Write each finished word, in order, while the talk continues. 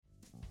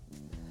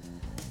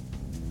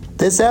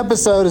This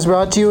episode is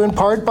brought to you in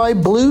part by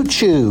Blue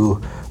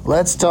Chew.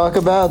 Let's talk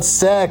about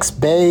sex,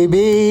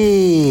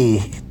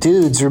 baby.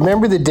 Dudes,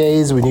 remember the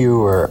days when you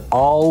were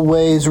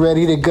always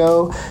ready to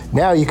go?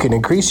 Now you can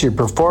increase your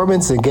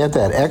performance and get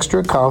that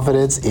extra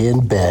confidence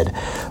in bed.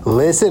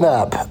 Listen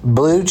up,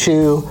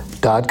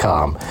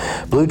 BlueChew.com.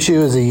 Blue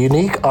Chew is a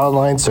unique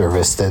online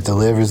service that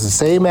delivers the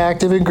same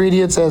active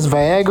ingredients as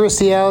Viagra,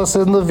 Cialis,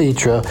 and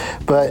Levitra,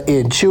 but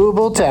in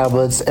chewable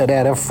tablets and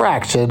at a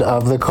fraction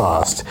of the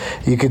cost.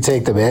 You can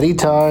take them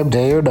anytime,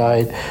 day or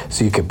night,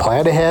 so you can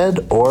plan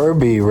ahead or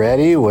be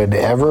ready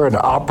whenever an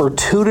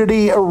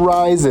opportunity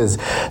arises.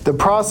 The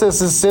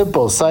process is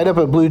simple. Sign up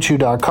at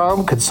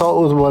BlueChew.com,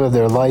 consult with one of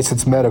their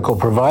licensed medical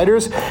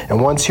providers, and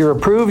once you're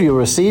approved, you'll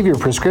receive your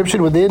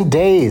prescription within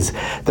days.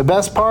 The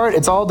best part,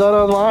 it's all done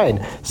online,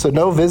 so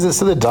no visits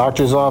to the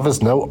doctor's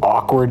office, no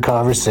awkward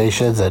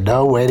conversations, and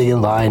no waiting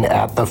in line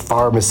at the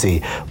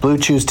pharmacy. Blue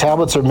Chew's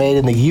tablets are made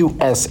in the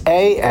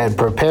USA and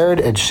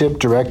prepared and shipped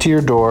direct to your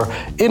door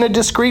in a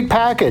discreet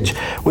package.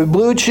 With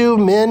Blue Chew,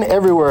 men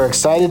everywhere are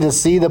excited to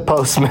see the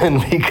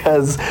postman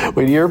because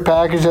when your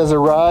package has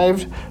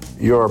arrived,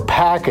 your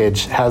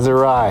package has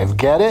arrived.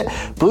 Get it?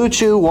 Blue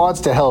Chew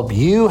wants to help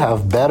you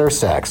have better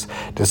sex.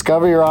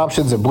 Discover your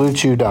options at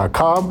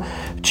BlueChew.com.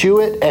 Chew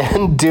it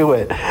and do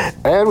it.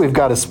 And we've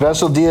got a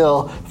special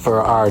deal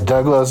for our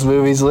Doug Loves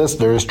Movies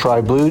listeners.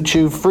 Try Blue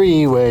Chew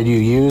free when you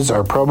use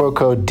our promo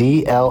code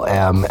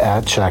DLM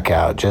at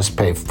checkout. Just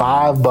pay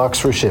 $5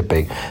 for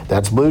shipping.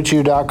 That's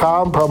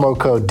BlueChew.com, promo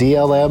code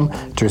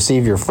DLM to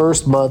receive your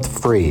first month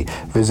free.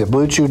 Visit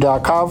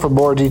BlueChew.com for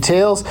more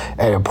details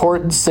and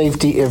important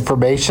safety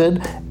information.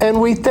 And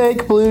we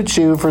thank Blue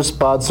Chew for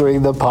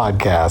sponsoring the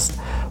podcast.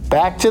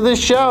 Back to the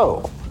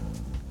show.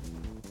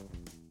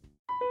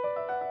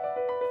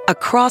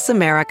 Across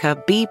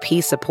America,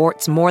 BP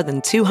supports more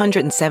than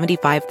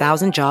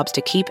 275,000 jobs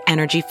to keep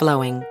energy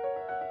flowing.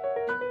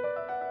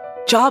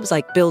 Jobs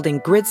like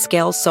building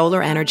grid-scale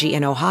solar energy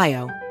in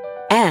Ohio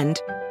and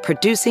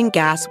producing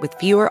gas with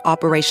fewer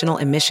operational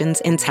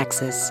emissions in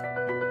Texas.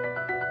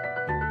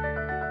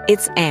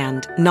 It's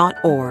and, not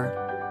or.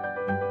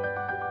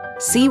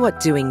 See what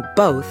doing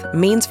both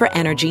means for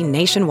energy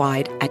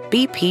nationwide at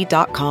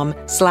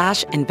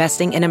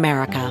bp.com/investing in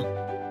America.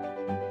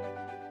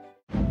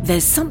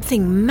 There's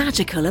something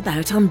magical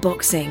about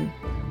unboxing.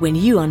 When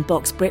you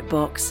unbox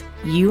BritBox,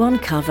 you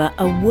uncover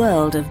a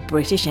world of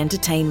British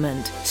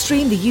entertainment.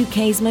 Stream the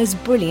UK's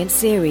most brilliant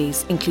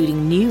series,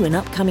 including new and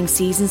upcoming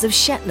seasons of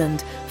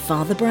Shetland,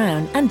 Father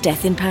Brown and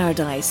Death in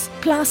Paradise.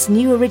 Plus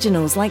new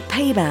originals like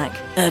Payback,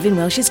 Irving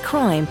Welsh's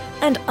Crime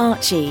and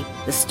Archie,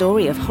 the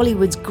story of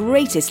Hollywood's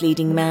greatest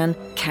leading man,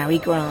 Cary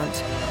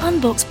Grant.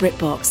 Unbox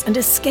BritBox and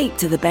escape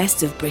to the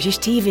best of British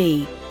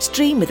TV.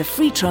 Stream with a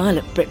free trial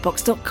at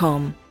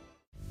BritBox.com.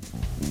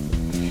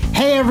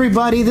 Hey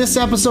everybody, this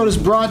episode is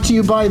brought to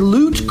you by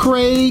Loot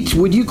Crate.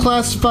 Would you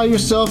classify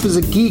yourself as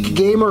a geek,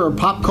 gamer, or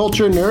pop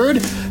culture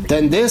nerd?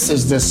 Then this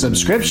is the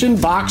subscription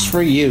box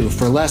for you.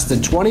 For less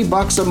than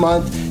 $20 a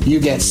month, you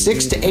get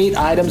 6 to 8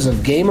 items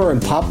of gamer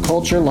and pop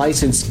culture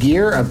licensed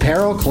gear,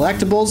 apparel,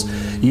 collectibles,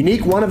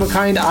 unique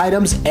one-of-a-kind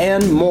items,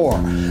 and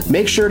more.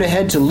 Make sure to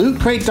head to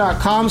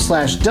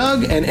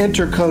lootcrate.com/Doug and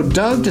enter code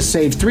Doug to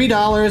save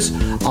 $3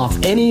 off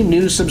any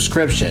new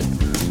subscription.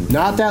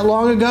 Not that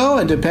long ago,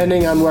 and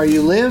depending on where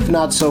you live,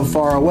 not so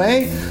far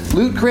away,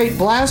 Loot Crate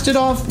blasted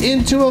off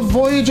into a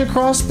voyage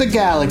across the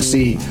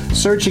galaxy,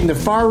 searching the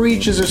far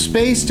reaches of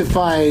space to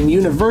find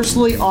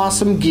universally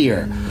awesome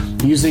gear.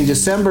 Using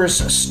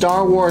December's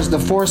Star Wars The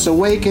Force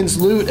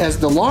Awakens loot as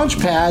the launch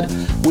pad,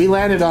 we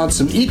landed on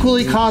some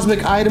equally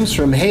cosmic items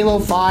from Halo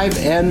 5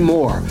 and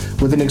more.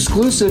 With an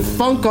exclusive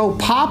Funko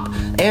Pop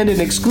and an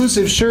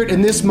exclusive shirt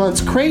in this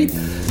month's crate,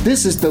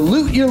 this is the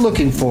loot you're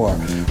looking for.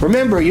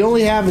 Remember, you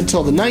only have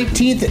until the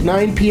 19th at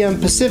 9 p.m.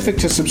 Pacific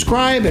to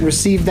subscribe and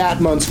receive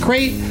that month's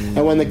crate,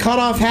 and when the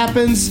cutoff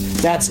happens,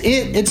 that's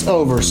it, it's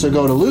over. So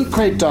go to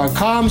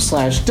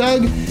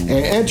lootcrate.com/Doug and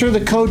enter the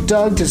code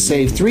Doug to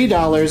save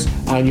 $3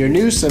 on your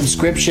new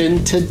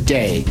subscription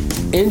today.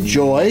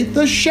 Enjoy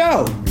the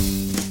show!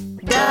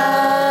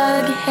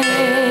 Doug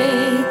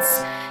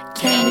hates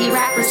candy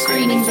wrappers,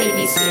 screaming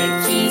baby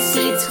sticky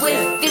seats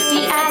with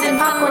 50 ads and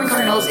popcorn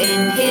kernels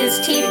in his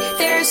teeth.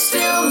 There's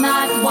still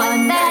not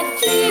one that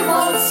he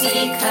won't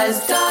see,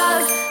 'cause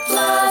Doug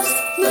loves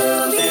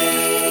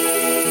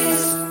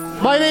movies.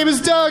 My name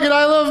is Doug and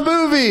I love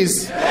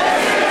movies.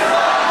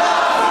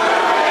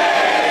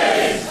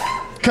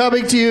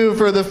 Coming to you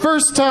for the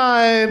first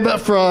time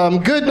from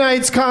Good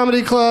Nights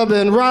Comedy Club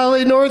in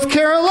Raleigh, North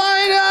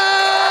Carolina.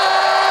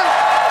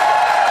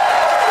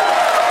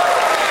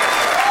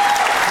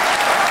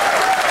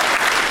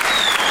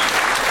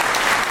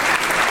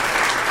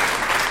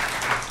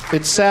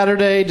 It's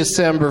Saturday,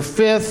 December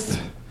 5th,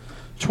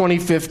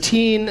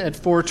 2015 at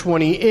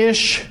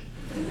 4:20-ish.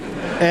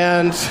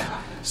 And,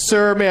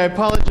 sir, may I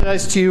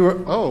apologize to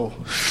you? Oh,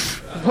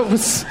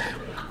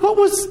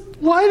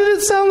 why did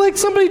it sound like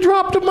somebody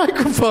dropped a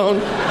microphone?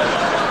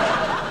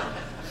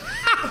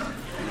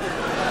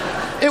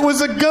 It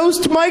was a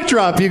ghost mic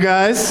drop, you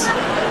guys.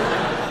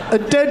 A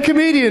dead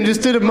comedian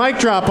just did a mic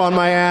drop on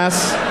my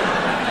ass.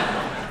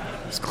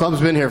 This club's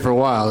been here for a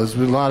while. There's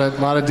been a lot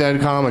of dead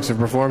comics have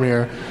performed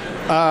here.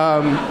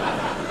 I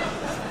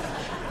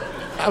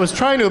was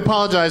trying to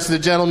apologize to the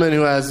gentleman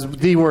who has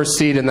the worst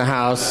seat in the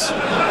house,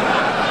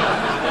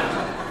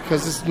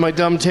 because my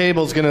dumb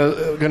table's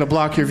gonna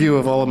block your view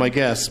of all of my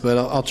guests. But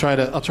I'll try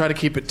to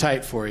keep it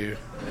tight for you.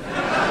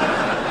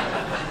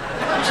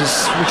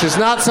 Which is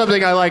not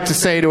something I like to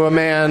say to a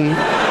man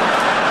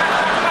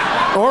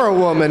or a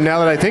woman. Now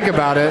that I think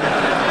about it,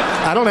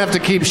 I don't have to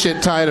keep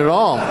shit tight at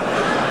all.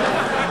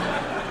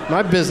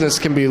 My business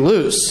can be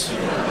loose.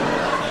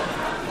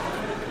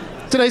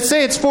 Did I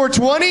say it's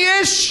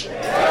 4:20-ish?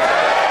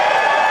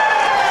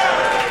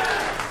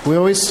 We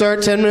always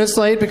start 10 minutes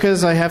late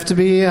because I have to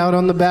be out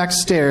on the back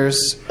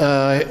stairs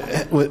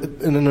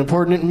in an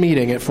important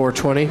meeting at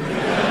 4:20.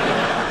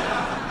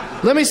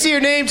 Let me see your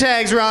name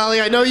tags,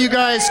 Raleigh. I know you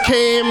guys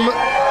came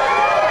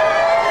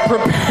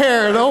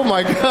prepared. Oh,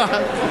 my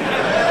God.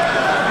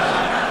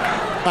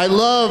 I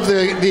love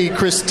the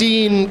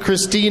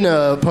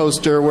Christina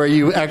poster where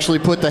you actually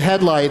put the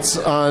headlights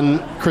on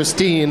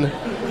Christine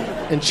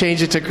and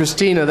change it to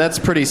Christina. That's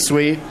pretty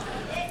sweet.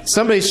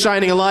 Somebody's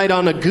shining a light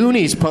on a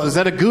Goonies poster. Is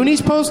that a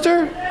Goonies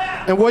poster?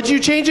 And what'd you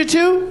change it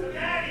to?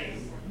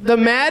 The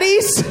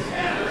Maddies?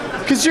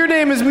 Because your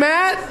name is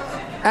Matt?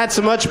 That's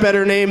a much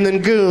better name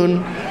than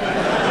Goon,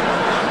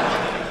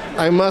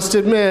 I must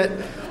admit.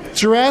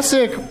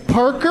 Jurassic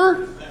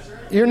Parker?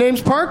 Your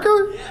name's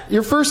Parker?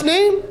 Your first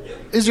name?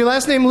 Is your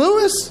last name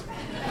Lewis?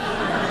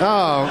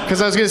 Oh,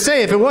 because I was going to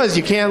say, if it was,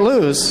 you can't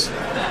lose.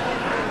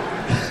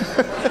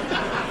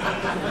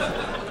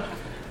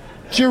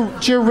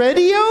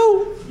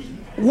 Radio?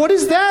 What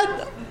is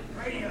that?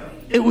 Radio.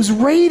 It was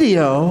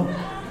radio.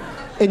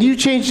 And you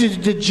changed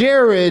it to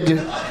Jared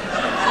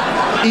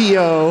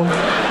E.O.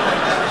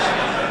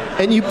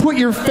 And you put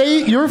your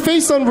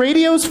face on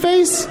radio's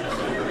face?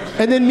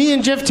 And then me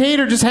and Jeff Tate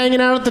are just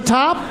hanging out at the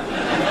top?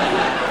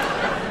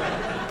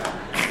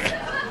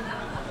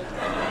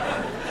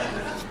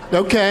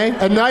 Okay.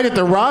 A night at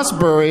the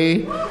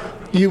Rossbury,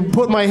 you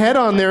put my head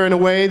on there in a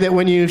way that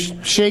when you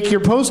shake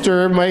your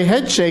poster, my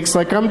head shakes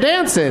like I'm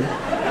dancing.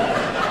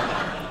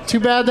 Too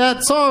bad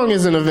that song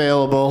isn't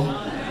available.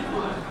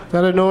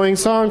 That annoying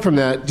song from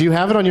that. Do you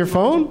have it on your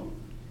phone?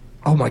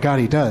 Oh my God,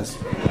 he does.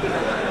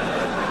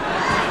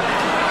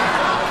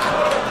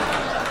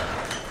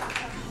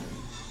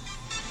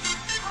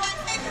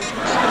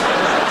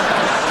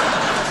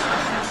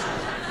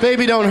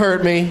 Baby, don't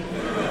hurt me.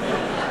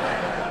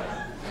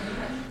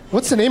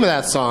 What's the name of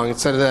that song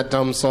instead of that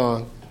dumb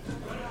song?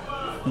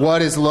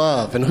 What is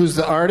Love? And who's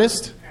the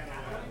artist?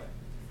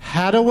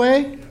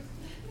 Hadaway?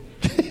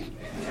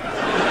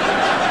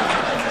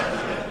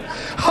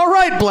 All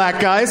right, black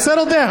guy,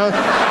 settle down.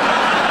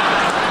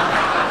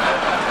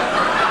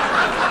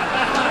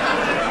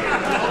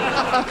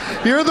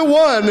 You're the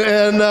one,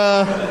 and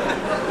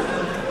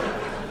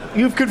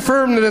you've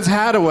confirmed that it's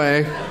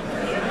Hadaway.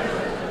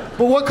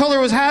 But what color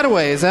was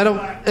Hadaway? Is that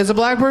a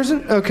black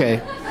person?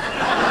 Okay.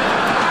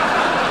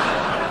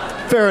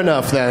 Fair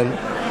enough, then.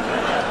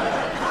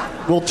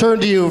 We'll turn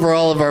to you for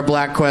all of our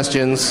black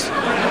questions.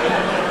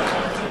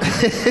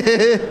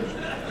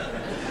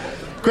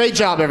 Great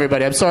job,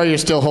 everybody. I'm sorry you're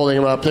still holding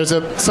them up.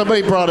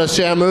 Somebody brought a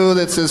Shamu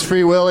that says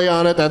Free Willy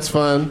on it. That's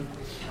fun.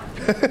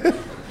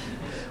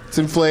 It's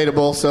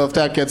inflatable, so if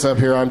that gets up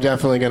here, I'm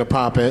definitely going to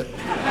pop it.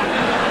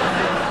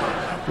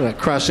 I'm going to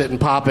crush it and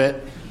pop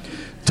it.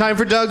 Time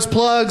for Doug's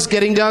Plugs.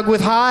 Getting Doug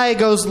with High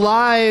goes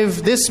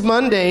live this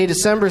Monday,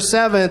 December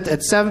 7th at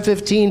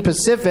 7:15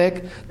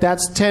 Pacific.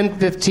 That's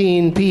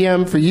 10:15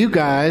 p.m. for you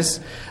guys.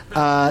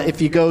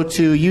 If you go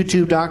to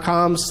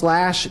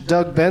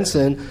youtube.com/Doug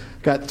Benson,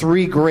 got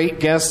 3 great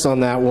guests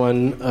on that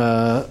one,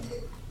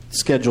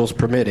 schedules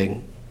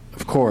permitting,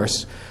 of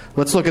course.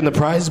 Let's look in the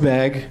prize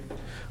bag.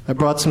 I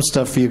brought some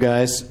stuff for you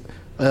guys.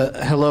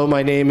 Hello,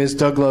 my name is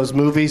Doug Loves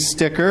Movies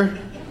sticker.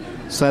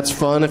 So that's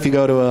fun if you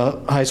go to a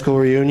high school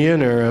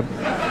reunion or a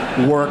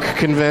work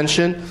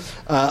convention.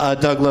 A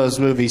Doug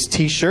Loves Movies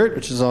t-shirt,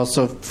 which is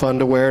also fun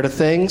to wear to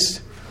things.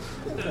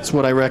 That's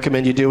what I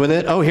recommend you do with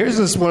it. Oh,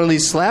 here's one of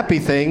these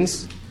slappy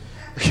things.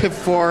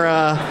 For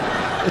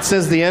it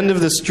says The End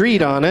of the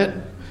Street on it.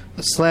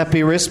 A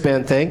slappy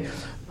wristband thing.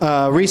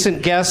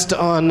 Recent guest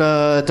on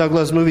Doug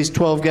Loves Movies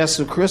 12 Guests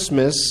of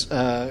Christmas,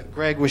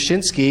 Greg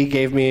Wyshynski,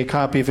 gave me a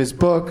copy of his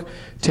book,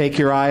 Take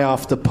Your Eye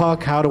Off the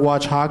Puck, How to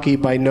Watch Hockey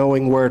by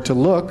Knowing Where to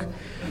Look.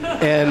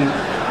 And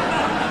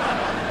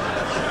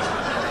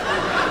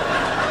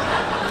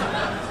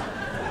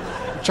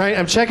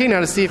I'm checking now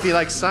to see if he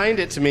signed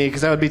it to me,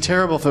 because that would be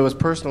terrible if it was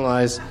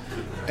personalized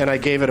and I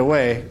gave it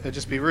away. It'd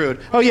just be rude.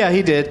 Oh yeah,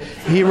 he did.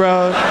 He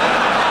wrote,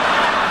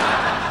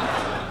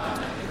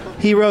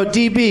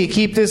 DB,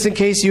 keep this in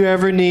case you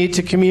ever need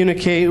to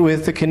communicate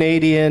with the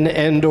Canadian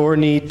and or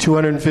need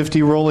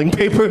 250 rolling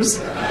papers.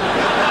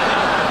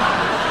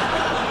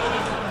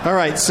 All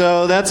right,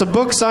 so that's a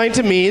book signed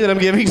to me that I'm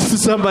giving to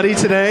somebody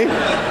today.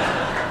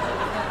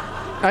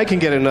 I can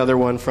get another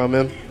one from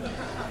him.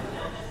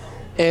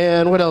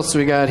 And what else do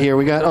we got here?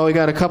 We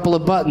got a couple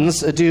of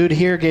buttons. A dude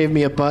here gave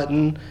me a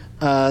button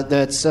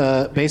that's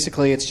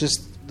basically it's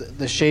just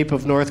the shape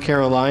of North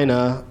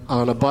Carolina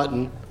on a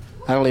button.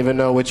 I don't even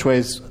know which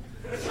way's.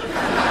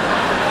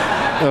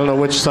 I don't know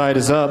which side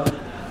is up.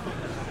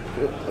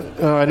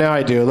 Oh, now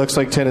I do. It looks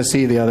like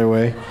Tennessee the other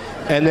way.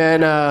 And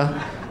then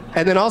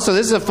also,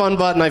 this is a fun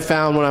button I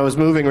found when I was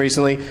moving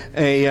recently.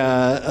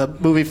 A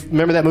movie.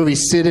 Remember that movie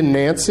Sid and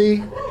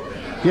Nancy?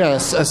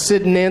 Yes, a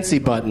Sid and Nancy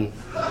button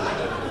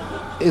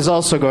is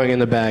also going in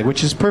the bag,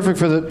 which is perfect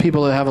for the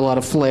people that have a lot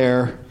of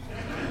flair.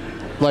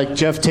 Like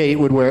Jeff Tate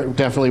would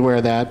definitely wear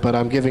that, but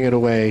I'm giving it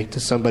away to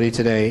somebody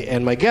today.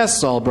 And my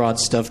guests all brought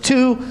stuff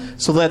too,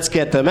 so let's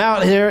get them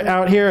out here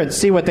and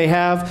see what they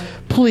have.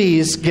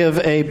 Please give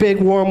a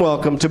big warm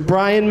welcome to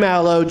Brian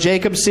Malow,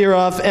 Jacob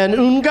Sirof, and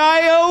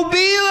Ngaio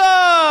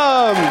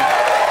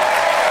Bealum.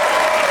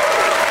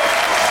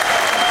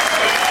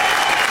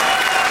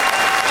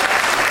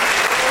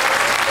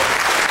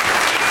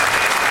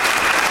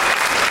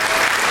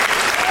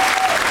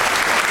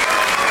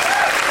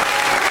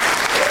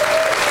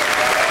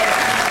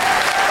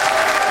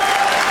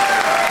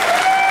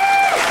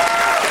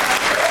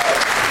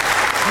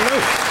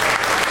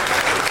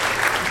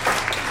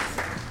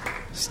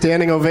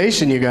 Standing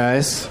ovation, you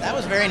guys. That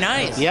was very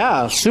nice.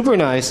 Yeah, super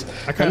nice.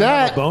 I kind of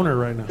have a boner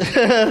right now.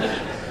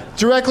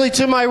 Directly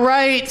to my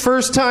right,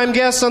 first-time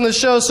guest on the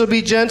show, so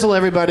be gentle,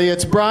 everybody.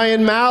 It's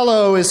Brian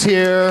Malow is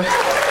here.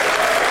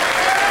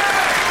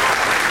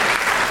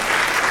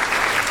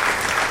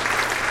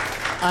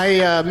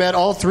 I met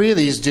all three of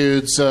these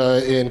dudes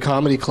in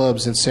comedy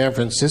clubs in San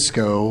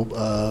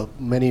Francisco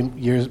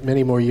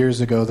many more years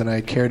ago than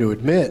I care to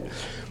admit.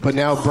 But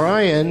now,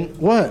 Brian,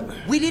 what?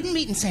 We didn't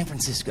meet in San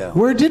Francisco.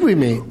 Where did we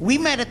meet? We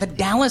met at the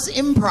Dallas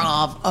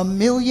Improv a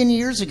million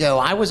years ago.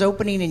 I was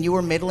opening and you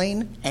were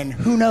middling, and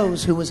who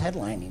knows who was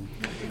headlining.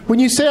 When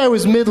you say I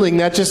was middling,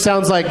 that just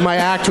sounds like my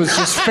act was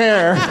just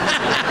fair.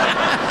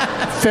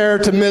 Fair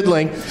to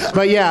middling.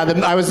 But yeah,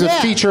 I was the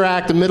feature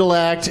act, the middle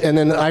act, and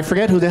then I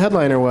forget who the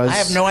headliner was. I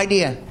have no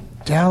idea.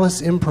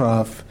 Dallas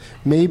Improv.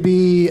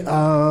 Maybe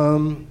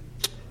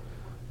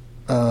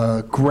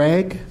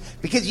Greg?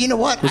 Because you know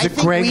what? Was it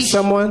Greg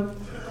someone?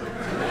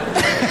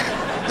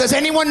 Does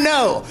anyone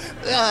know?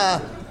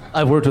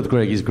 I've worked with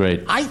Greg. He's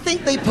great. I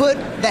think they put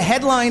the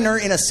headliner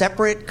in a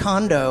separate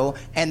condo,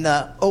 and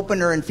the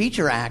opener and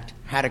feature act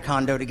had a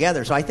condo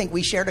together. So I think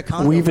we shared a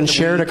condo. We even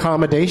shared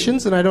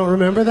accommodations, and I don't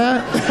remember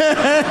that?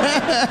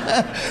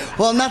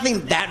 Well,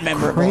 nothing that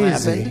memorable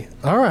happened.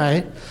 All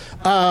right.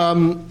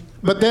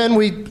 But then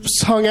we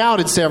hung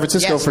out in San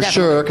Francisco for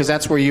sure, because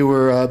that's where you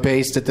were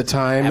based at the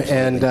time.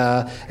 Absolutely.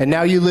 And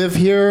now you live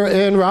here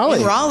in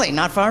Raleigh. In Raleigh,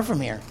 not far from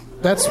here.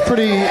 That's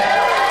pretty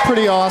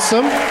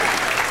awesome.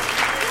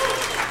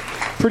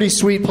 Pretty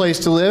sweet place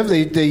to live.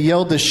 They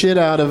yelled the shit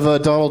out of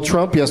Donald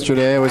Trump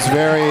yesterday. I was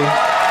very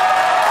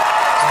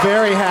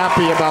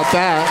happy about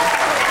that.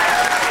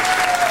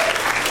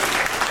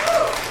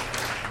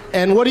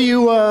 And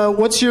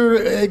what's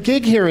your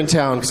gig here in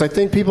town? Because I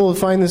think people will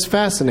find this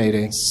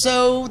fascinating.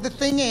 So the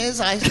thing is,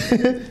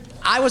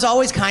 I was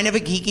always kind of a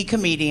geeky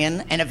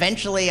comedian, and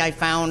eventually I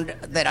found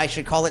that I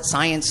should call it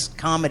science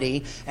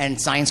comedy, and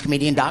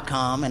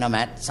sciencecomedian.com, and I'm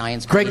at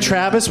Science Comedian. Greg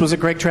Travis? Was it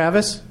Greg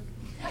Travis?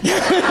 No.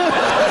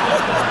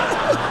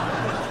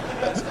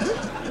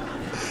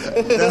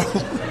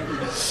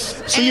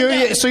 So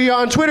you're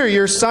on Twitter.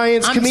 You're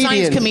Science Comedian. I'm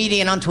Science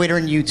Comedian on Twitter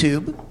and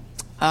YouTube.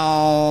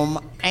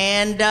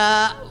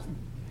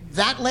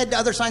 That led to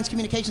other science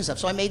communication stuff.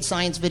 So I made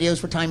science videos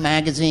for Time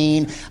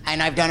Magazine,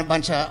 and I've done a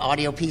bunch of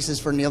audio pieces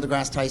for Neil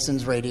deGrasse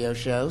Tyson's radio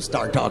show,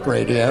 Star Talk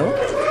Radio.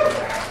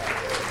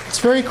 It's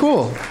very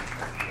cool.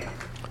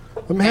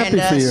 I'm happy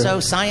for you.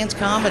 So science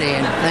comedy,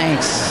 and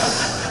thanks.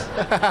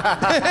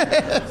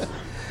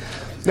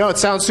 No, it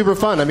sounds super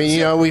fun. I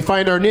mean, we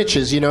find our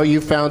niches.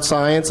 You found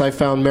science, I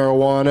found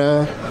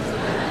marijuana,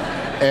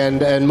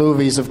 and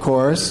movies, of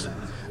course.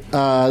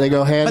 They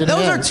go hand in hand. But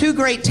those are two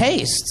great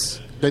tastes.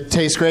 That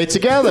taste great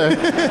together.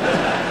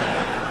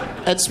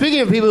 And speaking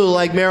of people who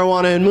like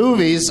marijuana and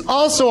movies,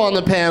 also on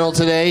the panel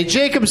today,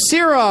 Jacob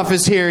Sirof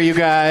is here, you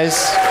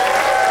guys.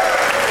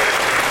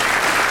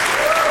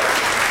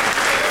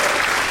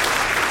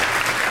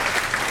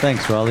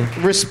 Thanks, Raleigh.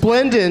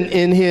 Resplendent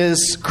in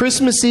his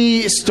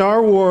Christmassy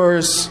Star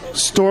Wars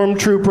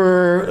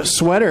Stormtrooper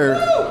sweater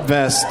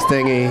vest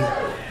thingy.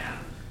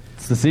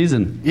 It's the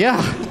season.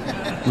 Yeah.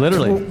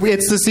 Literally.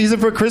 It's the season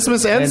for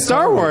Christmas and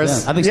Star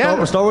Wars. Yeah. I think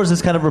Star Wars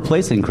is kind of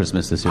replacing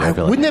Christmas this year, I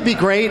feel like. Wouldn't it be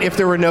great if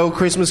there were no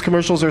Christmas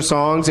commercials or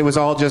songs? It was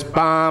all just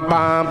bam,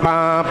 bam,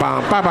 bam,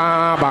 bam, bam,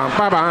 bam, bam,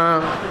 bam,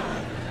 bam.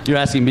 You're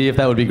asking me if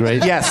that would be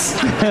great? Yes.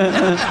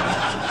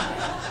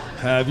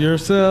 Have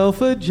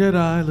yourself a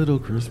Jedi little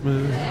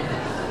Christmas.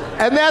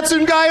 And that's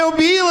Ngaio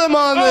Bealum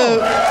on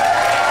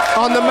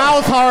the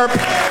mouth harp.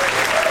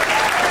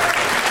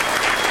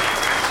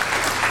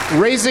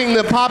 Raising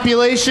the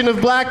population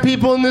of black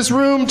people in this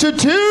room to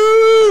 2.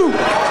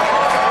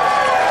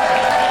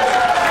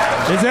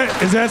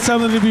 Is that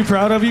something to be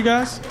proud of, you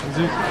guys?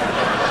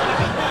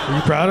 Are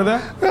you proud of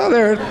that? Well,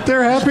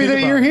 they're happy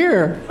that you're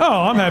here.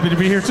 Oh, I'm happy to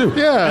be here too.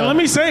 Yeah. And let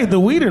me say,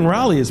 the weed in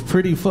Raleigh is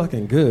pretty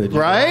fucking good.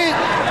 Right?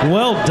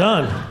 Well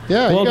done.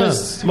 Yeah, well you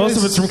guys- done. Most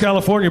of it's from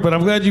California, but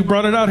I'm glad you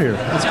brought it out here.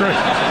 That's great.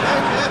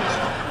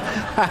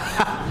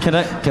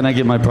 Can I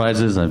get my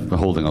prizes? I'm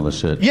holding all this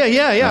shit. Yeah.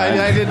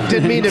 I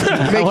didn't mean to make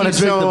I want you to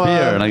drink so, the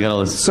beer, and I got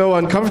all this. so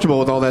uncomfortable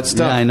with all that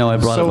stuff. Yeah, I know. I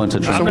brought a bunch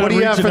of drinks. So I'm what not do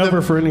you have reaching for over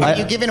the... for any. Are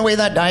you giving away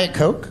that Diet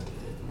Coke?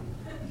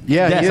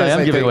 Yeah, Yes, he is, I am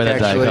giving think, away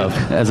that actually. Diet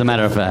Coke, as a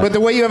matter of fact. But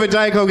the way you have a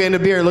Diet Coke and a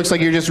beer, it looks like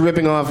you're just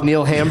ripping off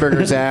Neil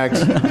Hamburger's act.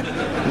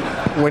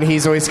 When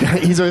he's always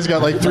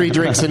got like 3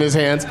 drinks in his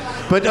hands.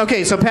 But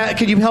okay, so Pat,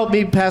 could you help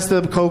me pass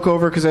the Coke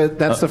over? Because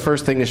that's the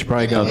first thing that should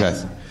probably go. Okay.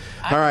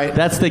 All right.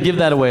 They give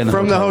that away in the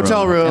From the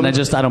hotel room. And I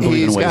don't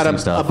believe in he's wasting got a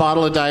stuff.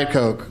 bottle of Diet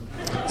Coke.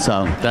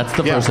 So that's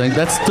the first thing.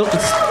 That's still,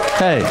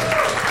 hey,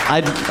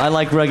 I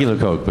like regular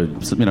Coke,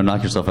 but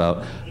knock yourself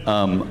out.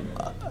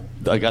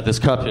 I got this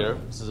cup here.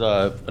 This is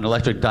an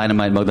electric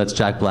dynamite mug. That's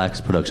Jack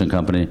Black's production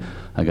company.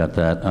 I got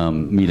that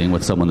meeting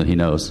with someone that he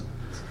knows.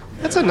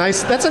 That's a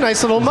nice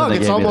little mug.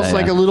 It's almost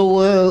like a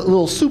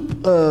little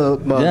soup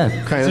mug,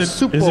 kind of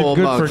soup Is it bowl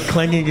good mug. for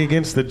clanging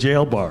against the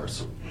jail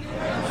bars?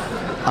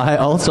 I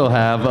also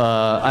have.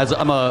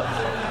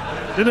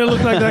 Didn't it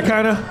look like that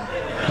kind of?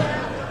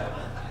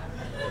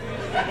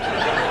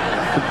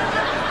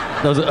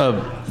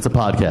 It's a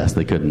podcast.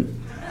 They couldn't.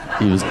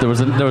 There was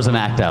an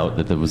act out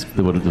that was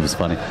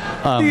funny.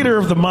 Theater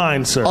of the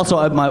mind, sir.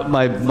 Also,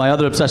 my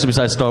other obsession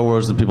besides Star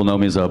Wars, and people know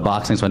me, is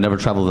boxing. So I never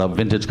travel without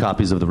vintage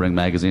copies of the Ring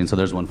magazine. So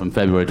there's one from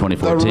February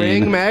 2014. The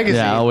Ring magazine.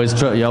 Yeah, you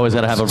always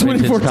got to have a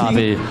vintage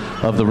copy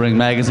of the Ring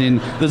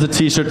magazine. There's a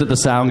T-shirt that the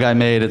sound guy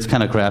made. It's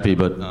kind of crappy,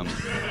 but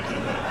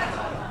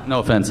no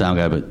offense, sound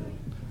guy, but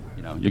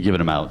you're giving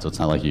them out, so it's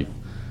not like you.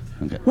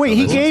 Okay. Wait,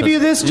 he gave you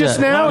this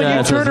just now, and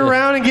you turn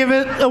around and give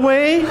it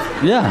away?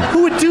 Yeah.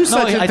 Who would do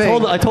such a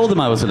thing? I told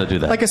him I was going to do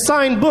that. Like a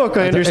signed book,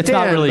 I understand. It's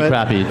not really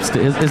crappy.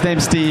 His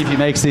name's Steve. He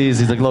makes these.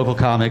 He's like local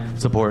comic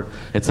support.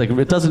 It's like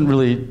it doesn't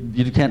really.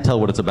 You can't tell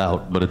what it's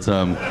about, but it's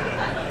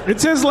It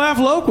says laugh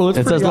local.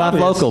 It says laugh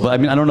local, but I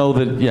mean I don't know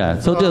that. Yeah.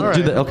 So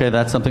do that. Okay,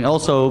 that's something.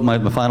 Also, my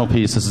final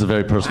piece. This is a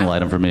very personal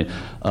item for me.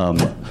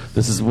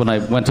 This is when I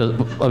went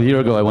a year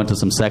ago. I went to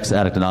some Sex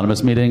Addict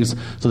Anonymous meetings.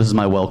 So this is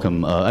my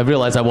welcome. I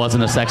realized I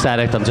wasn't a sex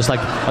addict. I'm just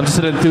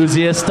an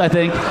enthusiast, I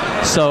think.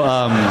 So,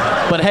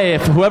 but hey,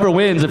 if whoever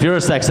wins, if you're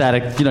a sex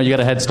addict, you got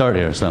a head start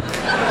here. So.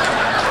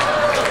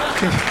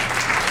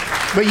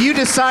 But you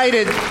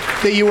decided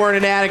that you weren't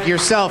an addict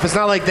yourself. It's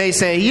not like they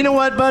say, you know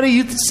what, buddy,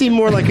 you seem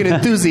more like an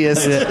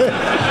enthusiast.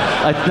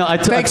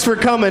 Thanks for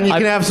coming. You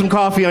can have some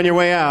coffee on your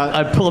way out.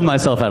 I pulled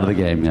myself out of the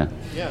game, yeah.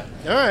 Yeah.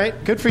 All right.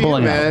 Good for you,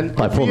 man.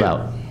 I pulled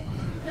out.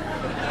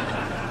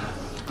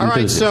 All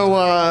right. So,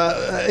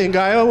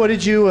 Ngaio, what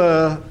did you...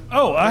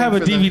 I have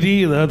a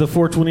DVD, the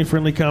 420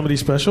 Friendly Comedy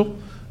Special.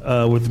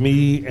 With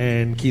me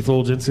and Keith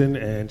Oljensen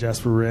and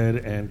Jasper Red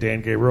and Dan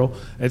Gabriel.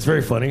 It's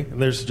very funny,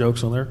 and there's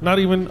jokes on there. Not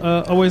even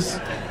always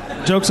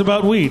jokes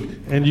about weed,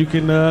 and you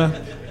can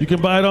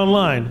buy it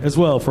online as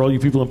well for all you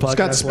people in podcasts. It's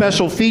got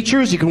special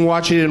features. You can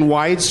watch it in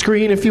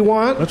widescreen if you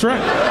want. That's right.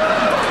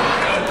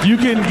 You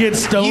can get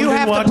stoned. You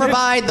have and watch to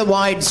provide the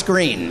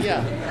widescreen.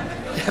 Yeah.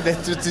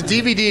 The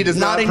DVD does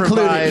not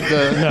included. Provide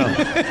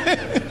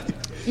the...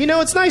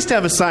 No. It's nice to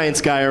have a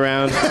science guy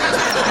around.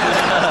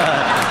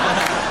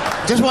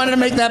 Just wanted to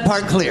make that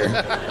part clear.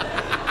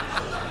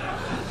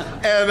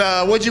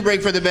 And what'd you bring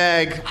for the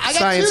bag,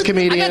 science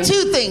comedian? I got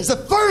 2 things. The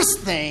first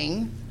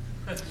thing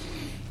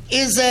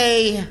is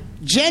a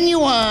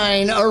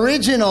genuine,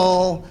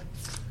 original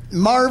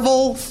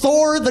Marvel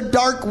Thor the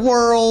Dark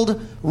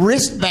World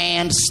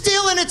wristband,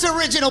 still in its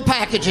original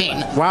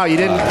packaging. Wow, you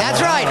didn't...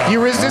 That's right.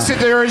 You resisted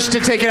the urge to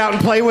take it out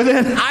and play with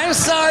it? I'm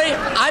sorry.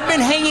 I've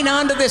been hanging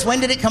on to this. When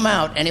did it come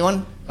out?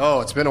 Anyone?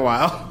 Oh, it's been a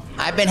while.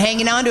 I've been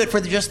hanging on to it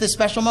for just this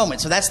special moment.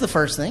 So that's the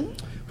first thing.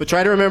 But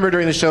try to remember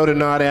during the show to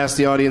not ask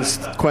the audience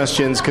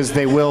questions, because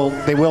they will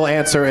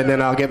answer, and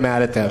then I'll get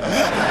mad at them.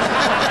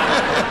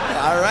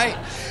 All right.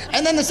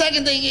 And then the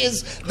second thing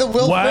is the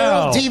Will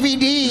Ferrell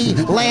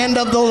DVD, Land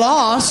of the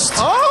Lost.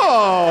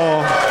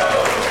 Oh!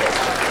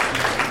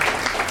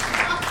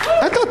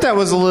 I thought that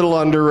was a little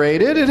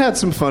underrated. It had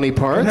some funny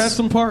parts. It had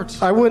some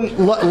parts. I wouldn't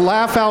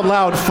laugh out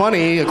loud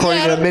funny,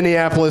 according to the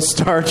Minneapolis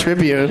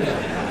Star-Tribune.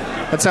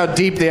 That's how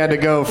deep they had to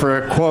go for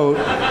a quote.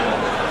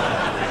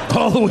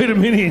 All the way to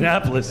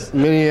Minneapolis.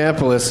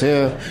 Minneapolis,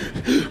 yeah.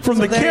 From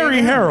the Cary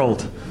Herald.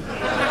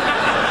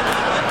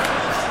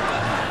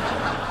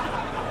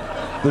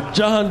 The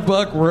John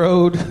Buck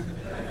Road.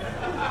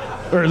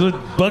 Or is it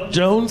Buck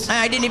Jones?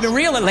 I didn't even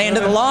realize Land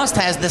of the Lost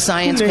has the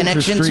science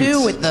connection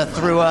too, with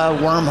through a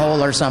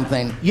wormhole or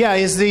something. Yeah,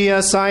 is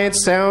the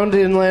science sound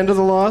in Land of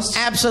the Lost?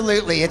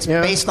 Absolutely, it's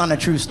based on a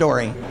true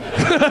story.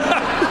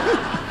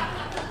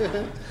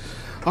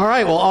 All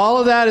right, well, all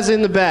of that is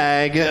in the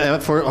bag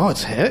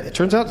it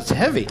turns out it's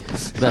heavy.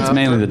 That's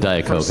mainly the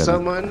Diet Coke.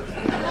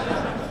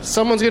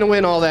 Someone's going to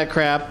win all that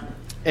crap,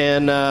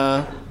 and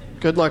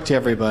good luck to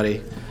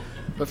everybody.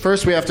 But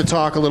first we have to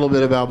talk a little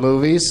bit about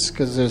movies,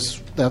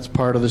 because that's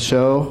part of the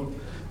show.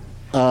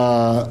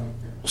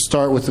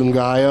 start with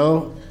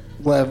Ngaio.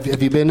 Well,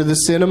 have you been to the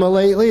cinema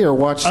lately or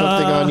watched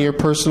something on your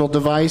personal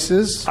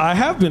devices? I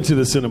have been to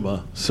the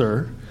cinema,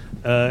 sir.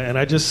 And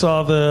I just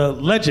saw the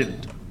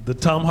Legend. The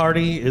Tom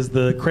Hardy is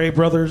the Cray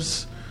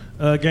brothers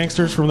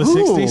gangsters from the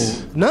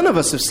 60s. None of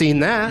us have seen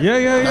that.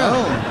 Yeah.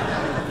 Oh.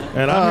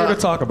 And I'm here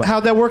to talk about it.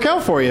 How'd that work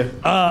out for you?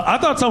 I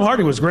thought Tom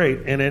Hardy was great.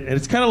 And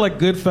it's kind of like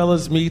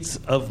Goodfellas meets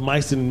Of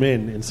Mice and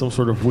Men in some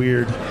sort of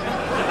weird...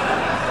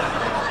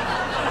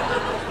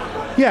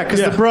 Yeah,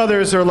 because the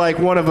brothers are like,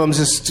 one of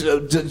them's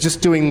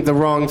just doing the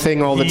wrong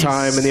thing all the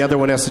time, and the other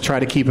one has to try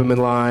to keep him in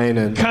line.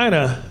 And kind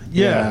of,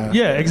 yeah,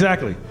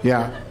 exactly.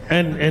 Yeah.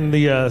 And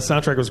the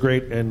soundtrack was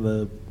great, and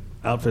the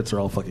outfits are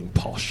all fucking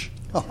posh.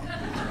 Oh.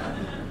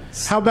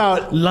 How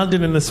about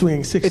London in the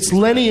swinging 60s? It's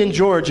Lenny and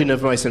George in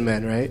Of Mice and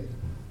Men, right?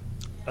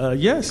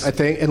 Yes. I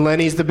think. And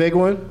Lenny's the big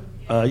one?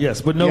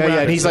 Yes, but no rabbits.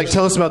 Yeah, and he's like,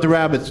 tell us about the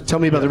rabbits. Tell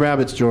me about the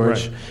rabbits,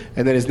 George. Right.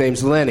 And then his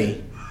name's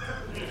Lenny.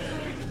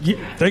 Yeah,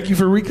 thank you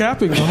for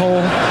recapping the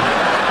whole...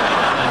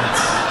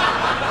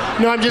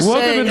 No, I'm just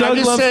saying. I'm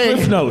just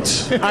saying.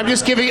 Notes. I'm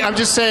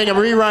just saying. I'm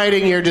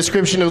rewriting your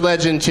description of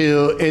Legend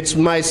to it's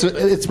mice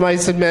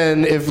and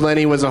men if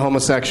Lenny was a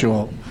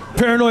homosexual.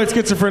 Paranoid,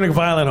 schizophrenic,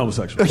 violent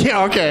homosexual.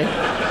 Yeah. Okay.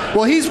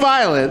 Well, he's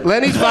violent.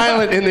 Lenny's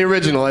violent in the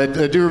original. I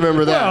do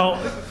remember that. Well,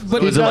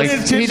 but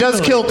he does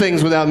kill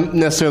things without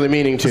necessarily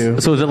meaning to.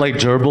 So is it like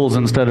gerbils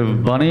instead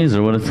of bunnies,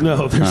 or what? Is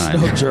no, there's no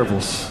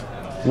gerbils.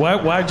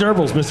 Why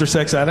gerbils, Mr.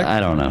 Sex Addict? I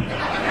don't know.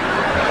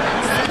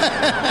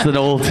 It's an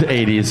old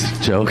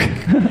 80s joke.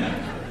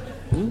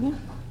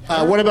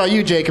 What about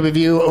you, Jacob?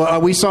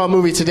 We saw a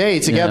movie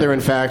today together,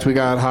 in fact. We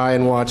got high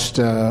and watched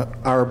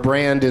Our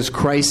Brand is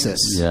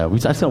Crisis. Yeah,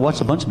 I watched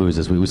a bunch of movies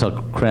this week. We saw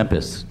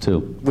Krampus,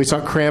 too. We saw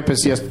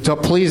Krampus, yes. So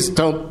please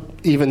don't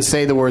even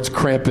say the words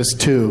Krampus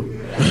 2.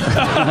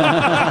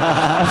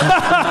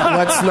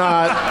 Let's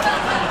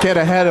not get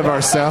ahead of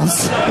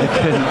ourselves.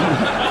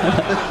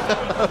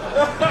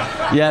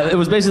 Yeah, it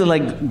was basically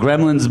like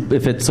Gremlins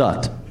if it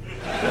sucked.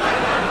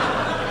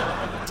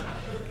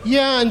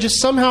 Yeah, and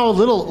just somehow a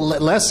little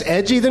less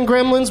edgy than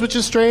Gremlins, which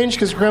is strange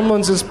because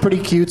Gremlins is pretty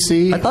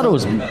cutesy. I thought it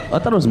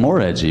was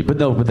more edgy, but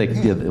no. But I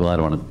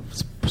don't want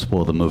to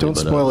spoil the movie. Don't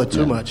spoil it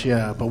too much.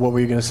 Yeah, but what were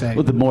you going to say?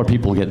 Well, the more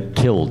people get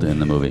killed in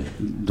the movie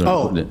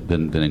than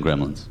in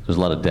Gremlins. There's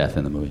a lot of death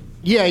in the movie.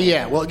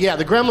 Yeah. Well, yeah,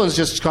 the Gremlins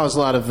just cause a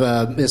lot of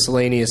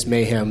miscellaneous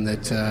mayhem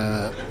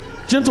that.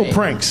 Gentle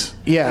pranks.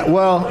 Yeah,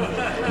 well,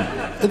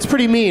 it's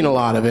pretty mean, a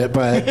lot of it,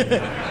 but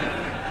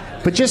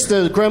just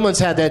the Gremlins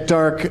had that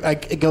dark.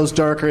 It goes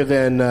darker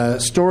than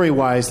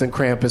story-wise than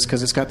Krampus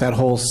because it's got that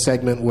whole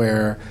segment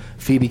where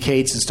Phoebe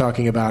Cates is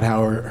talking about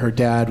how her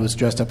dad was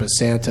dressed up as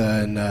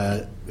Santa and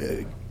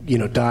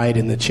died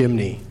in the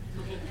chimney,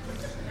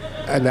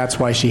 and that's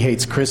why she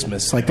hates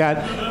Christmas. Like that,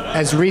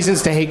 as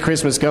reasons to hate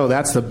Christmas go,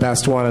 that's the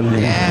best one.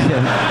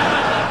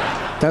 Yeah.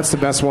 That's the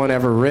best one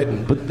ever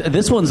written. But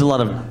this one's a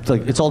lot of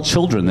it's all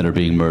children that are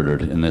being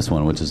murdered in this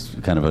one, which is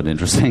kind of an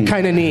interesting,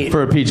 kind of neat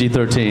for a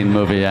PG-13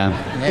 movie. Yeah.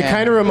 It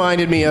kind of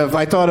reminded me of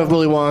I thought of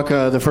Willy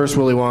Wonka, the first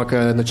Willy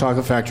Wonka and the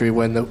Chocolate Factory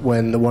when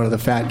one of the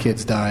fat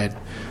kids died.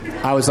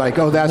 I was like,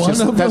 oh, that's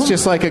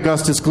just like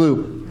Augustus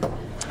Gloop.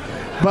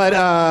 But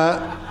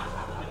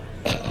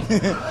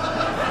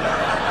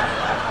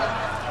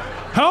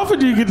how often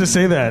do you get to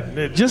say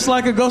that? Just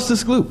like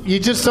Augustus Gloop. You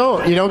just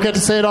don't. You don't get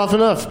to say it often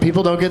enough.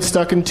 People don't get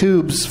stuck in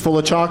tubes full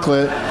of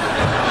chocolate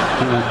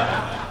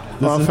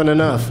often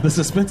enough. The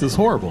suspense is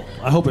horrible.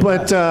 I hope it.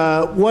 But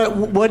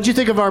what did you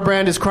think of Our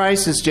Brand is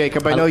Crisis,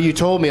 Jacob? I know you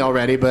told me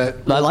already,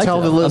 but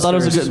tell the listeners. I thought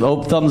it was a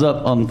good. Thumbs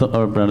up on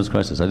Our Brand is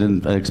Crisis. I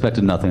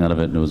expected nothing out of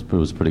it, and it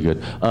was pretty good.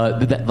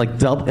 It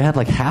had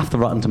like half the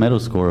Rotten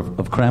Tomatoes score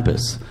of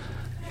Krampus.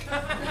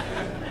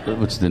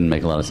 Which didn't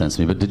make a lot of sense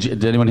to me. But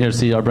did anyone here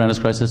see Our Brand is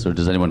Crisis, or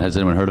has anyone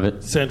heard of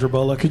it? Sandra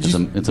Bullock. It's a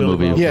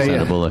movie with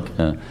Sandra Bullock.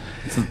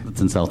 It's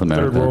in South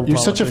America. You're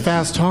such a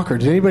fast talker.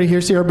 Did anybody here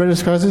see Our Brand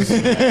is Crisis?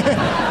 Does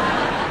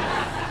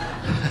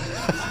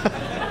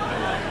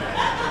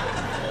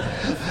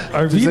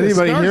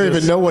anybody here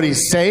even know what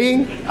he's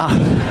saying?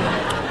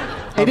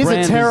 It is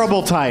a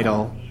terrible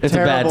title. It's a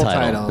bad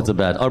title. It's a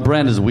bad. Our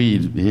brand is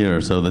weed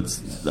here, so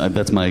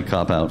that's my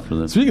cop out for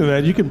this. Speaking of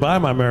that, you can buy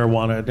my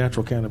marijuana at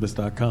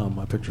naturalcannabis.com.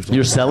 My pictures.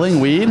 You're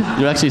selling weed?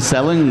 You're actually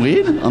selling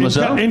weed on the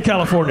show? In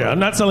California. I'm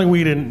not selling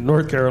weed in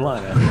North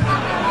Carolina.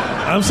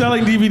 I'm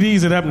selling DVDs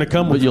that happen to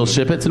come with. But you'll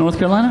ship it to North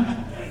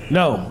Carolina?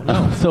 No.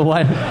 So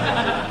why?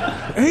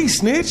 Hey,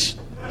 snitch.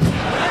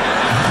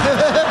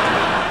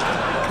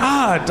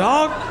 God,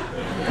 dog.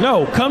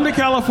 No, come to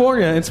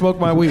California and smoke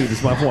my weed.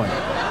 Is my point.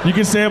 You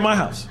can stay at my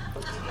house.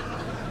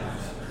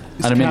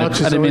 I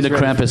didn't mean to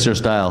Krampus your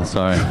style.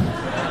 Sorry.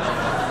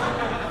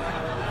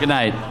 Good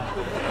night.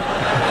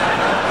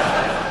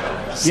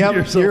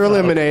 Yep, you're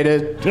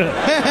eliminated.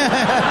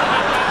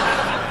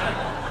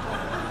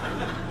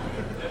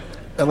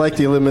 I like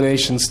the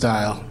elimination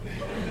style.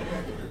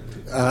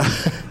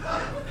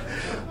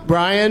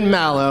 Brian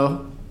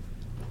Malow,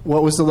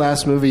 what was the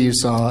last movie you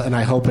saw? And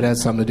I hope it had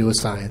something to do with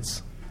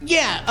science.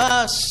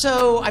 Yeah,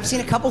 so I've seen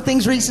a couple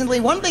things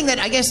recently. One thing that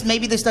I guess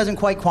maybe this doesn't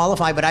quite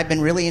qualify, but I've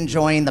been really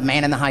enjoying The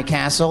Man in the High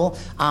Castle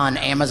on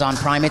Amazon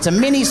Prime. It's a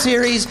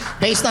mini-series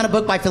based on a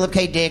book by Philip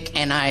K. Dick,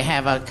 and I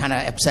have a kind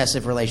of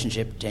obsessive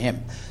relationship to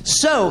him.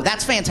 So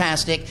that's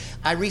fantastic.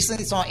 I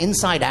recently saw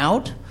Inside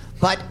Out,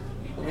 but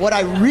what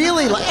I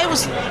really like,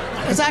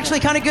 it's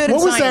actually kind of good.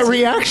 What was that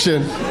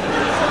reaction?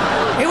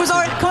 It was all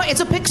right. It's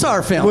a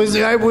Pixar film. Was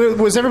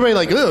everybody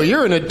like, "Oh,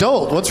 you're an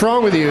adult. What's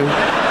wrong with you?"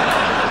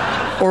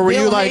 Or were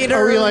you like,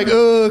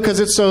 "Oh, because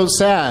it's so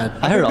sad"?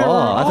 I heard, I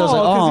thought it was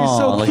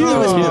like, because he's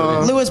so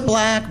cute. Lewis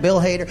Black,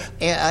 Bill Hader,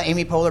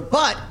 Amy Poehler.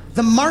 But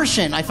The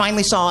Martian, I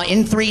finally saw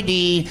in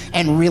 3D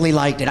and really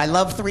liked it. I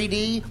love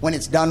 3D when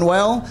it's done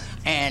well,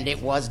 and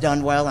it was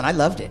done well, and I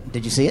loved it.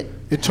 Did you see it?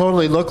 It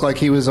totally looked like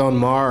he was on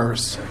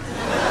Mars.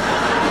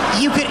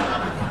 You could.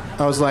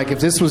 I was like,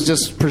 if this was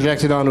just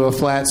projected onto a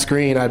flat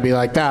screen, I'd be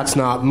like, that's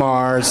not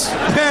Mars.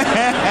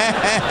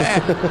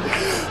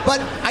 But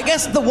I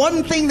guess the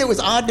one thing that was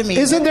odd to me...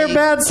 Isn't there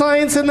bad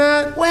science in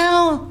that?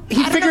 Well...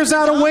 He figures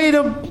out a way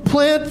to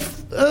plant...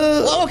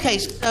 Well, okay,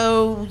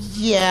 so,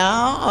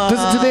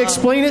 yeah... do they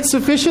explain it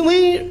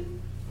sufficiently?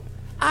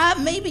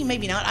 Maybe,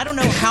 maybe not. I don't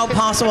know how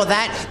possible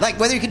that... Like,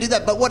 whether you could do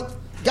that, but what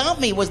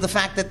got me was the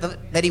fact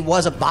that he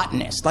was a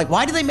botanist. Like,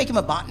 why did they make him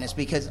a botanist?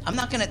 Because I'm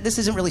not gonna... This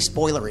isn't really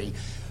spoilery.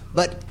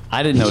 But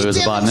I didn't know he was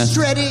a botanist.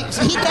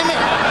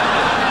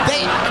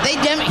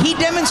 He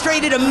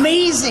demonstrated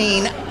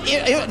amazing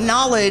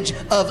knowledge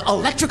of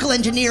electrical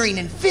engineering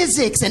and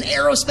physics and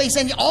aerospace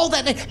and all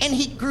that, and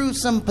he grew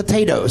some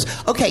potatoes.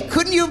 Okay,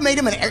 couldn't you have made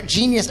him a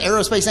genius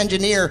aerospace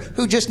engineer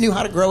who just knew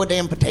how to grow a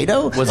damn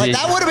potato?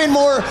 That would have been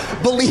more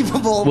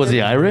believable. Was he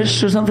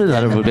Irish or something?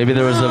 I don't know. Maybe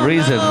there was a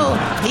reason. No.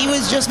 He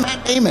was just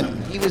Matt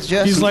Damon.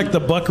 He's like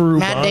the Buckaroo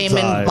Matt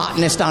Banzai. Damon,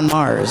 botanist on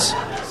Mars.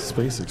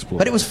 Space explorer.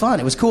 But it was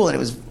fun. It was cool, and it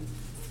was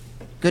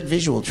good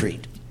visual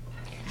treat.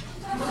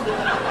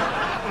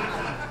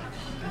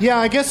 Yeah,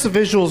 I guess the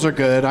visuals are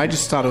good. I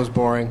just thought it was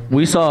boring.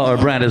 We saw our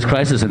Brandeis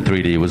Crisis in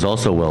 3D. It was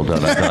also well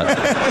done, I thought.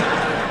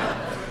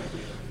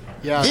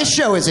 Yeah. This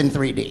show is in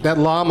 3D. That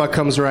llama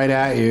comes right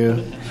at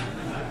you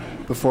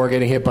before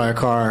getting hit by a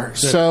car.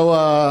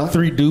 So,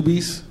 3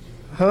 doobies?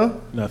 Huh?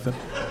 Nothing.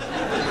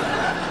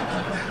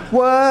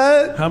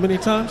 What? How many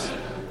times?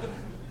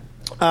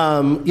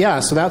 Yeah,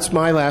 so that's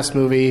my last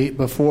movie.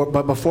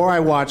 Before I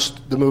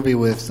watched the movie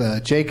with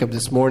Jacob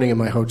this morning in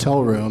my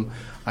hotel room,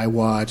 I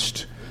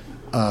watched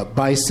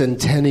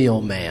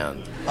Bicentennial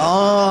Man.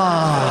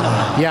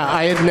 Oh. Yeah,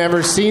 I had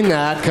never seen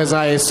that because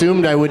I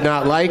assumed I would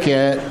not like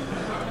it.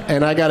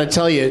 And I got to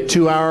tell you,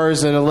 2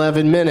 hours and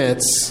 11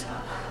 minutes,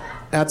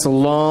 that's a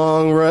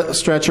long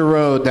stretch of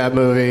road, that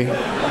movie.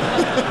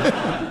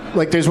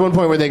 Like, there's one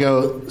point where they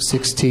go,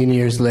 16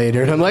 years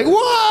later, and I'm like,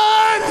 what?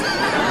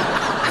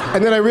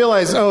 And then I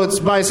realized, it's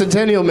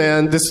Bicentennial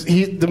Man.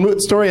 The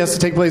story has to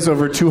take place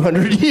over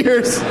 200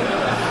 years.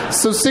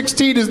 So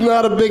 16 is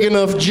not a big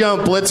enough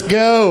jump. Let's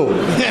go.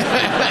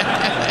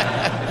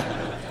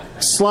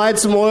 Slide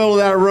some oil to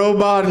that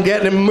robot and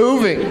get him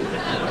moving.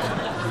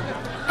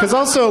 Because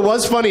also it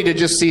was funny to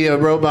just see a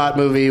robot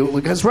movie,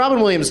 because Robin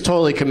Williams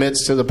totally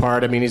commits to the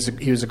part. I mean,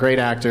 he was a great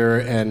actor,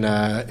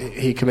 and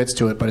he commits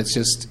to it, but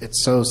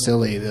it's so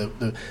silly,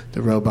 the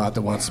robot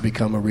that wants to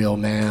become a real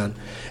man.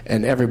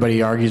 And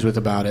everybody argues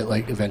about it,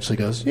 like eventually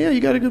goes, yeah,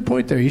 you got a good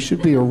point there. You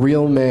should be a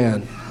real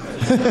man.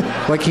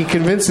 Like he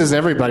convinces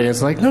everybody.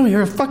 It's like, no,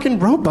 you're a fucking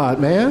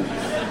robot, man.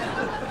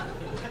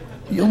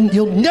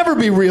 You'll never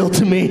be real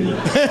to me.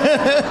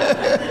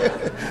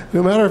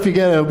 No matter if you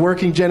get a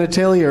working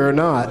genitalia or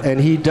not, and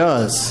he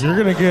does. You're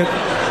gonna get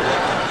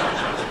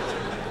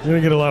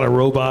a lot of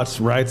robots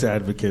rights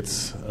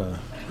advocates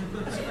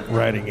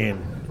writing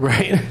in.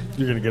 Right.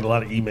 You're gonna get a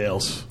lot of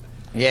emails.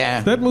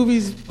 Yeah. That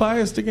movie's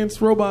biased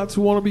against robots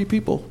who want to be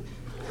people.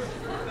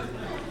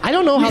 I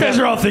don't know how you guys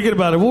are all thinking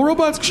about it. Well,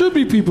 robots should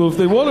be people if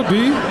they want to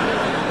be.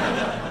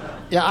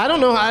 Yeah, I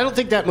don't know. I don't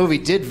think that movie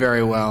did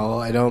very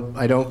well. I don't believe.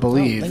 I don't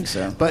think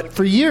so. But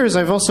for years,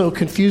 I've also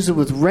confused it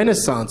with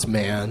Renaissance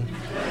Man,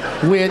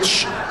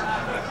 which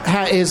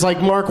is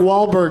like Mark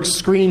Wahlberg's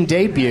screen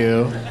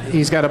debut.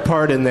 He's got a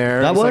part in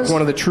there. He's like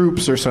one of the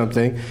troops or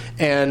something,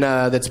 and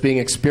that's being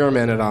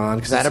experimented on.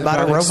 Is that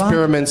about a robot?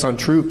 Experiments on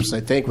troops, I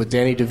think, with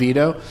Danny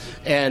DeVito.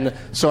 And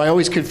so I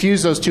always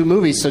confuse those two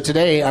movies. So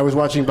today I was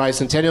watching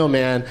Bicentennial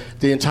Man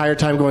the entire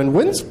time going,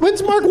 when's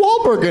Mark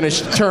Wahlberg going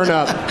to turn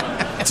up?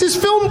 It's his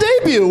film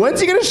debut. When's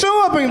he going to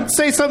show up and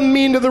say something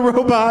mean to the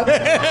robot?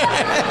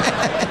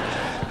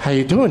 How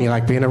you doing? You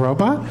like being a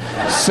robot?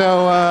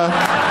 So,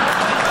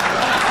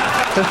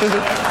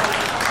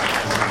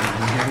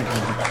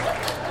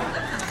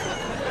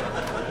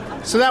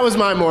 so that was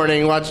my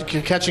morning,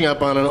 catching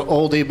up on an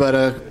oldie but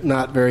a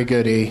not very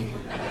goodie.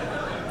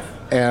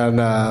 And,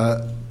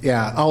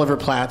 yeah, Oliver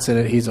Platt's in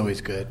it. He's always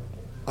good.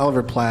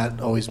 Oliver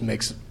Platt always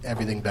makes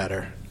everything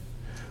better.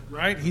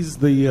 Right? He's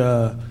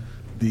the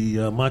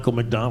Michael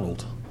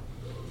McDonald.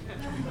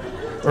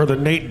 Or the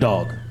Nate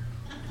Dogg.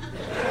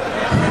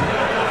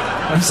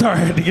 I'm sorry,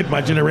 I had to get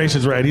my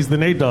generations right. He's the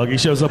Nate Dogg. He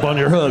shows up on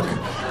your hook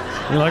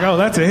You're like, oh,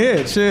 that's a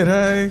hit. Shit,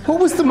 hey.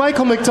 What was the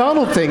Michael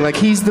McDonald thing? Like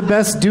he's the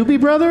best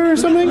Doobie Brother or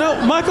something?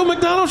 No, Michael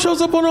McDonald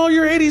shows up on all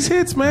your 80s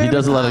hits, man. He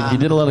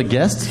did a lot of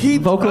guest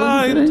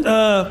vocals.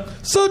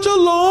 Such a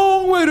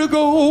long way to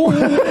go.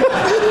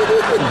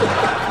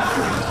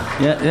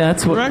 Yeah,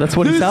 that's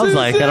what he sounds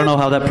like. I don't know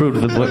how that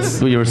proved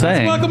what you were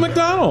saying. That's Michael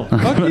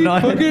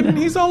McDonald.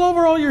 He's all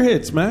over all your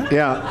hits, man.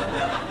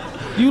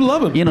 Yeah. You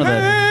love him. You know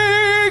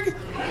that. It's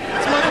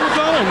Michael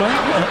McDonald,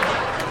 man.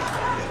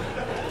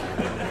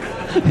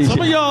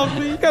 Some of y'all,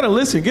 you gotta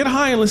listen. Get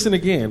high and listen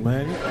again,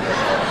 man.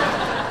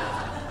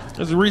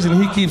 There's a reason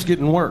he keeps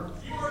getting work.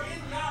 You are in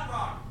Yacht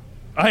Rock.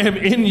 I am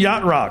in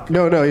Yacht Rock.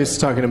 No, he's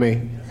talking to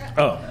me.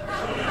 Oh.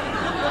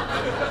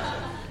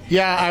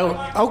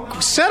 Yeah,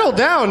 settle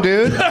down,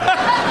 dude.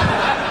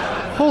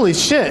 Holy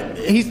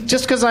shit.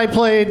 Just because I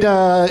played,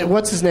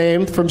 what's his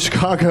name, from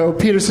Chicago,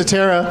 Peter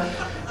Cetera,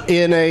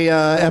 in a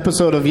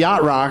episode of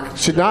Yacht Rock,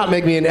 should not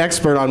make me an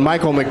expert on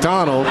Michael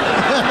McDonald.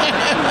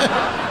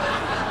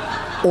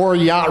 Or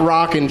Yacht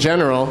Rock in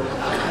general.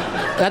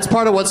 That's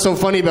part of what's so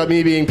funny about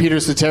me being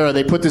Peter Cetera.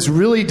 They put this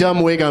really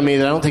dumb wig on me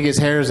that I don't think his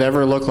hair's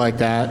ever looked like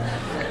that.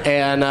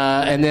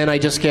 And then I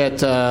just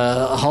get,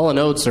 Hall &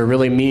 Oates are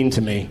really mean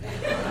to me.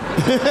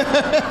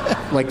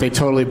 Like they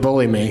totally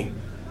bully me.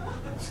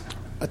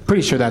 I'm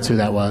pretty sure that's who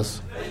that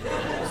was.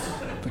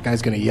 The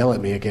guy's gonna yell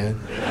at me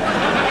again.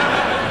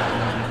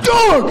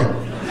 Dog!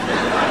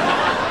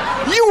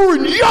 You were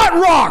in Yacht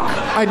Rock!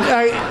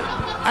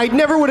 I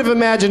never would have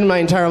imagined in my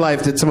entire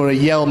life that someone would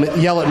yell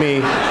at me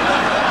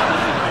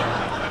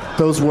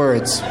those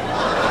words.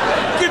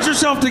 Get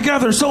yourself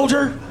together,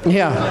 soldier!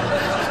 Yeah.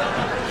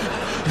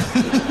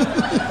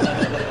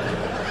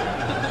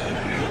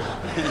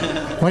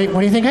 What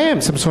do you think I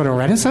am? Some sort of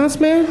Renaissance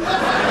man?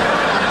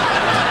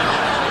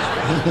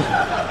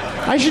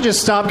 I should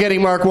just stop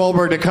getting Mark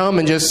Wahlberg to come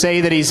and just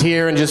say that he's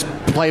here and just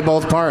play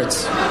both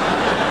parts.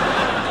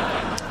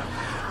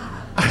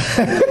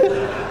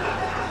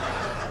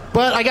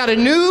 But I got a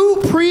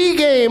new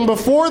pre-game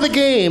before the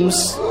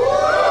games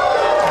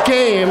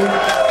game.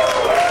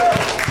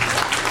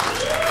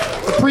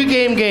 A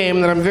pre-game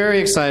game that I'm very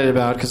excited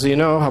about because you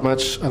know how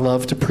much I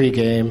love to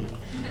pre-game.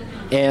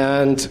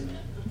 And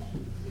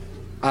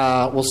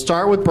we'll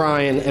start with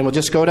Brian, and we'll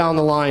just go down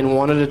the line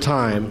one at a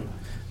time.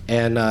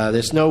 And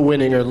there's no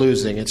winning or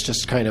losing. It's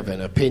just kind of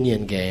an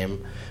opinion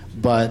game.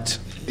 But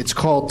it's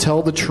called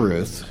Tell the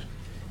Truth.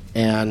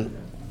 And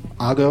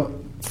I'll go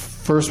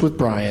first with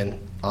Brian.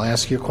 I'll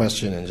ask you a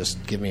question and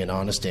just give me an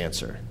honest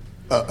answer.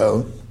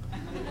 Uh-oh.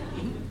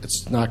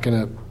 It's not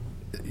going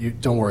to...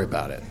 Don't worry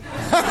about it.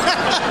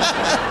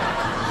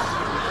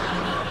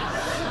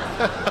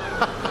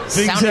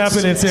 Things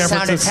happen in San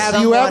Francisco.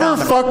 Have you ever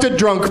fucked a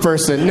drunk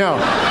person? No.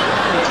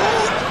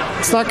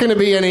 It's not going to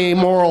be any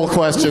moral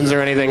questions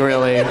or anything,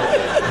 really.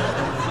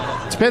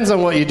 Depends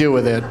on what you do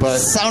with it, but...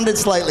 Sounded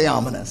slightly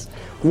ominous.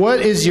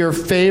 What is your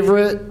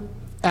favorite,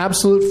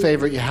 absolute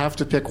favorite, you have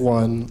to pick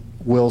one,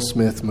 Will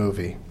Smith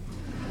movie?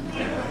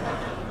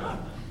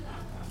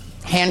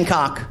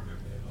 Hancock.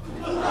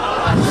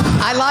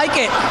 I like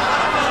it.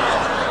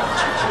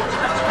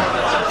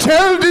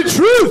 Tell the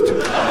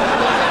truth!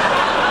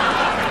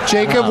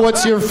 Jacob,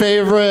 what's your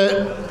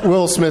favorite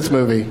Will Smith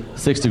movie?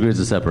 6 Degrees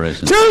of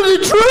Separation. Tell the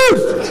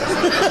truth!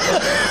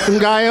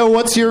 Ngaio,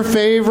 what's your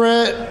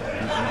favorite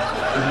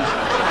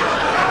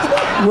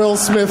Will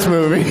Smith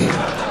movie?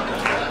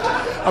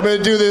 I'm going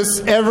to do this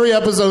every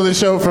episode of the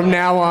show from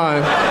now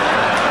on.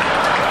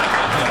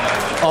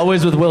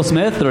 Always with Will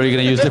Smith, or are you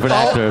going to use different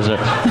actors? Or?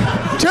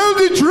 Tell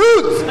the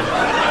truth!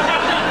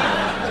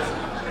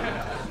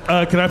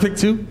 Can I pick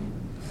two?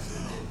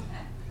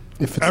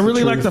 I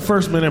really like the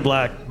first Men in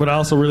Black, but I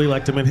also really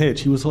liked him in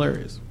Hitch. He was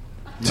hilarious.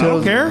 I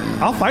don't care.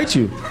 I'll fight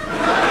you.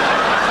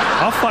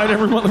 I'll fight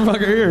every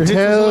motherfucker here.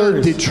 Tell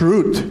the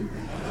truth.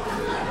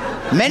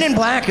 Men in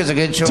Black is a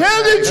good choice.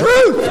 Tell the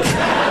truth!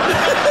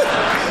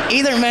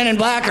 Either Men in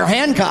Black or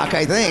Hancock,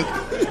 I think.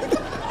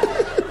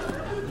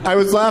 I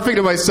was laughing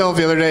to myself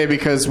the other day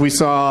because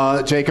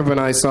Jacob and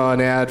I saw an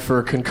ad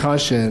for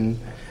Concussion,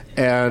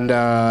 and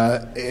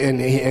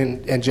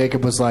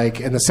Jacob was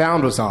like, and the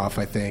sound was off,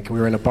 I think. We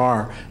were in a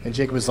bar, and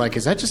Jacob was like,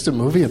 is that just a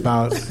movie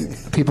about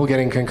people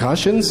getting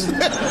concussions?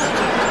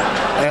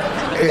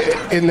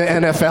 In the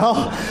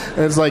NFL?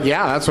 And it's like,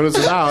 yeah, that's what it's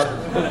about.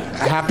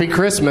 Happy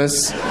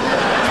Christmas.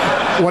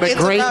 What a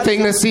great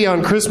thing to see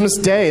on Christmas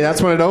Day.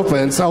 That's when it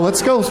opens. So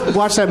let's go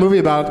watch that movie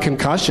about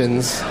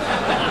concussions.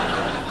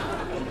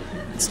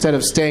 Instead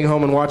of staying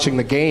home and watching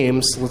the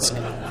games, let's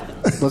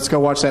go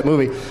watch that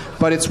movie.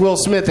 But it's Will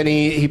Smith, and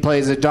he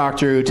plays a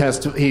doctor who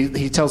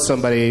he tells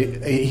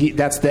somebody,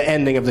 that's the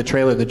ending of the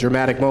trailer. The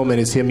dramatic moment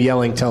is him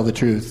yelling, "Tell the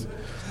truth,"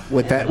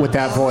 with that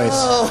voice.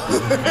 Oh.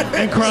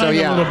 And crying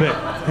a little bit.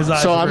 His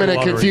eyes so I'm going to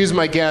watery. confuse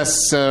my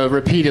guests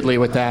repeatedly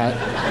with that.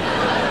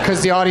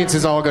 Because the audience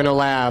is all going to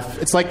laugh.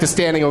 It's like the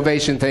standing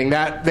ovation thing.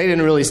 That they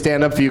didn't really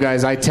stand up for you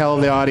guys. I tell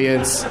the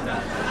audience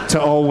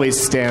to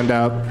always stand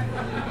up.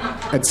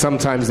 And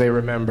sometimes they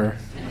remember.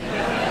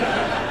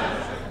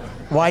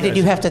 Why did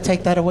you have to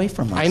take that away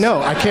from us? I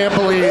know. I can't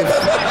believe...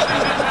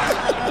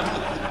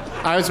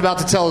 I was about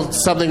to tell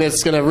something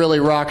that's going to really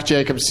rock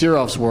Jacob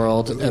Sirof's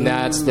world, and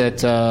that's that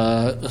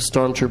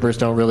stormtroopers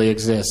don't really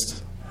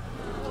exist.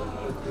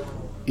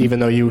 Even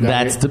though you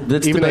got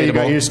even though you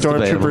got your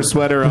stormtrooper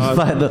sweater on.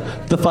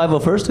 The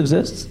 501st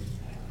exists.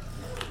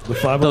 The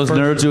 501st? Those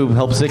nerds who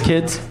help sick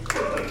kids.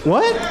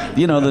 What?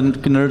 You know, the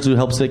nerds who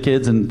help sick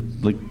kids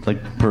and like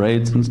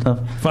parades and stuff.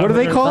 What are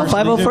they called?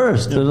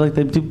 501st. They're like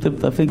they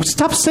do. I think.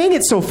 Stop saying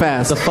it so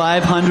fast. The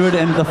 500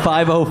 and the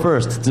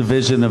 501st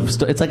division of.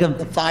 It's like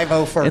the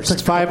 501st. It's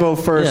like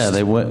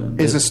 501st.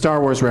 Yeah, is a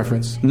Star Wars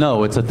reference.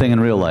 No, it's a thing in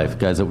real life.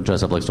 Guys that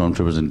dress up like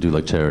stormtroopers and do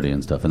like charity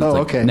and stuff. And it's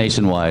like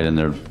nationwide, and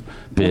they're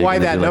big. Why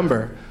that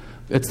number?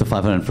 It's the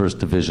 501st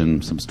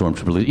Division, some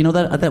stormtrooper leader. You know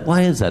that?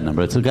 Why is that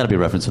number? It's got to be a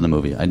reference to the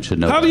movie. I should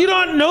know. How do you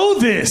not know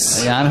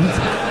this? Yeah,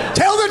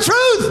 tell the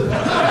truth.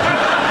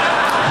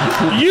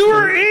 You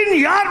were in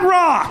Yacht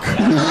Rock.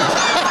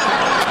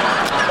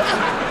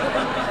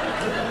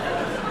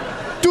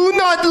 Do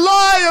not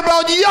lie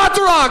about Yacht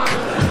Rock.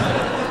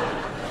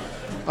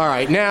 All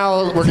right,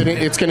 now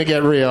it's gonna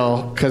get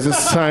real because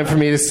it's time for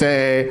me to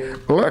say,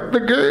 "Let the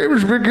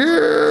games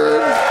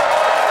begin."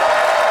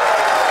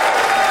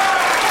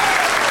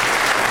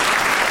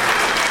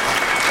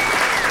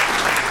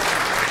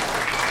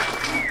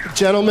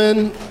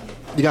 Gentlemen,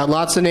 you got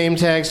lots of name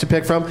tags to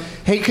pick from.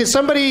 Hey, could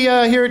somebody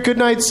here at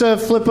Goodnight's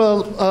flip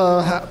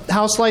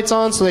house lights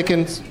on so they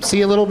can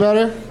see a little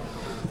better?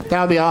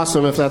 That would be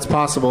awesome if that's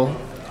possible.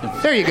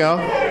 There you go.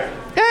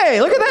 Hey,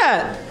 look at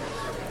that.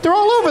 They're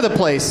all over the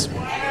place.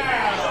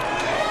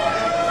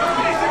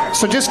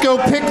 So just go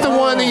pick the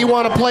one that you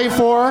want to play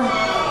for.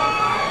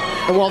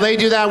 And while they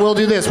do that, we'll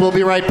do this. We'll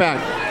be right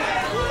back.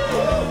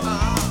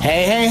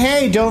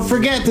 Hey, don't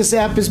forget this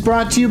app is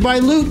brought to you by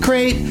Loot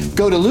Crate.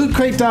 Go to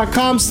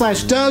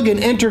lootcrate.com/Doug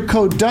and enter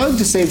code Doug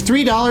to save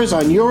 $3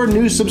 on your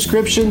new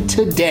subscription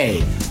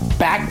today.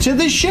 Back to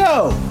the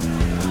show.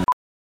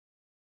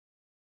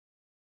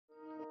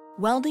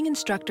 Welding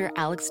instructor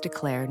Alex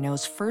DeClaire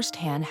knows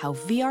firsthand how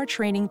VR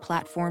training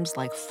platforms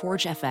like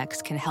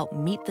ForgeFX can help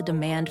meet the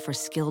demand for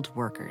skilled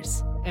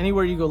workers.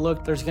 Anywhere you go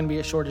look, there's going to be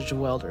a shortage of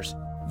welders.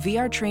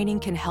 VR training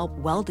can help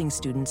welding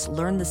students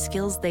learn the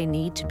skills they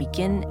need to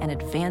begin and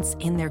advance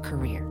in their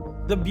career.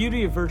 The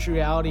beauty of virtual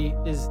reality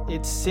is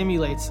it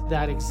simulates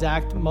that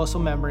exact muscle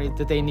memory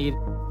that they need.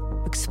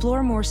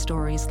 Explore more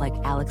stories like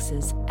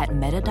Alex's at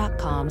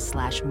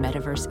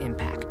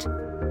meta.com/metaverseimpact.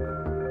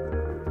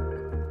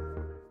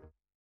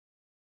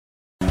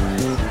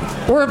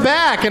 We're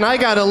back, and I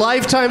got a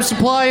lifetime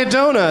supply of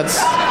donuts.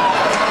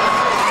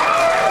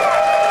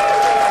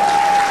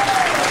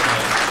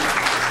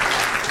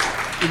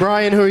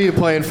 Brian, who are you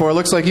playing for?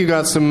 Looks like you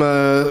got some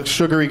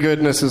sugary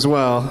goodness as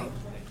well.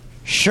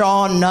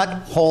 Shaw Nut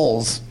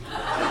Holes.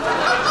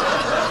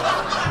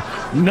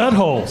 Nut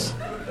Holes.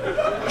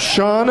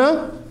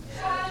 Shauna?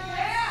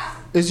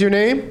 Is your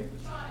name?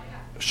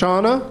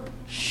 Shauna?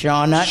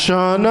 Shaw Nut.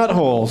 Shaw Nut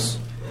Holes.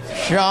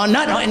 Shaw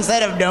Nut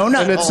instead of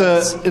donut and it's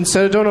holes.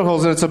 Instead of donut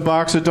holes, and it's a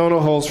box of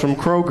donut holes from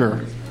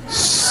Kroger.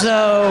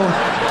 So,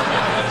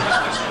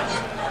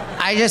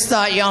 I just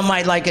thought y'all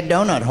might like a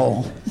donut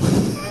hole.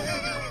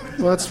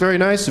 Well, that's very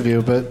nice of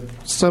you, but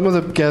some of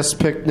the guests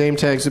picked name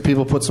tags that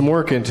people put some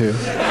work into.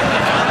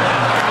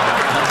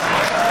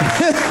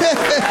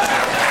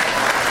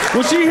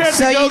 Well, she had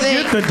to go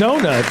get the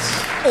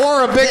donuts.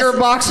 Or a bigger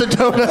box of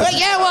donuts.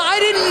 Yeah, well, I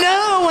didn't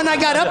know when I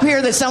got up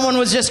here that someone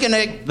was just going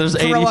to There's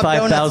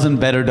 85,000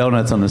 better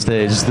donuts on the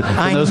stage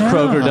than those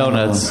Kroger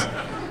donuts.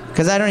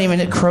 Because I don't even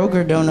know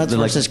Kroger donuts They're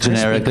like versus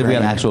generic. Krispy They've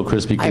got Kreme. actual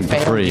Krispy Kreme for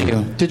free.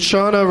 You. Did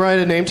Shauna write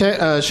a name tag,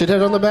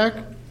 shithead on the back?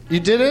 You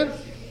did it?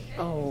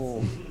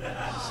 Oh,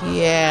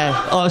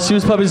 yeah. Oh, she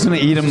was probably just going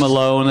to eat him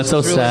Malow, and that's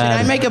so sad.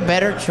 Should I make a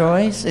better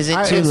choice? Is it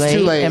too it's late?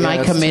 Too late. Am I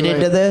committed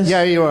to this?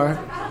 Yeah, you are.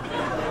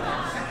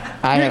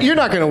 You're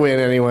not going to win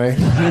anyway.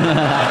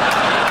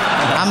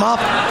 I'm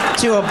off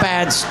to a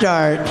bad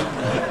start.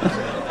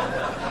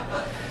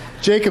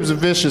 Jacob's a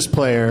vicious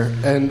player.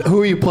 And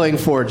who are you playing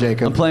for,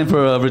 Jacob? I'm playing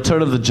for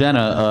Return of the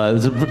Jenna.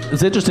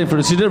 It's interesting.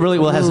 She did really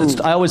well.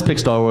 I always pick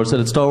Star Wars,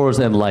 and it's Star Wars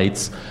and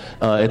lights.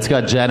 It's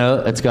got Jenna.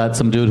 It's got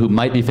some dude who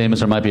might be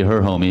famous or might be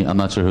her homie. I'm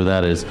not sure who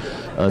that is.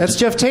 That's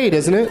Jeff Tate,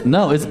 isn't it?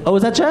 No. Is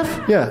that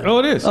Jeff? Yeah. Oh,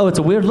 it is. Oh, it's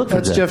a weird look for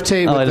That's Jeff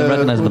Tate I with, didn't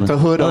recognize him. with the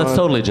hood on. Oh, that's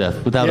totally Jeff.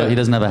 He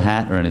doesn't have a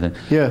hat or anything.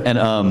 Yeah.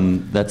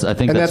 And that's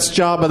that's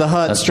Jabba the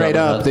Hutt straight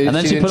up. And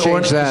then she put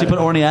that.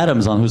 Orny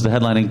Adams on, who's the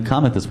headlining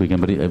comic this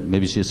weekend. But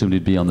maybe she assumed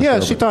he'd be on the show. Yeah,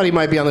 she thought he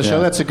might be on the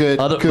show. That's a good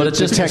but it's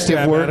just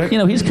detective work. You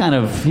know, he's got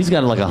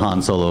like a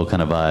Han Solo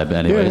kind of vibe.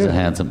 Anyway, he's a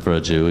handsome for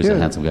a Jew. He's a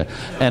handsome guy.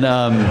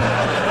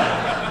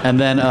 And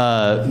then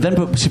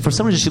for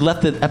some reason she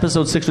left the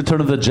Episode 6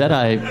 Return of the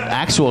Jedi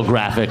actual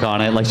graphic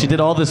on it. Like she did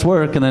all this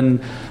work and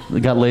then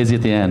got lazy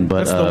at the end.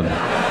 But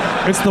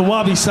it's the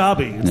wabi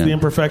sabi. It's the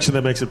imperfection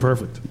that makes it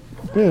perfect.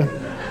 Yeah.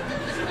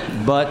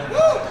 But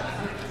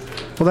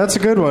well, that's a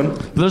good one.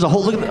 There's a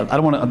whole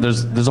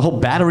there's a whole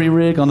battery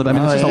rig on the. I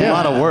mean, it's just a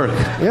lot of work.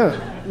 Yeah.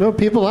 No,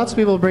 lots of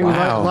people bring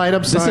light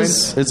up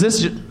signs. Is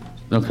this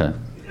okay?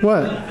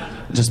 What?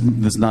 Just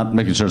not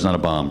making sure it's not a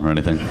bomb or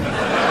anything.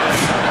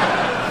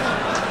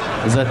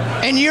 Is that?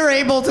 And you're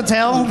able to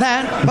tell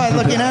that by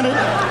looking at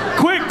it?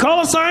 Quick,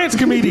 call a science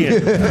comedian.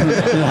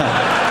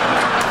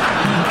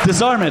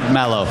 Disarm it,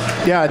 Malow.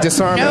 Yeah,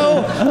 disarm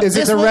No. it. Is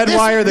it the red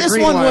wire or the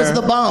green wire? This one was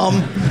the bomb.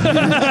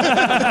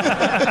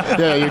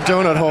 Yeah, your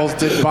donut holes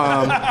did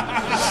bomb.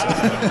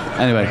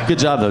 Anyway, good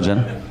job, though,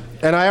 Jen.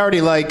 And I already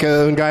like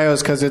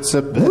Ngaio's because it's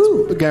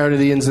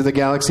Guardians of the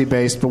Galaxy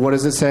based, but what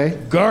does it say?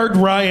 Guard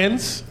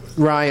Ryan's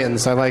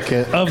I like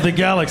it. of the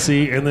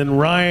Galaxy, and then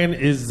Ryan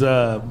is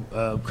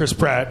Chris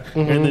Pratt,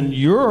 and then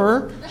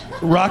you're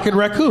Rocket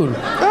Raccoon.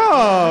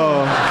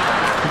 Oh.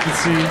 You can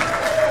see.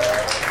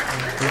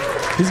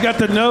 He's got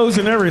the nose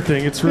and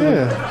everything. It's really,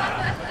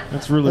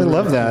 that's really. I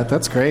love really that.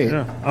 That's great.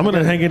 Yeah, I'm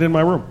gonna hang it in my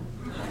room.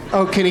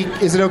 Oh,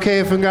 is it okay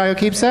if Ngaio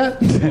keeps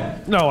that?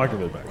 No, I can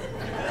put it back.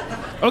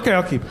 Okay,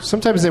 I'll keep it.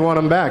 Sometimes they want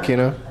them back, you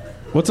know.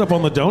 What's up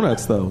on the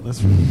donuts, though?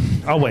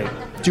 I'll wait.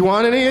 Do you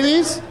want any of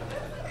these?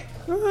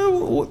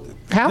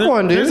 Have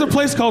one, dude. There's a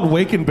place called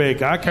Wake and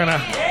Bake. I kind of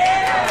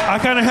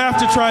have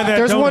to try that.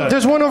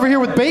 There's one over here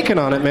with bacon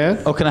on it, man.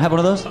 Oh, can I have one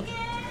of those?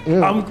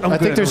 Yeah. I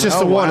think there's just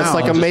the one. Wow. It's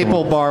like a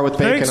maple bar with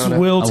bacon Thanks, on it.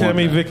 Will,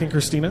 Tammy, Vic, and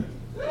Christina.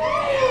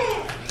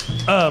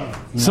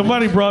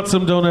 Somebody brought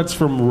some donuts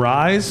from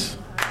Rise.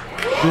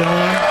 You know,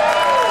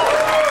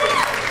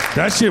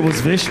 that shit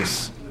was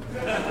vicious.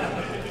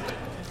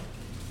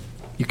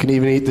 You can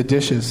even eat the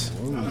dishes.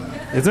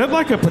 Is that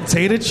like a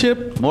potato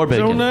chip More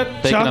bacon. donut?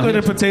 Bacon Chocolate on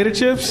and potato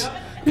chips?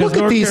 Look at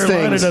North these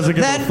Carolina things. Doesn't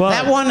give a fuck.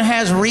 That one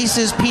has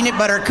Reese's peanut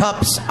butter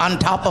cups on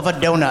top of a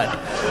donut.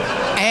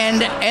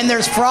 And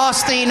there's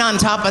frosting on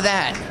top of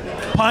that.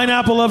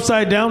 Pineapple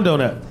upside down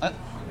donut.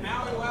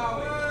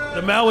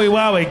 The Maui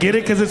Wowie. Get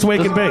it? Because it's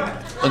Wake and Bake.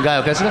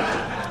 Ngaio, okay, see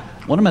that?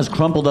 One of them has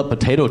crumpled up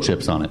potato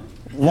chips on it.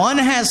 One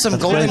has some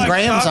golden Like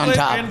grams on chocolate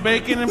top. and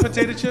bacon and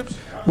potato chips?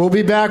 We'll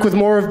be back with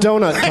more of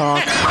donut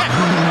talk.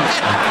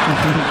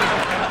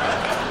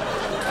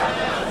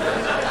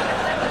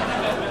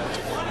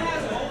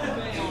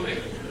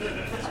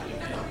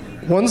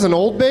 One's an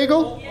old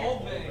bagel?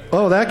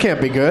 Oh, that can't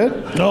be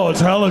good. No, it's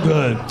hella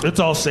good. It's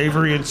all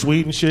savory and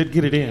sweet and shit.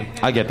 Get it in.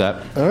 I get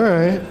that. All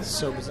right.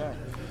 So bizarre.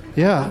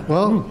 Yeah,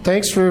 well,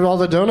 thanks for all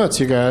the donuts,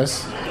 you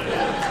guys.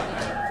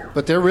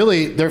 But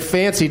they're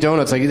fancy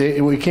donuts. Like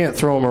we can't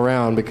throw them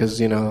around because,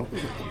 you know,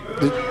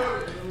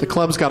 the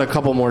club's got a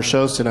couple more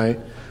shows tonight.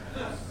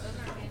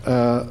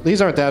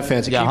 These aren't that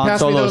fancy. Yeah, Can you Han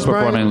pass me Solo those, is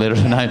performing Brian? later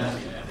tonight.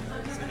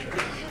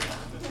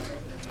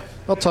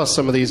 I'll toss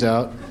some of these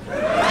out.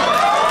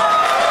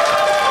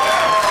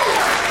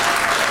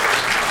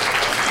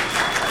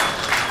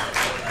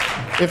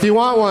 If you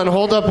want one,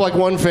 hold up like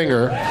one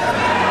finger.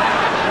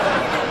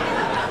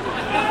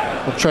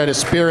 We'll try to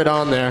spear it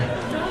on there.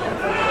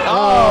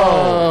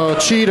 Oh,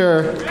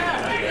 cheater.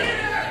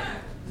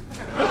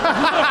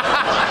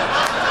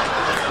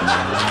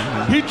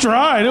 He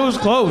tried. It was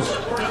close.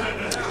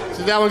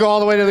 Did that one go all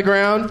the way to the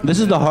ground? This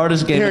is the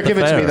hardest game Here, at the give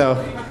it fair. to me, though.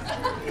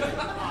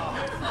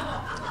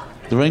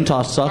 The ring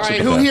toss sucks. All right,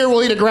 at the who fair. here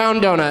will eat a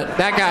ground donut?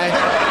 That guy.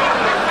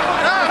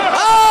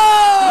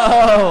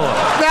 Oh!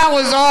 That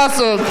was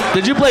awesome.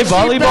 Did you play She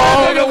volleyball?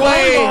 batted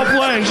away.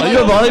 Play. Are you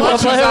a volleyball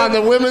She's player? on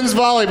the women's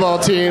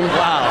volleyball team.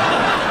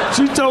 Wow.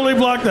 She totally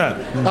blocked that.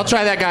 I'll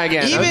try that guy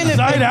again. Even if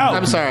Side out.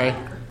 I'm sorry.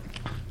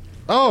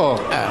 Oh,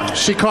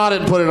 she caught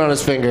it and put it on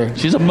his finger.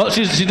 She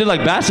did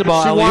like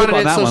basketball She alley-oop wanted on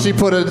it, that so one. she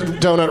put a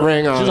donut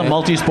ring on She's a it.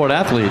 multi-sport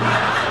athlete.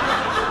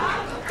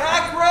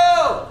 back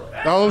row.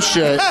 Oh,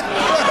 shit.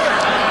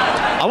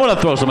 I want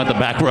to throw some at the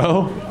back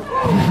row.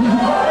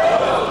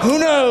 Who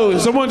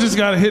knows? Someone just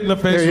got hit in the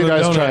face Here, you with a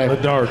guys donut try. in the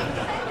dark.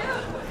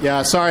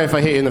 Yeah, sorry if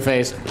I hit you in the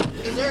face.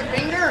 Is there a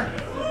finger?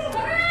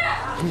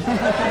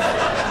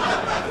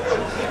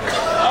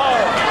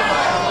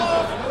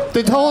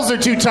 The holes are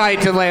too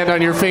tight to land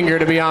on your finger,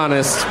 to be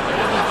honest.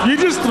 You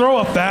just throw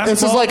a fastball.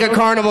 This is like a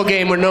carnival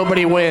game where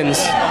nobody wins.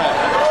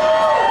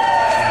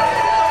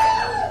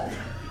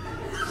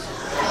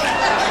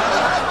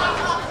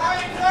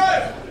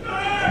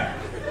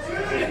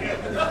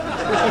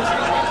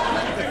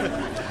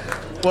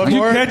 One If you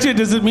more? catch it,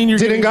 does it mean you're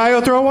Did getting...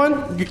 Ngaio throw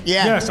one? Yeah.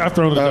 Yes, I've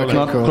thrown a donut.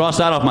 Okay, cool. Cross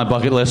that off my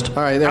bucket list. All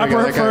right, there I we go.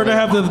 That prefer guy to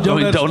have the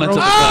Throwing donuts. donuts at thrown-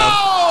 the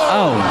crowd.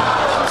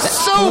 Oh!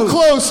 So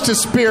close to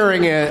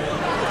spearing it.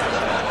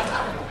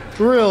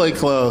 Really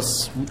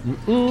close.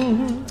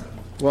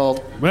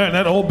 Well, Man,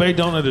 that Old Bay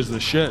donut is the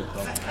shit.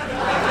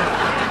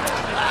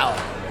 Wow.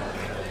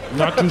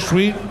 Not too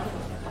sweet.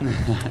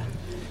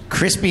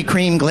 Krispy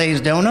Kreme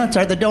glazed donuts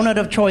are the donut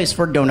of choice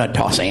for donut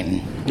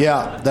tossing.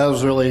 yeah, that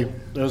was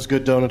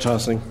good donut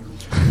tossing.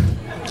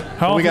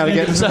 How We often gotta do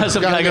you get- do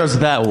Some guy goes,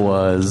 that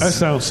was. That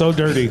sounds so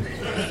dirty.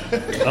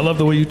 I love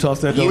the way you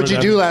toss that donut. What'd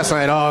you do last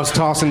night? Oh, I was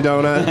tossing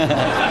donut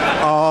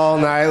all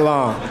night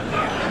long.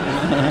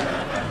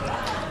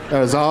 I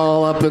was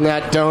all up in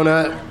that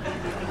donut.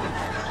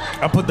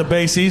 I put the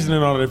Bay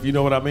seasoning on it, if you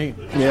know what I mean.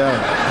 Yeah.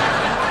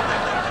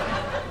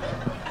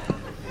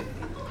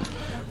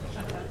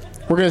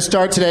 We're going to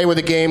start today with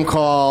a game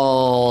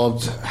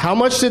called How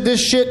Much Did This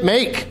Shit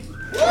Make?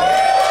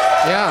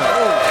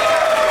 Yeah.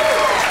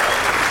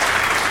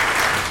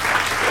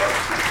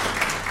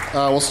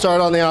 We'll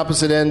start on the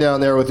opposite end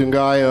down there with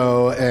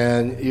Ngaio,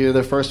 and you're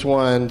the first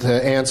one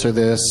to answer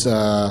this.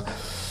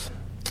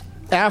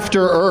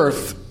 After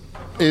Earth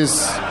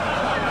is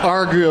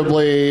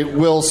arguably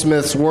Will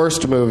Smith's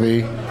worst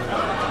movie.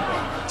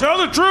 Tell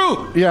the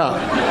truth! Yeah.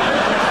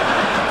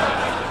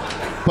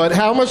 But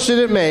how much did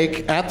it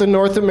make at the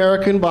North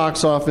American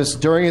box office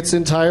during its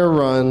entire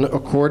run,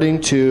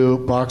 according to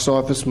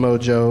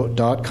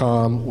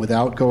boxofficemojo.com,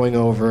 without going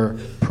over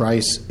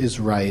Price is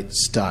Right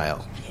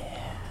style?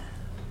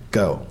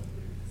 Go.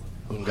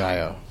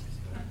 Ngaio.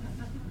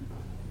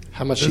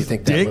 How much do you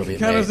think that Dick movie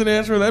count made? as an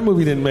answer? That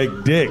movie didn't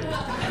make dick.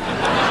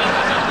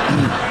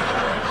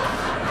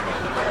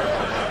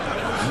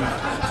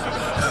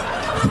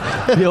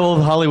 The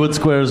old Hollywood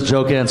Squares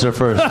joke answer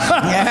first.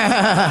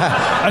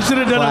 I should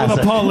have done it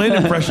with a Paul Lynde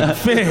impression.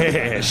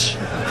 Fish.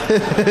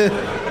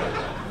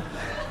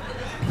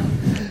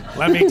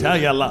 Let me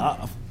tell you,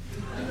 love.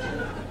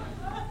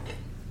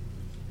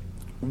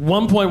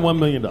 $1.1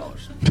 million.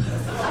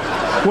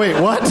 Wait,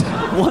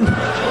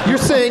 what? You're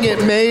saying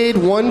it made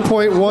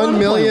 $1.1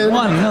 million?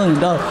 $1 million.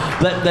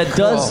 That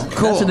does.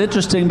 Cool. That's an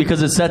interesting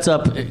because it sets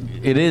up.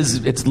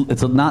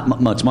 It's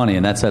not much money,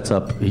 and that sets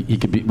up. We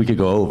could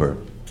go over.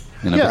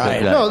 You know,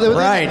 Yeah,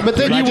 Right. But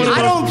then you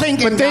I don't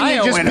think But then you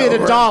Ngaio just went bid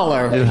over.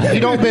 $1. You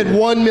don't bid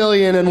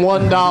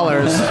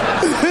 $1,000,001.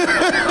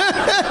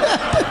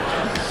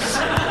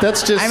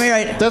 That's just. I mean,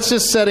 right. That's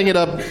just setting it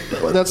up.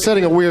 That's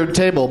setting a weird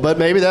table. But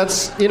maybe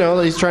that's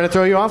he's trying to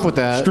throw you off with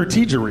that.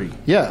 Strategery.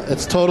 Yeah,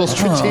 it's total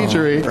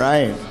strategery.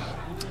 Right.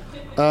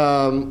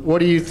 What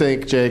do you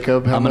think,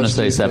 Jacob? I'm going to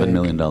say $7 think?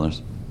 million.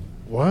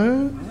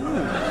 What?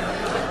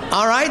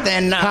 All right,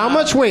 then. How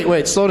much?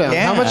 Wait, slow down.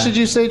 Yeah. How much did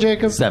you say,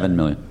 Jacob? $7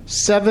 million.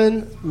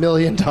 $7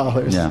 million.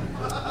 Yeah.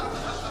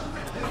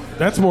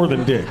 That's more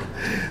than dick.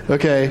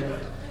 Okay.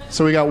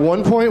 So we got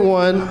 1.1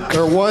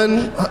 or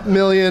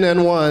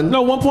 1,000,001.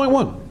 No,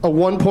 1.1. A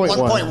 1.1.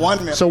 1.1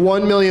 million. So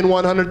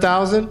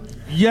 1,100,000.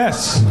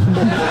 Yes.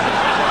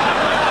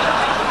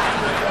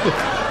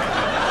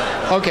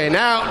 Okay,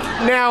 now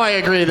I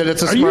agree that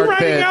it's a Are you smart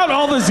writing bid. out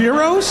all the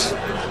zeros?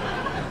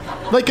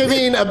 Like, I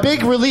mean, a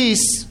big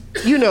release.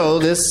 You know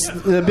this.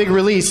 The big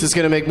release is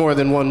going to make more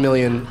than 1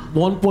 million.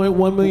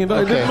 $1.1 million. It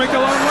Okay. didn't make a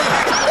lot of money.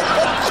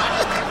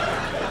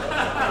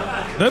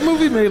 That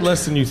movie made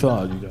less than you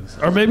thought, you guys.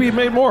 Or maybe it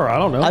made more. I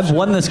don't know. I've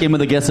won this game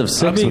with a guess of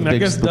 6 I mean, with I big,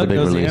 guess with a Doug big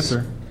knows release.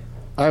 the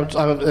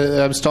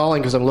answer. I'm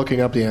stalling because I'm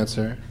looking up the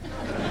answer.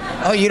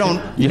 Oh, you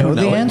don't You don't know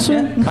the know it?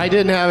 answer? I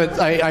didn't have it.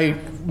 I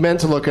meant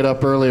to look it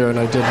up earlier and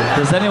I didn't.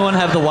 Does anyone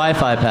have the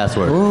Wi-Fi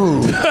password?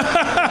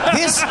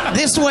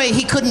 This way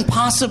he couldn't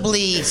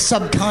possibly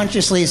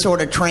subconsciously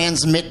sort of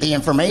transmit the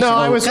information.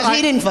 No, because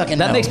he didn't fucking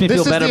know. That makes me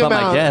feel better about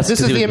my guess. This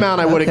is 'cause the he was- amount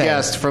I would have Okay.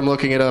 guessed from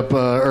looking it up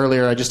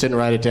earlier. I just didn't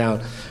write it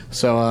down.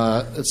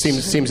 So it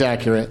seems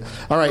accurate.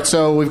 All right,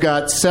 so we've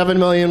got 7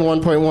 million,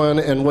 1.1,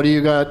 and what do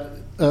you got,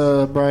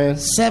 Brian?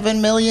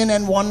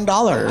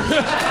 $7,001,001.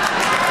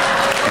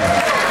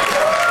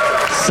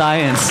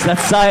 Science.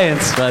 That's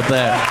science right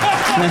there.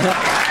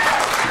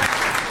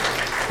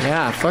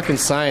 Yeah, fucking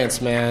science,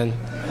 man.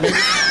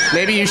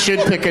 Maybe you should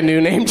pick a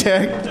new name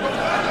tag.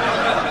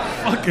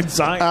 Fucking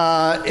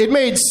science. It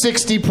made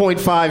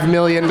 $60.5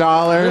 million.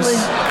 Really?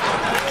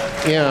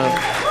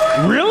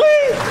 Yeah. Really?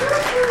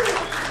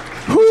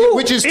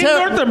 Which is In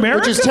North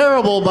America? Which is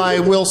terrible by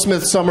Will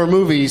Smith summer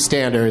movie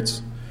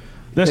standards.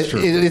 That's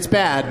true. It's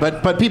bad,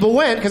 but people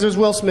went because it was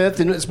Will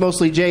Smith and it's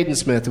mostly Jaden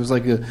Smith. It was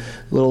like a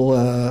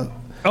little.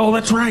 Oh,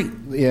 that's right.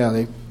 Yeah,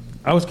 they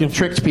I was confused.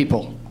 tricked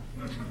people.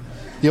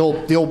 The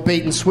old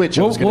bait and switch.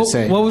 I was going to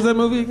say. What was that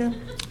movie again?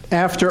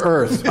 After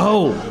Earth.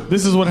 Oh,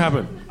 this is what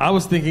happened. I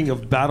was thinking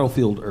of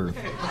Battlefield Earth.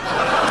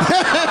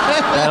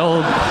 That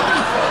old.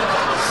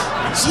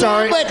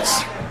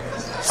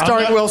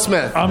 Starring Will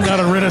Smith. I'm not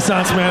a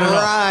Renaissance man at all.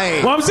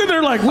 Right. Well, I'm sitting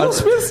there like, Will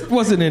Smith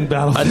wasn't in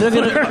Battlefield.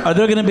 Are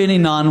there gonna be any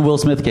non-Will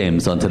Smith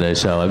games on today's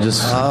show? I'm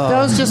just.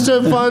 That was just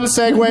a fun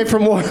segue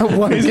from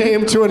one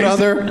game to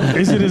another.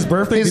 Is it his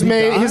birthday? His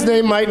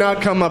name might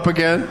not come up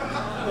again.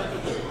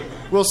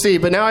 We'll see.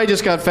 But now I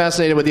just got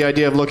fascinated with the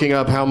idea of looking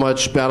up how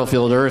much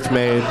Battlefield Earth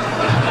made.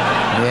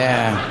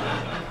 Yeah.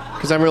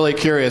 Because I'm really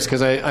curious.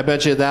 Because I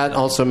bet you that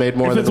also made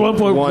more If than it's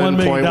 $1.1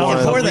 million, More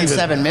than believe it.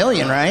 7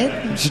 million, right?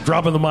 Just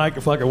dropping the mic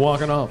and fucking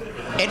walking off.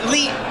 At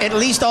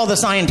least all the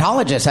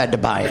Scientologists had to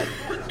buy it.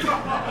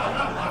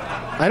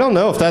 I don't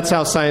know if that's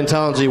how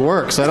Scientology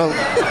works. I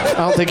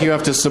don't think you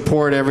have to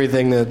support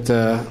everything that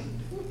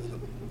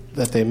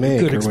they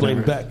make. Could or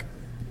explain whatever. Beck.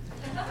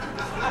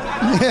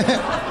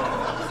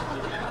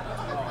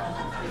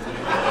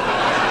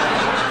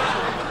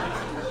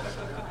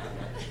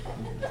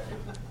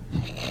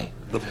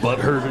 The butt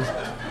hurters.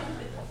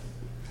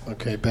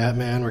 Okay,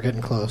 Batman. We're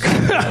getting close.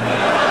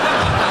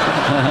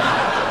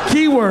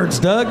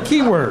 Keywords, Doug.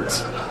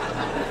 Keywords.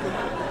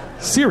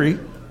 Siri.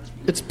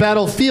 It's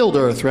Battlefield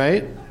Earth,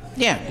 right?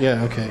 Yeah.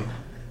 Yeah. Okay.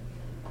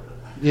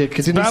 Yeah,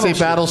 because didn't you say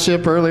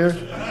Battleship. Battleship earlier?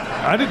 Did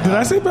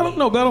I say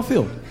Battlefield?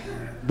 Battlefield.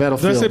 Did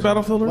I say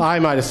Battlefield Earth? Well, I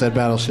might have said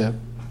Battleship.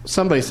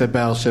 Somebody said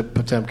Battleship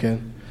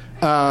Potemkin.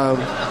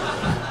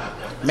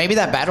 Maybe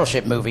that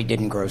Battleship movie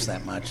didn't gross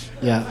that much.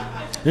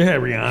 Yeah. Yeah,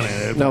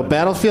 Rihanna. No,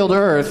 Battlefield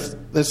Earth.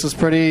 This is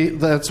pretty.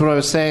 That's what I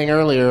was saying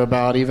earlier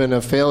about even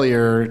a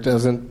failure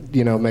doesn't,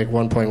 make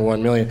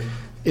 1.1 million.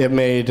 It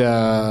made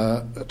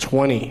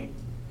 $20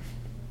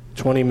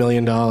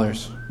 million.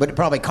 But it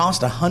probably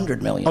cost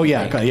 $100 million. Oh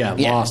yeah,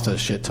 lost a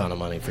shit ton of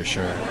money for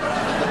sure.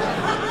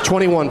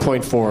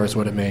 21.4 is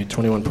what it made.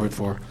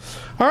 21.4.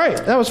 All right,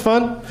 that was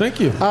fun. Thank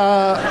you.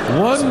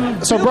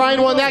 So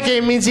Brian won that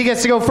game, means he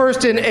gets to go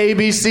first in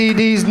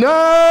ABCD's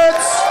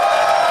Nuts.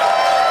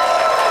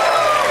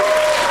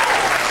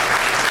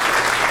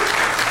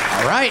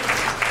 All right.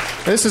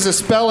 This is a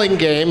spelling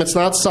game. It's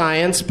not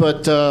science,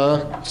 but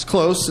it's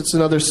close. It's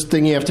another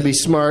thing you have to be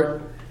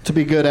smart to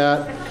be good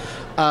at.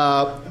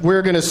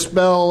 We're going to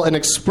spell an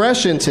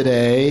expression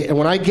today, and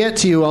when I get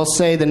to you, I'll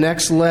say the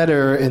next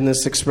letter in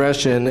this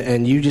expression,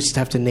 and you just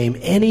have to name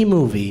any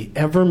movie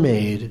ever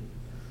made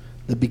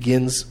that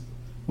begins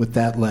with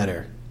that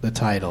letter, the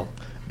title.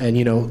 And,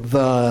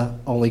 the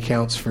only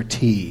counts for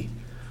T.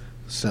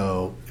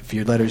 So if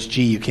your letter's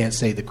G, you can't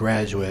say The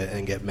Graduate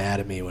and get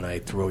mad at me when I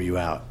throw you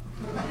out.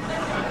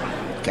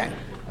 Okay.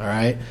 All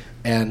right?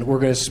 And we're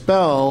going to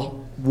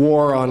spell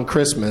War on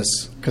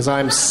Christmas, because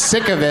I'm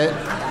sick of it.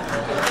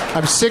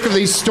 I'm sick of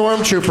these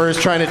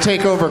stormtroopers trying to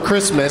take over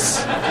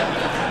Christmas,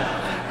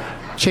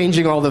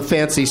 changing all the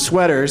fancy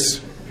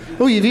sweaters.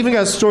 Oh, you've even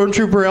got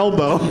Stormtrooper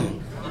elbow.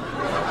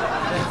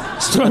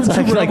 It's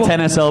like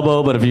tennis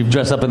elbow, but if you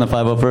dress up in the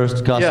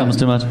 501st costumes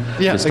too much,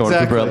 yeah, exactly.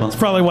 Elbow. That's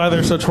probably why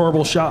they're such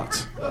horrible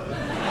shots.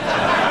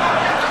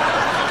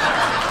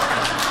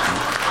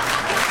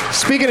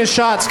 Speaking of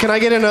shots, can I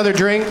get another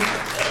drink?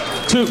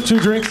 Two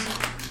drinks.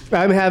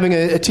 I'm having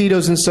a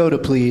Tito's and soda,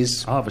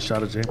 please. I'll have a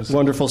shot of Jameson.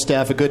 Wonderful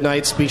staff at Good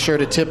Nights. Be sure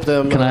to tip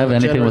them. Can I have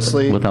anything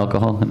generously. with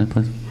alcohol in it,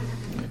 please?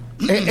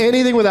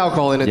 Anything with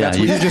alcohol in it. Yeah,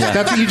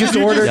 That's what you just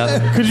ordered.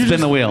 Yep. Could you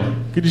spin the wheel?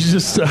 Could you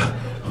just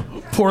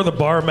pour the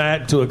bar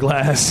mat into a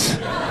glass?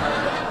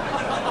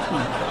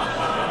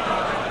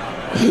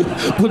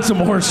 Put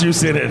some orange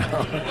juice in it.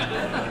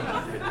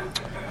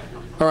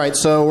 All right,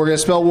 so we're going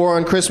to spell War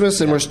on Christmas,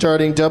 and we're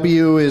starting.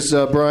 W is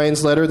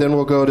Brian's letter. Then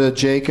we'll go to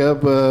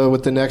Jacob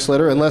with the next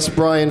letter, unless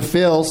Brian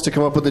fails to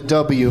come up with a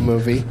W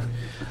movie.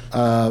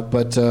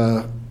 But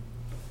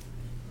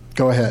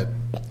go ahead.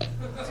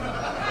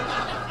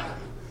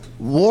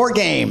 War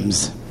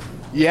Games.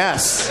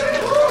 Yes.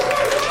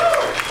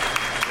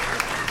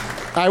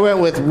 I went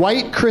with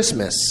White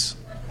Christmas.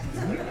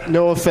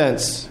 No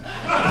offense.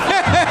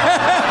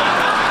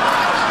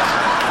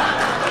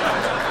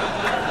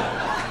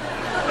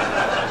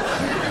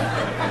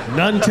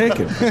 None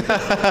taken.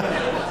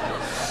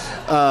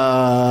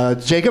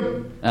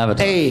 Jacob?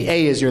 Avatar.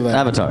 A is your letter.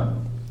 Avatar.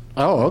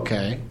 Oh,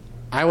 okay.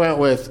 I went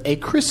with A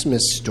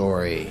Christmas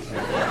Story.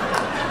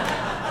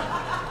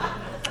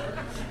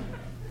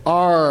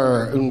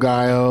 R,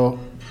 Ngaio.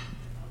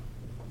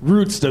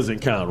 Roots doesn't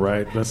count,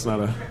 right? That's not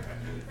a...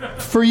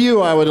 For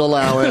you, I would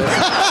allow it.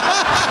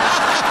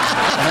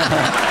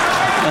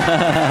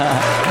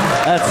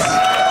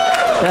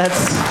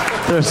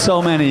 That's. There's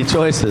so many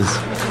choices.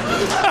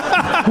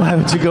 Why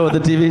would you go with the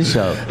TV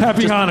show?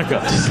 Happy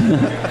Hanukkah.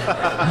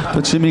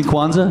 But you mean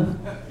Kwanzaa?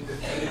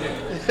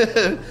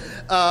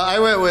 I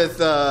went with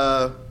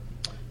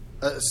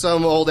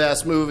some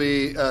old-ass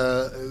movie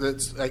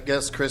that's, I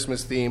guess,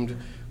 Christmas-themed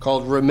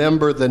called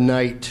Remember the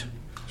Night.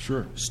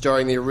 Sure.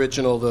 Starring the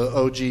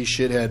OG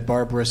shithead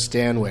Barbara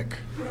Stanwyck.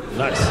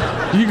 Nice.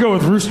 You can go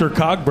with Rooster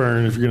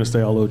Cogburn if you're going to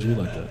stay all OG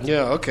like that.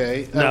 Yeah,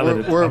 okay.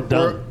 I'm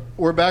done.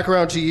 We're back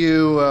around to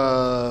you,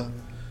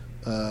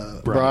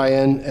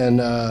 Brian, and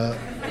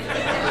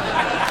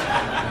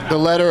the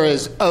letter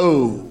is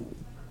O.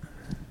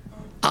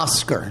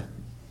 Oscar.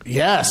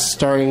 Yes,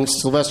 starring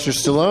Sylvester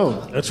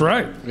Stallone. That's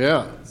right.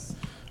 Yeah.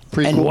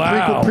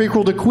 Wow.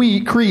 Prequel to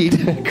Creed.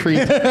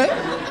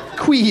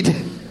 Creed.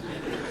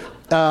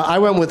 I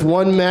went with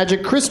One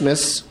Magic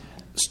Christmas,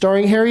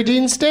 starring Harry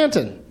Dean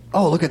Stanton.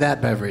 Oh, look at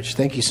that beverage.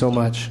 Thank you so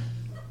much.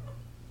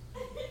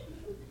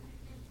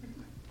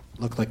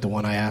 Looked like the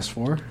one I asked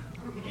for.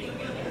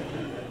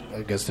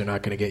 I guess they're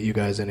not going to get you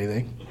guys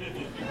anything.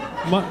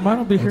 Mine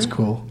will be here. That's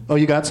cool. Oh,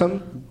 you got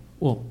something?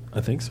 Well,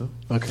 I think so.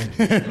 Okay.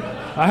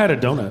 I had a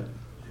donut.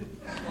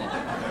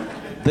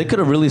 They could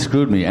have really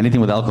screwed me.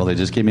 Anything with alcohol, they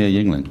just gave me a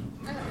Yingling.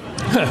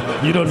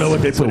 You don't know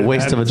what they put in. It's a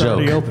waste of a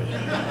joke.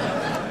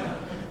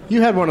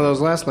 You had one of those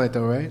last night,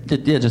 though, right?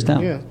 Yeah, just now.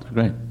 Yeah,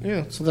 great.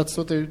 Yeah, so that's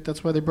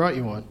why they brought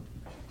you one.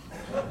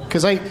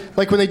 Because when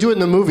they do it in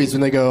the movies,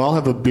 when they go, "I'll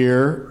have a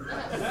beer,"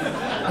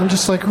 I'm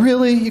just like,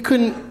 really? You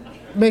couldn't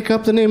make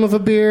up the name of a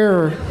beer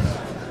or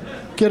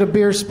get a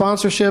beer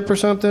sponsorship or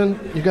something?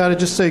 You got to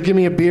just say, "Give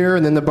me a beer,"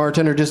 and then the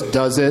bartender just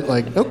does it.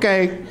 Like,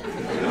 okay.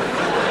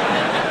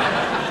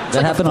 It's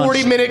like a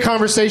 40-minute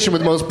conversation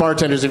with most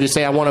bartenders if you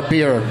say, "I want a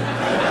beer."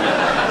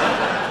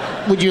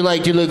 Would you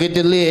like to look at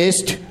the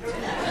list?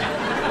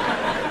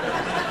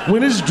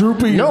 When is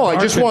Droopy? No, I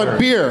just want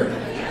beer.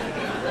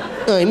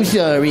 I'm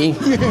sorry.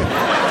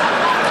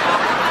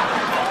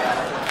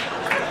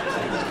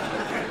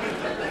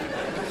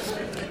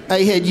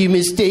 I had you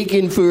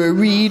mistaken for a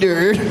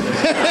reader.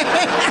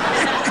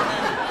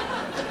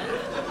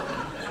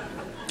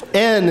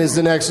 N is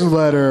the next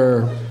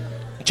letter.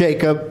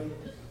 Jacob.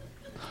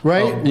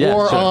 Right? Oh, yeah,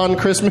 War sure. on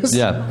Christmas?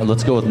 Yeah,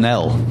 let's go with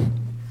Nell.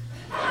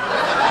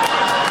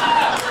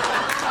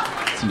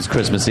 Seems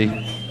Christmassy.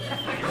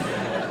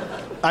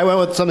 I went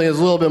with something that's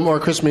a little bit more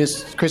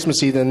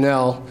Christmassy than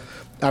Nell.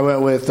 I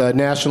went with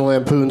National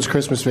Lampoon's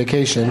Christmas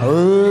Vacation.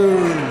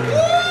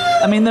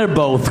 I mean, they're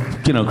both,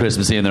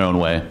 Christmassy in their own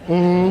way.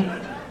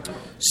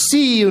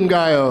 C,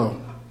 Ngaio.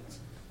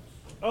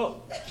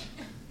 Oh.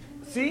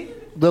 See?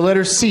 The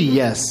letter C,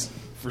 yes.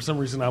 For some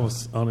reason, I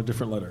was on a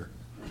different letter.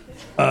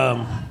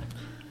 Oh,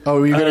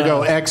 were you going to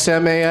go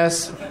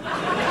XMAS?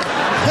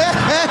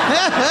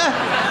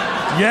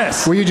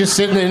 Yes. Were you just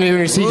sitting in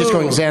your seat just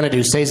going,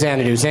 Xanadu, say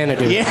Xanadu,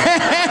 Xanadu? Yeah.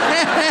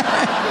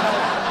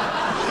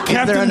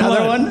 Is there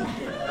another one?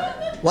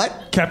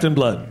 What? Captain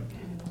Blood.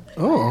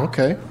 Oh,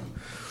 okay.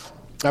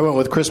 I went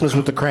with Christmas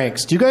with the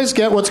Cranks. Do you guys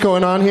get what's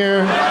going on here?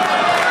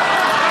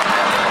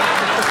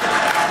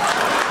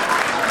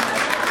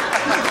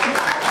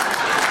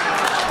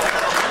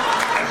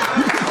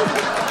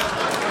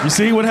 You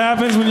see what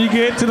happens when you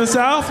get to the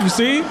South? You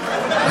see? You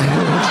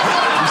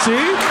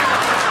see?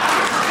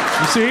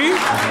 You see?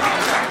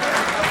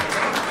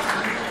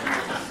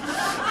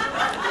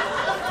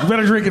 You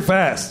better drink it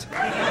fast.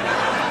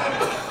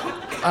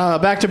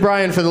 Back to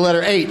Brian for the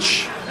letter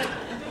H.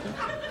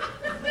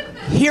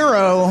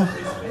 Hero,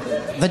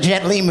 the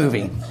Jet Li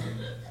movie.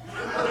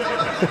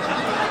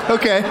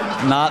 Okay.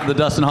 Not the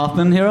Dustin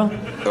Hoffman hero?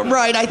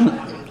 Right,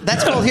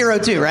 that's called Hero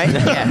too, right?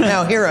 Yeah,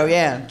 no, Hero,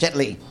 yeah, Jet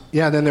Li.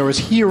 Yeah, then there was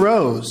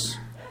Heroes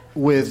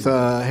with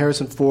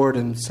Harrison Ford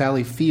and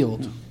Sally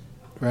Field,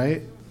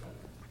 right?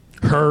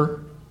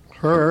 Her.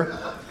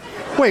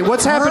 Wait,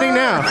 what's happening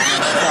now?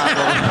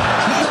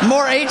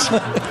 More H?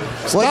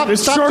 Stop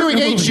doing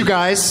H, you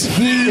guys.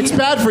 It's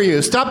bad for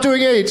you. Stop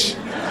doing H.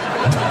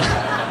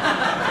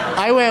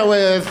 I went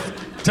with...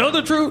 Tell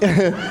the truth.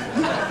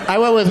 I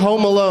went with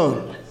Home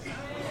Alone.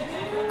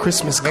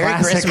 Christmas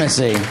classic. Very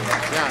Christmassy.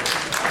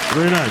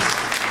 Very nice.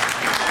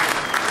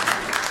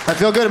 I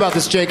feel good about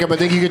this, Jacob. I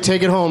think you could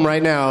take it home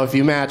right now if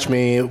you match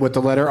me with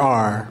the letter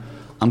R.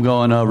 I'm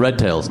going Red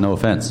Tails, no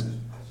offense.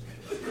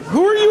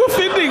 Who are you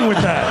offending with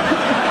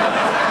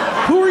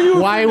that? Who are you?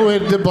 Why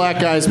would the black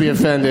guys be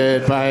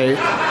offended by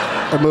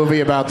a movie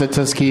about the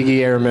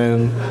Tuskegee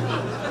Airmen?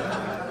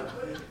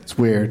 It's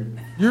weird.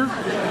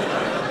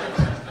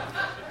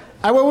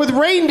 I went with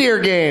Reindeer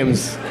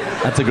Games.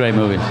 That's a great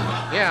movie.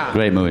 Yeah.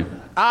 Great movie.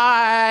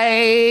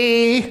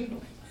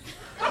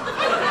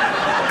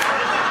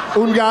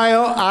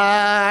 Ngaio,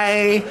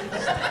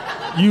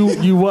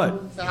 You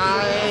what?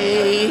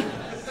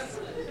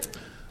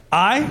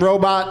 I?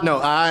 Robot, no,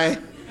 I.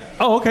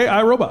 Oh, okay,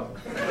 I Robot.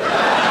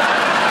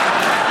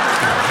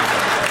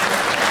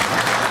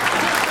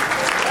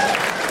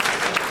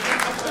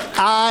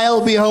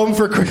 I'll be home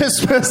for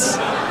Christmas.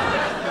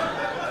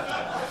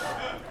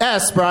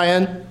 S,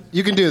 Brian.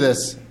 You can do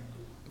this.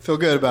 Feel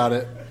good about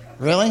it.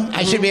 Really?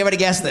 I should be able to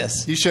guess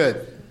this. You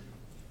should.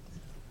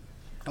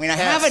 I mean, I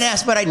have an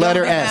S, but I don't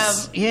Letter have...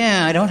 S.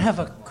 Yeah, I don't have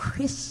a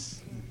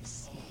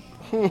Christmas.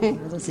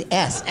 Let's see.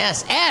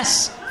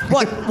 S.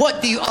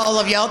 What do you, all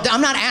of y'all...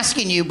 I'm not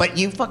asking you, but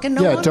you fucking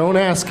know Yeah, it? don't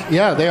ask.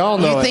 Yeah, they all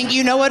know it. You think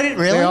you know what it...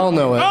 Really? They all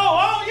know it.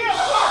 Oh, yeah.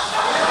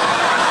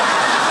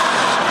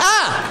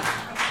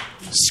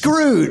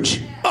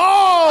 Scrooge.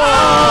 Oh!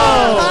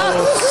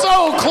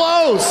 So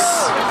close!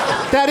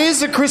 That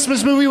is a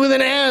Christmas movie with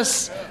an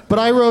S. But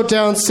I wrote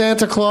down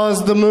Santa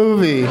Claus the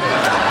movie.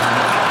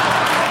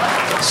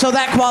 So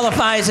that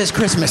qualifies as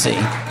Christmassy.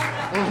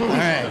 Mm-hmm.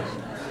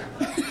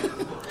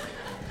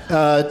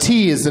 All right.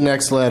 T is the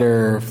next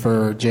letter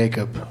for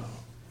Jacob.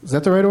 Is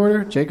that the right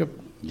order? Jacob?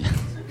 Yeah.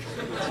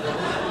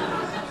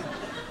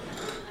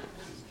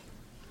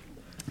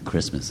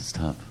 Christmas is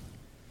tough.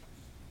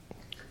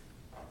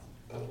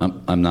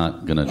 I'm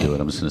not going to do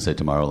it. I'm just going to say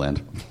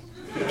Tomorrowland.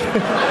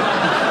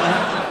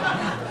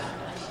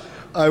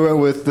 I went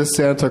with the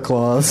Santa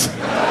Claus.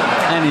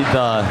 Any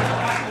the...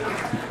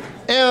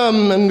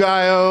 M,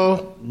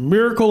 Ngaio.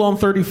 Miracle on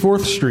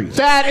 34th Street.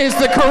 That is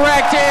the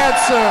correct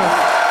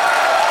answer.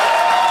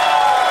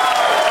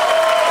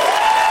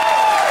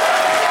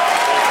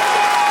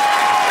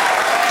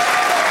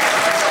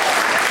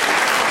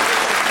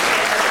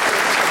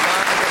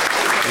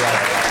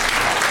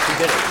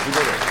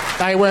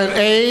 I went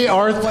A,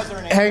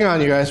 hang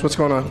on, you guys. What's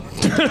going on?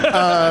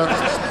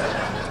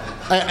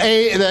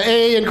 The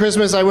A in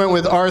Christmas, I went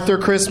with Arthur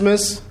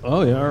Christmas.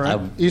 Oh, yeah, all right.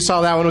 You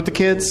saw that one with the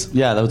kids?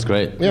 Yeah, that was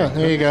great. Yeah,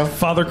 there you go.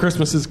 Father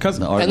Christmas's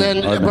cousin. And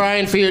then,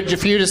 Brian, for you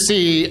to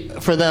see,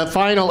 for the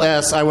final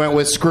S, I went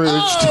with Scrooged.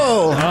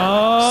 Oh!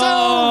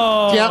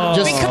 Oh. So, yep,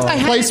 just because I had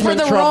it for placement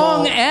the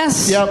trouble. wrong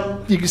S?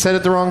 Yep, you said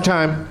it the wrong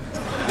time.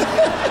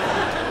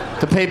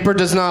 The paper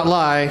does not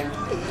lie.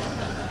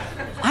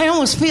 I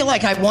almost feel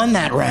like I won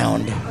that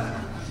round.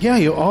 Yeah,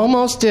 you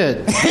almost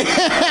did.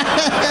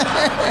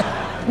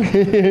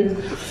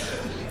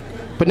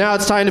 But now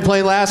it's time to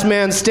play Last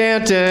Man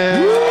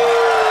Stanton.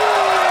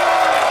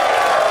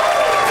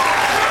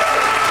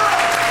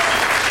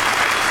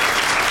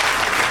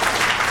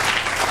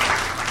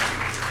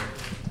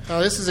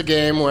 this is a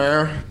game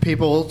where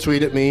people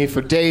tweet at me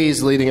for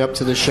days leading up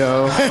to the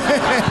show.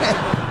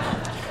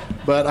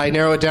 But I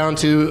narrow it down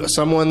to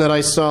someone that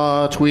I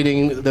saw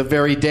tweeting the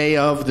very day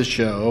of the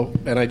show,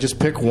 and I just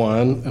pick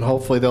one, and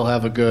hopefully they'll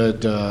have a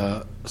good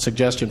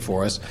suggestion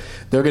for us.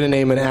 They're going to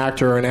name an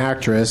actor or an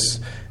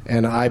actress,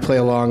 and I play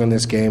along in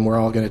this game. We're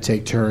all going to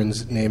take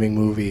turns naming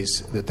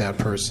movies that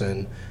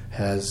person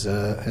has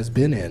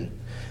been in,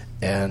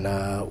 and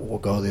we'll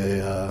go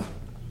the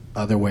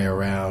other way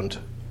around.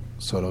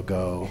 So it'll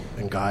go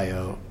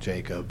Ngaio,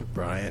 Jacob,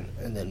 Brian,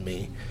 and then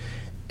me.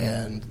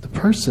 And the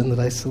person that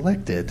I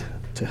selected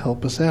to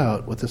help us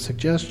out with a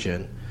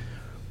suggestion,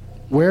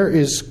 where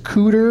is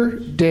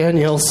Cooter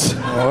Daniels?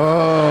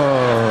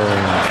 Oh.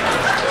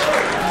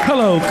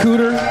 Hello,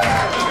 Cooter.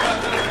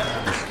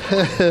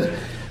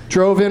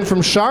 Drove in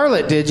from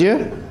Charlotte, did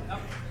you?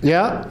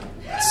 Yeah.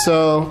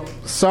 So,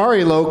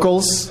 sorry,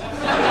 locals.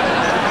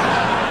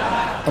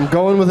 I'm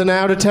going with an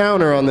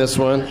out-of-towner on this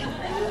one.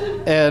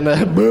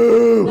 And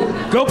boo!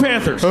 Go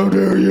Panthers! How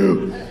dare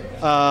you!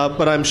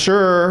 But I'm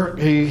sure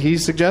he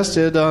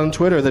suggested on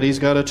Twitter that he's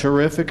got a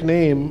terrific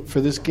name for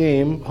this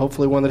game.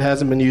 Hopefully one that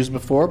hasn't been used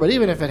before. But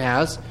even if it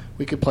has,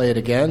 we could play it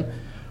again.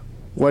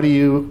 What do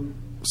you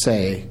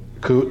say,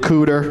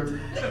 Cooter?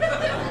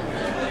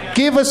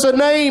 Give us a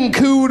name,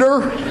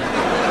 Cooter.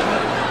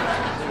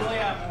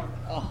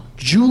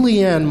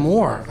 Julianne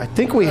Moore. I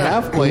think we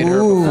have played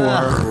her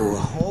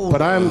before. But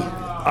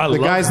the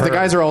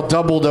guys are all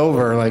doubled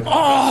over. Like,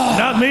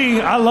 not me.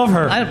 I love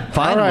her. I'm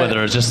fine with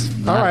her. Just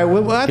all right.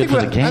 Well, I think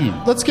for the game.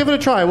 Let's give it a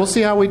try. We'll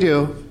see how we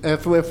do.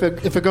 If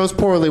it goes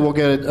poorly, we'll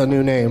get a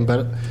new name.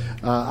 But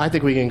I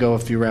think we can go a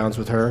few rounds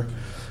with her.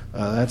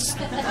 That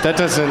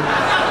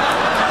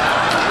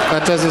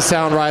doesn't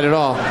sound right at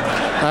all.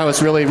 That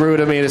was really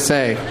rude of me to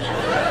say.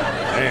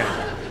 Man.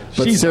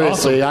 But She's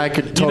seriously,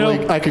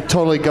 awesome. I could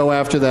totally go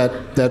after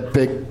that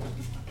big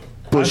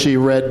bushy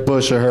red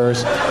bush of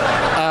hers.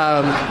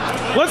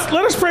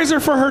 Let us praise her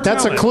for her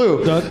That's talent. a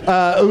clue.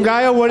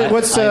 Ngaio,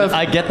 what's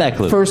I get that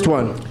clue. First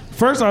one?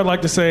 First, I'd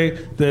like to say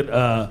that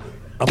I'm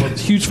a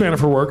huge fan of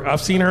her work.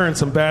 I've seen her in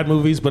some bad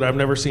movies, but I've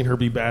never seen her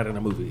be bad in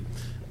a movie.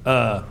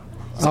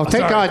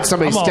 Thank God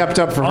somebody stepped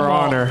up for her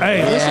honor.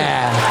 Hey,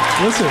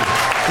 listen.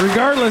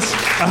 Regardless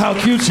of how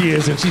cute she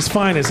is, and she's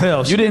fine as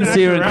hell. You didn't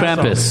see her in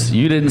Krampus.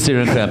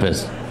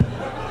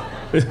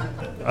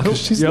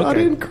 She's not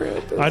in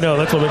Krampus. I know,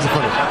 that's what makes it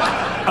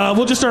funny.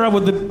 We'll just start out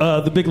with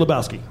the Big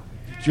Lebowski.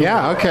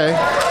 Yeah, okay.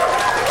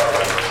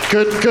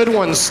 Good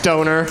one,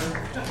 Stoner.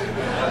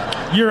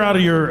 You're out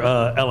of your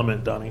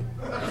element, Donnie.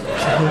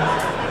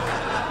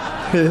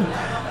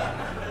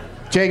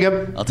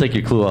 Jacob? I'll take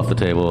your clue off the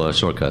table.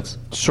 Shortcuts.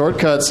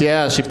 Shortcuts,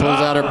 yeah. She pulls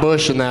out her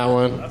bush in that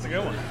one. That's a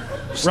good one.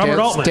 Robert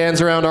Altman. Stands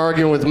around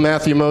arguing with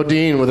Matthew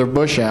Modine with her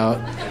bush out.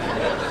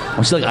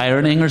 Was she like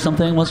ironing or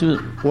something? What?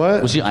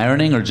 Was she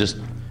ironing or just...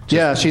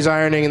 Yeah, she's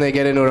ironing and they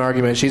get into an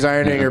argument. She's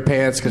ironing her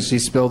pants because she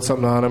spilled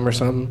something on them or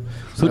something.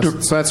 So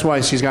that's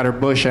why she's got her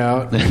bush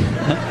out. And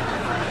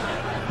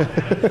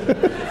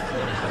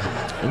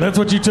that's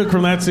what you took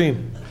from that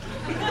scene.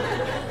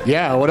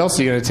 Yeah, what else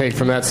are you going to take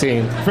from that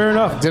scene? Fair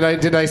enough.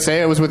 Did I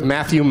say it was with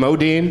Matthew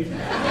Modine?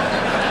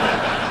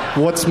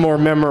 What's more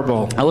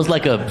memorable? That was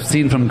like a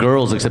scene from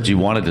Girls, except you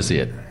wanted to see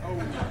it.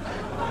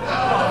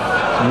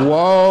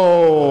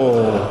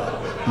 Whoa.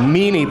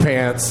 Meanie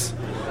pants.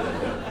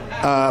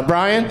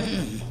 Brian?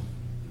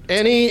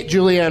 Any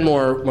Julianne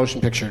Moore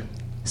motion picture?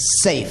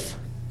 Safe.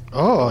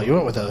 Oh,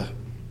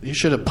 you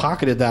should have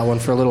pocketed that one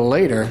for a little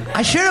later.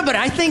 I should have, but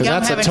I think I'm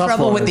that's a having tough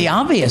trouble one. with the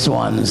obvious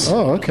ones.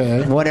 Oh,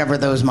 okay. Whatever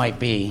those might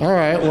be. All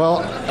right, well,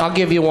 I'll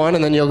give you one,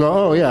 and then you'll go,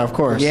 oh, yeah, of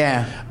course.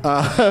 Yeah.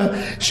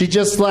 She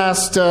just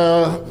last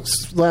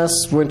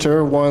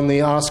winter won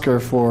the Oscar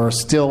for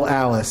Still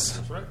Alice.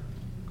 That's right.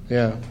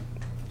 Yeah.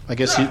 I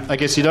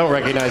guess you don't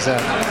recognize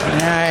that.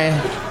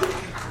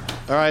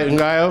 All right,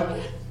 Ngaio.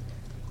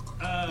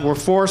 We're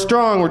 4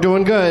 strong. We're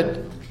doing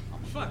good.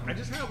 Fuck, I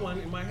just have one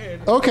in my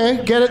head.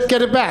 Okay,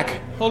 get it back.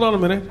 Hold on a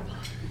minute.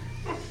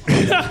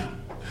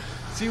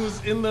 She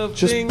was in the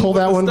Just thing pull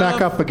with that the one stuff.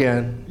 back up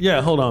again.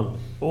 Yeah, hold on.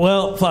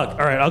 Well, fuck.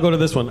 All right, I'll go to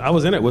this one. I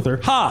was in it with her.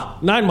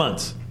 9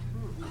 months.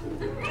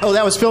 Oh,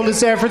 that was filmed in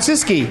San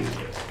Francisco.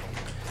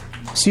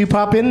 So you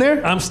pop in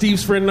there? I'm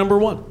Steve's friend number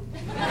 1.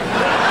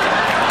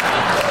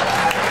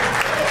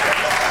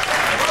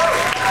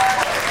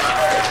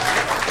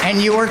 And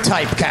you were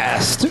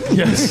typecast.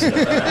 Yes.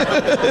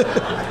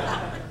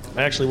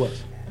 I actually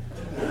was.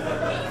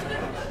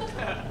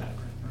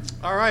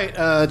 All right,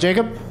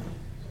 Jacob?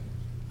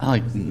 I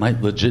might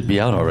legit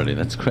be out already.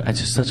 That's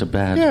just such a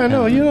bad... Yeah,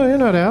 no, you're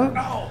not out.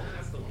 Oh,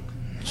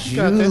 You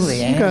got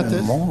this. You got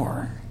this.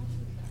 Moore.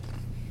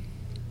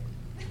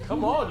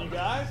 come on, you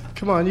guys.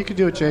 Come on, you can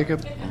do it,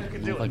 Jacob.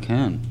 I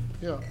can.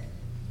 Yeah.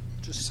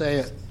 Just say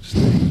it.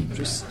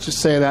 Just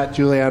say that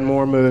Julianne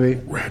Moore movie.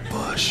 Red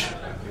Bush.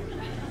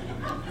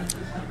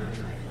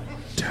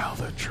 Tell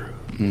the truth.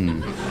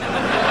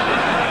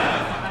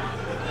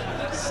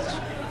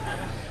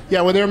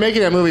 Yeah, when they were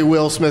making that movie,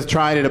 Will Smith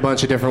tried it a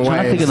bunch of different I'm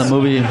trying to ways. think of the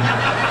movie.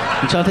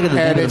 I'm trying to think of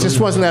the And name it of the just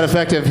movie. wasn't that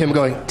effective, him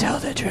going, tell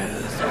the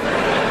truth.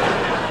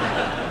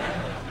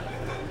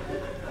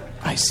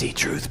 I see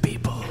truth,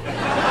 people.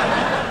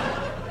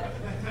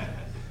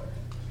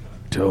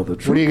 Tell the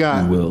truth. What do you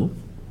got? Will.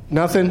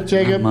 Nothing,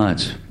 Jacob? Not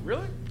much.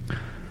 Really?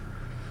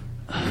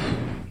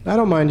 I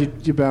don't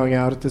mind you bowing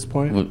out at this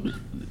point.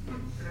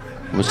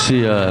 Was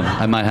she?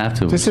 I might have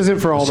to. This isn't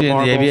for all was the she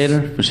marbles. in the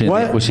Aviator? Was she?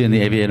 What? Was she in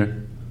the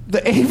Aviator?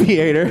 The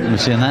Aviator?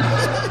 Was she in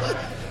that?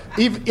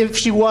 If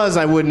she was,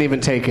 I wouldn't even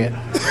take it.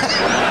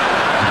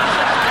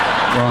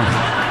 Well,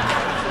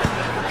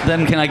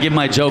 then can I give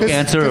my joke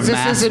answer of This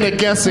Mask? isn't a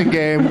guessing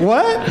game.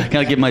 What? Can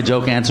I give my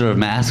joke answer of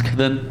Mask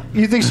then?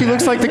 You think she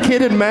looks like the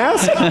kid in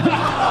Mask?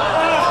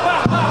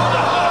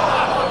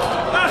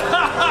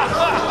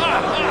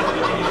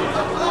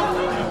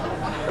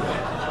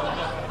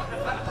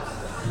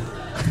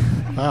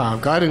 I'm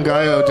glad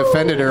Ngaio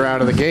defended her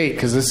out of the gate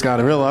because this got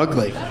real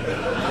ugly.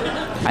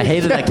 I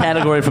hated that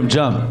category from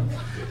Jump.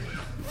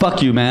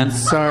 Fuck you, man.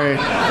 Sorry.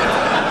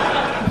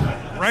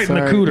 Right in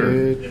the cooter.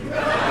 Dude.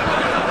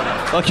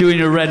 Fuck you and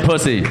your red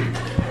pussy.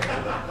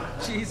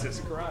 Jesus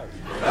Christ.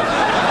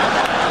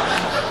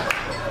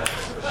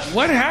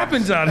 What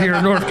happens out here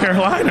in North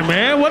Carolina,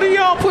 man? What do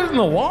y'all put in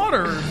the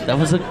water? That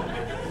was a...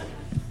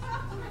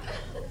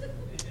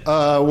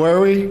 Where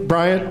are we,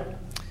 Brian?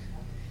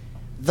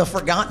 The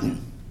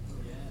Forgotten.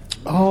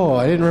 Oh,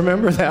 I didn't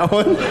remember that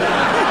one.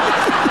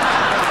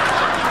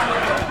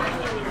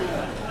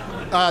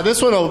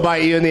 This one will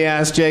bite you in the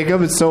ass,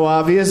 Jacob. It's so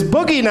obvious.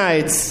 Boogie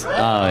Nights. Oh,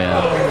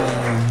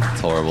 yeah.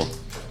 It's horrible.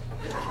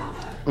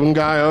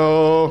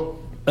 Ngaio.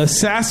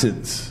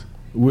 Assassins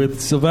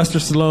with Sylvester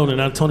Stallone and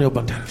Antonio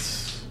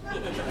Banderas.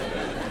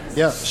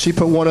 Yeah, she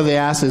put one of the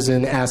asses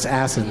in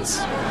Assassins.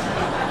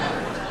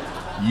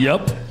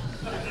 Yep.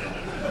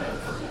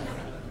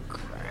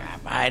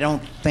 I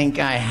don't think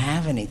I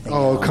have anything.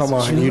 Oh, else. come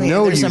on. Julie, You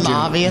know there's you some do.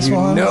 obvious you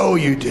ones. know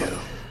you do.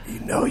 You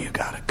know you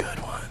got a good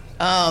one.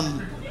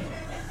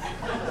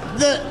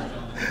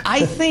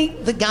 I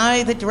think the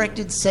guy that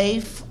directed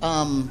Safe,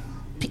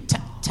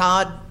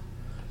 Todd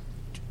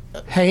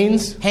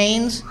Haynes?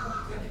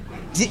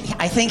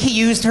 I think he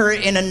used her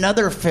in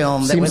another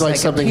film that Seems was like like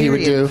something a he would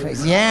period do.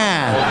 piece.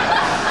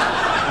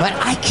 Yeah. But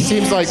I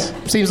can't.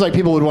 Seems like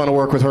people would want to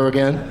work with her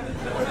again.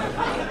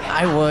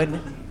 I would.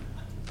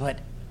 But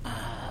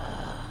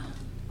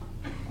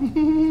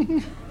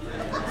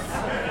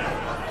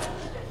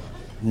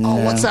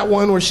Oh, what's that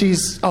one where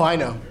she's... Oh, I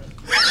know.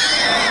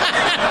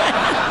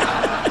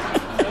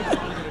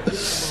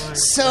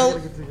 so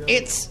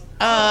it's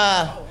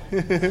Oh,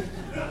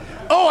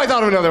 I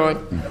thought of another one.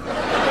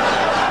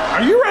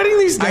 Are you writing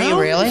these down? Are you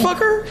really?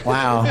 Fucker?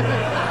 Wow.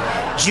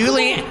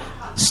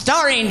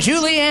 Starring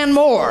Julianne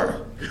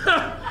Moore.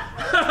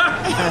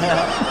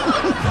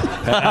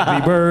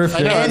 Happy birthday.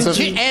 I know,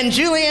 And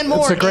Julianne Moore.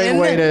 It's a great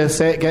way to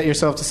get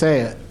yourself to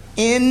say it.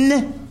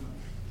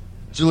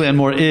 Julianne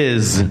Moore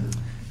is...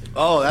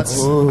 Oh, that's...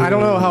 I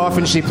don't know how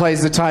often she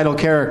plays the title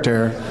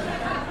character.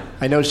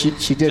 I know she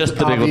did. Just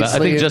the Big Lebowski. I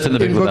think just in the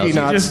Big Boogie Lebowski.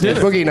 Nights. Just did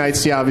it. Boogie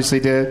Nights, she obviously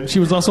did. She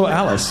was also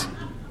Alice.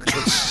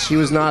 She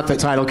was not the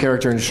title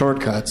character in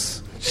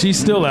Shortcuts. She's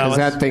still Because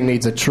Alice. that thing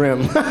needs a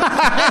trim.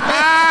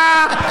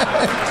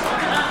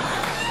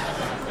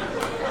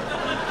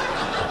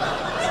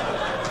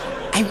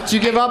 Did you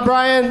give up,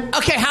 Brian?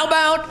 Okay, how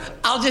about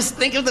I'll just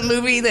think of the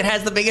movie that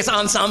has the biggest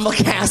ensemble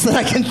cast that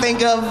I can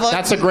think of.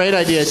 That's a great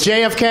idea.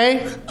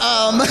 JFK?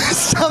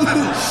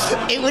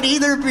 It would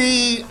either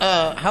be,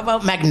 how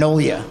about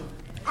Magnolia?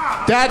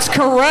 That's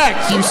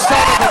correct, you son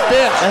of a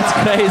bitch. That's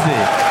crazy.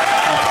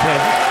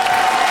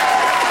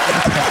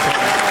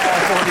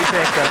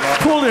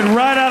 Pulled it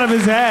right out of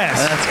his ass.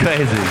 That's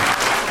crazy.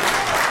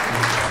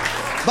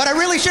 But I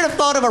really should have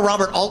thought of a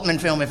Robert Altman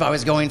film if I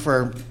was going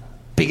for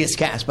biggest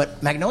cast.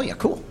 But Magnolia,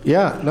 cool.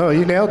 Yeah, no,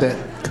 you nailed it.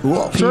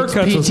 Cool.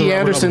 Shortcuts was P.T. a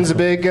Anderson's a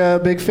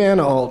big fan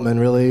of Altman.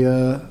 Really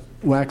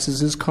waxes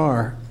his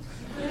car.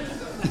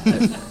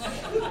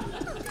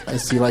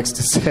 As he likes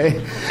to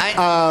say.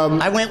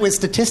 I went with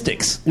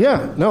statistics.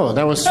 Yeah, no,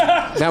 that was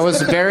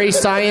a very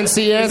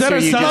sciencey answer that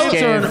a you just science or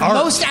gave. an art?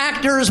 Most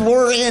actors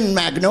were in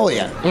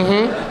Magnolia.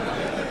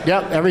 Mm-hmm.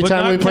 Yep, every But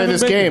time not we play Kevin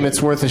this Bacon. game,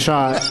 it's worth a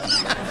shot.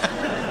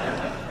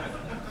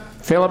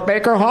 Philip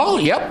Baker Hall?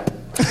 Yep.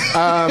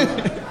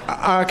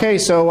 Okay,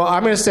 so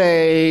I'm going to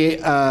say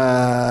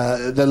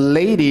the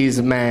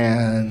ladies'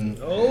 man.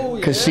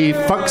 Because she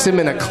fucks him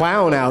in a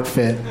clown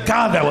outfit.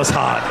 God, that was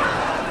hot.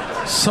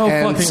 So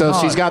And fucking so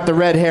hot. she's got the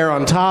red hair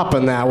on top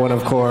in that one,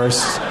 of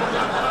course.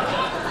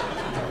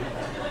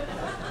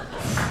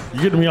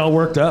 You're getting me all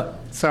worked up.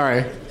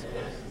 Sorry.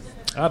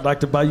 I'd like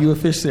to buy you a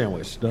fish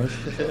sandwich, Doug.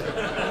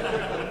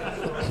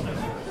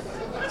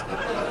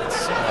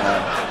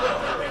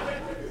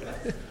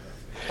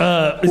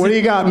 What do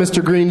you got,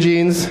 Mr. Green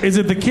Jeans? Is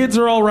it The Kids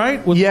Are All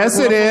Right? With Yes,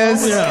 Mark it Ruffalo?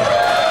 is. Yeah.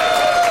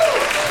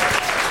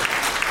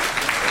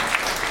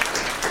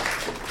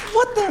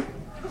 What the?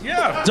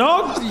 Yeah,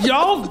 dog,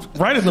 y'all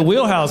right in the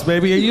wheelhouse,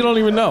 baby. You don't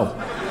even know.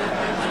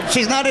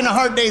 She's not in A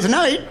Hard Day's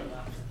Night.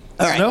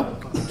 All right. No,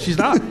 she's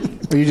not.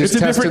 Are you just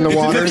testing the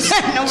waters?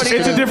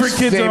 It's a different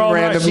kids Same are all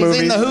right. random She's movie.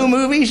 in the Who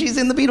movie. She's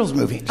in the Beatles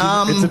movie.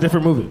 It's a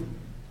different movie.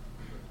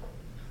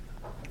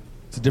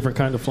 It's a different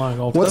kind of flying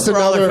all What's Those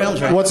are all their another?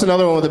 films, right? What's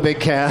another one with a big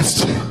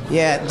cast?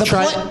 Yeah,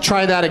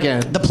 Try that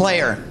again. The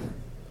Player.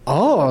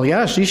 Oh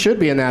yeah, she should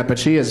be in that, but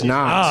she is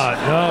not.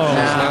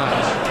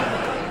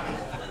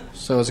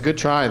 So it's a good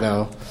try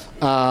though.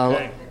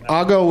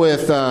 I'll go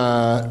with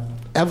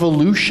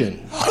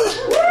Evolution.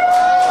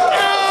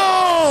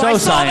 So I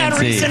saw that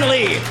sciencey.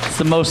 recently. It's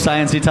the most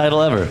sciencey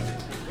title ever.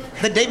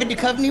 The David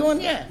Duchovny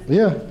one, yeah.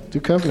 Yeah,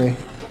 Duchovny.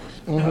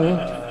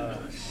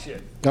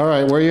 Shit. All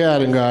right, where you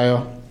at,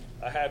 Ngaio?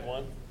 I had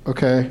one.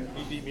 Okay.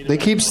 They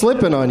keep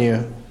slipping on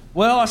you.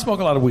 Well, I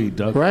smoke a lot of weed,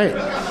 Doug. Right.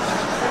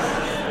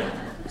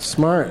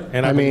 Smart.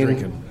 And I've been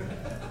drinking.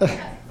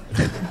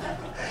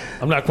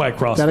 I'm not quite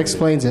cross. That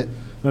explains it.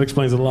 That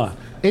explains it a lot.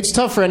 It's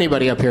tough for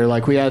anybody up here.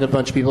 Like we had a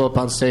bunch of people up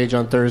on stage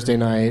on Thursday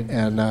night,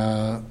 and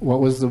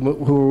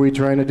who were we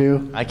trying to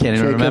do? I can't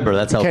even remember.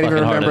 That's how can't fucking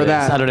even hard remember it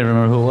is. that. I don't even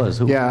remember who it was.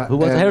 Who was it?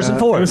 and, Harrison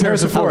Ford. It was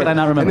Harrison How Ford. could I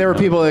not remember? And there were No.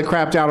 people that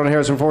crapped out on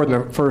Harrison Ford in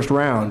the first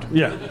round.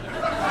 Yeah.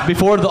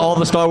 Before all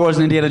the Star Wars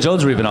and Indiana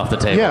Jones were even off the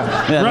table. Yeah.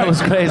 That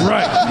was crazy.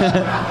 Right.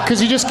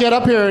 Because you just get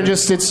up here and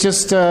it's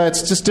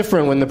just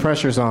different when the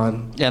pressure's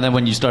on. Yeah, and then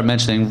when you start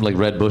mentioning like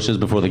red bushes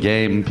before the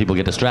game, people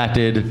get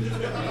distracted.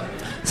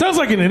 Sounds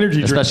like an energy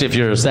drink. Especially if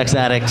you're a sex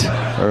addict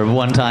or a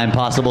one-time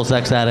possible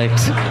sex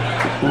addict.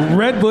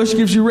 Red Bush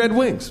gives you red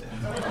wings.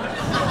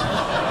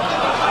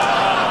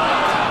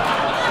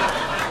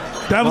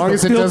 As long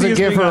as it doesn't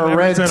give her a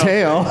red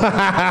tail.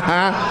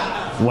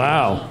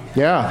 Wow.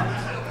 Yeah.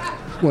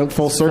 Went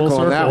full circle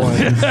on that one.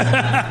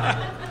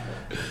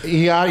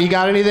 You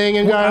got anything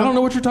in I don't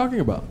know what you're talking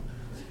about.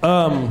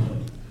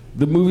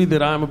 The movie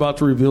that I'm about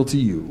to reveal to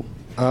you.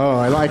 Oh,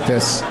 I like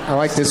this.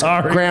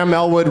 Sorry. Graham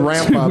Elwood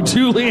ramp up.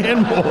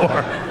 Julianne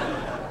Moore.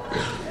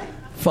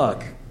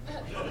 Fuck.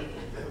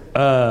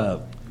 I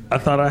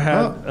thought I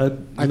had.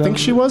 I think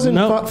she wasn't.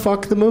 No.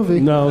 Fuck the movie.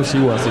 No, she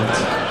wasn't.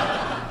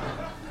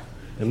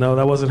 And no,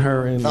 that wasn't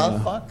her in.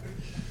 Fuck.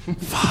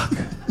 Fuck.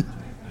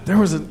 There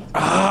was a.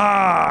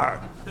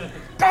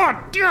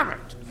 God damn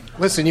it.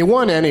 Listen, you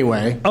won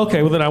anyway.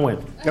 Okay, well then I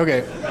win.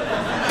 Okay.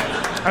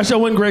 I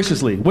shall win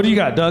graciously. What do you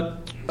got, Doug?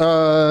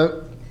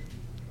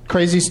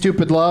 Crazy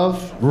Stupid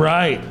Love.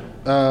 Right.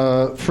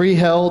 Free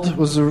Held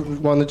was the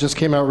one that just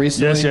came out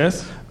recently.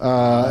 Yes.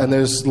 And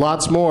there's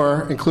lots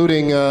more,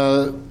 including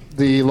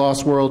the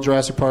Lost World,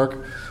 Jurassic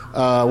Park.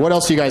 What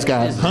else you guys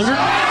got? Hunger?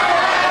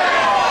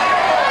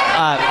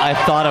 I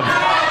thought of.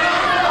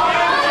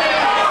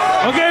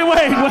 Okay,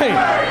 wait.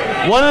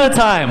 One at a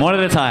time.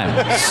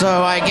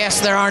 So I guess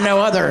there are no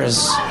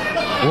others.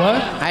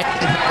 What?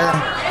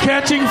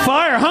 Catching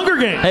Fire, Hunger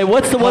Games. Hey,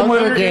 what's the one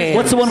Hunger Games.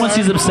 What's the one when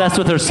she's obsessed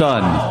with her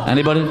son?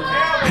 Anybody?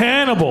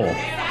 Hannibal.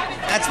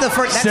 That's the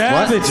first.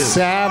 Savages.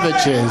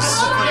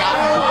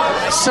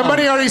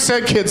 Somebody already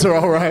said kids are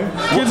all right.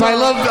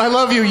 I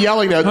love you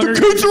yelling that. The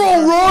kids are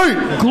all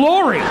right.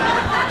 Glory.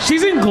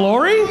 She's in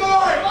Glory?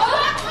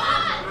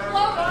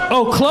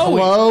 Oh,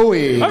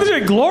 Chloe. I was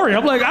saying Glory.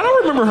 I'm like, I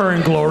don't remember her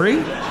in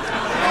Glory.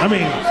 I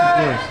mean,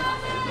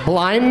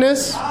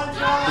 Blindness.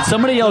 Did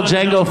somebody yell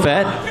Django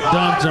Fett?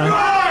 Dun.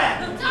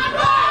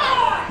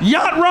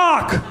 Yacht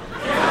Rock.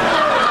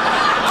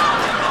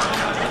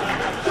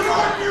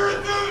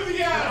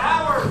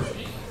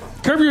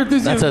 Curb Your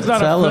Enthusiasm. That's a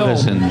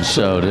television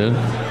show, dude.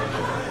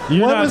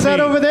 What was that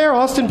over there?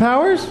 Austin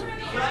Powers?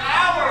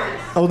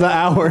 Oh, The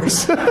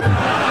Hours.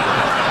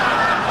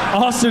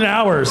 Austin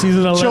Hours. He's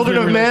in a Children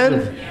of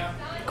Men.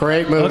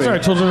 Great movie. That's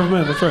right, Children of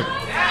Men. That's right.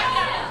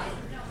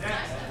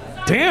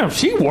 Damn,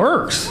 she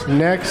works.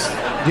 Next.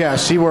 Yeah,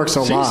 she works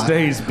a lot. She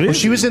stays busy. Well,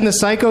 she was in the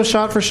Psycho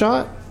Shot for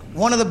Shot.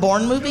 One of the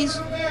Bourne movies?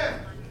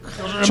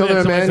 Children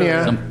of Men,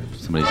 yeah.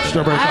 Somebody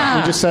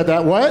You just said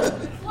that. What?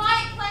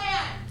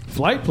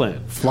 Flight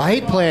Plan.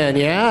 Flight Plan,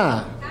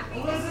 yeah.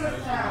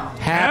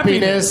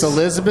 Happiness.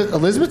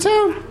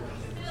 Elizabethtown?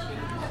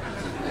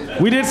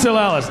 We did Still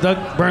Alice.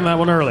 Doug burned that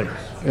one early.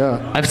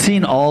 Yeah. I've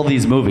seen all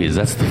these movies.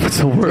 That's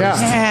the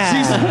worst.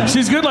 Yeah.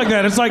 She's good like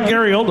that. It's like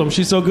Gary Oldham.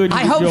 She's so good.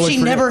 I hope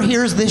she never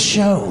hears this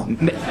show.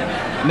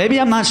 Maybe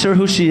I'm not sure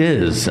who she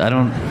is. I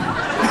don't.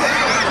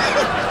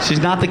 She's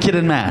not the kid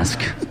in Mask.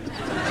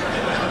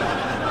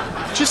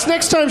 Just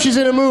next time she's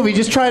in a movie,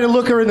 just try to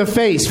look her in the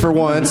face for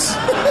once.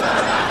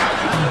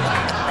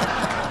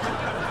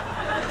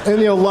 And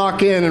you'll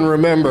lock in and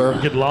remember.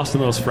 Get lost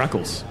in those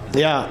freckles.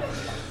 Yeah.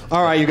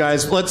 All right, you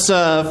guys. Let's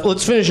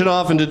finish it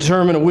off and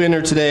determine a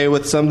winner today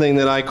with something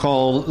that I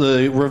call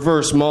the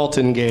reverse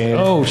Malton game.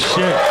 Oh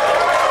shit!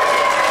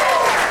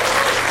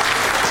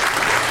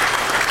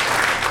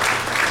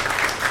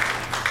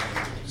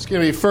 It's gonna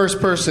be first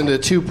person to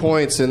 2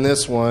 points in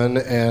this one,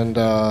 and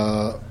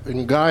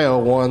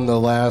Ngaio won the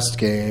last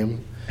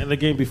game. And the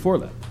game before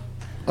that.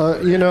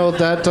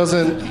 That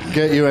doesn't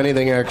get you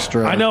anything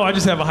extra. I know. I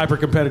just have a hyper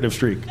competitive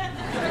streak.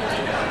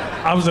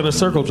 I was in a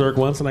circle jerk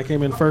once, and I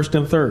came in first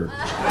and third.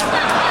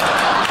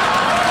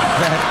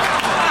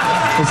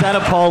 Is that a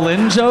Paul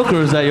Lynde joke,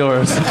 or is that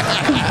yours?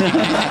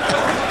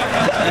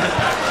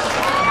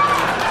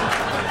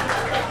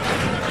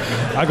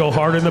 I go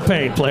hard in the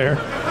paint, player.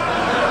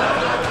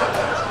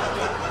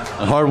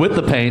 Hard with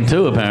the paint,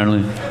 too,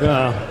 apparently.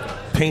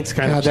 Paint's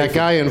kind of that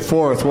guy in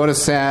fourth, what a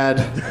sad,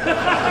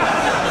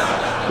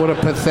 what a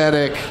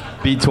pathetic.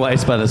 Beat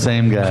twice by the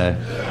same guy.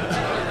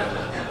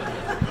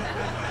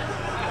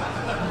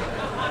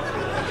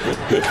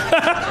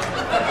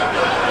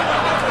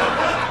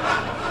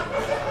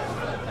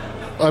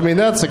 I mean,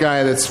 that's a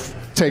guy that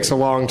takes a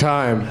long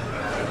time.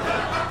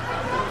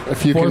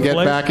 If you can get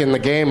back in the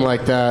game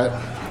like that,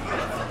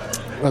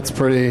 that's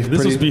pretty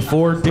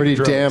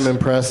damn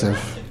impressive.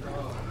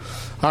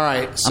 All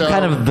right, so I'm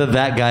kind of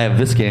that guy of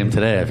this game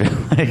today, I feel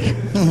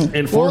like.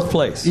 In fourth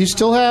place. You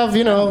still have,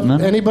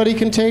 anybody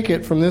can take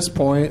it from this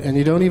point, and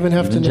you don't even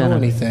have to know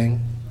anything.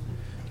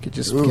 You could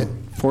just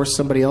force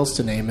somebody else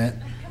to name it.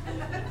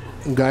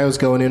 Ngaio's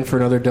going in for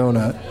another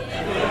donut.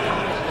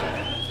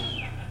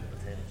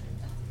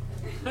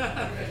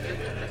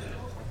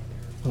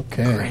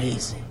 Okay.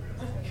 Crazy.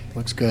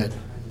 Looks good.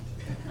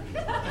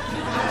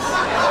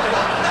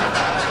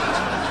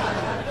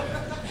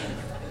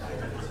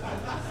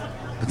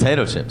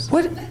 Potato chips.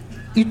 What?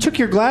 You took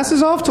your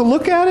glasses off to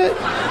look at it?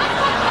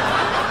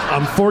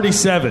 I'm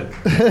 47.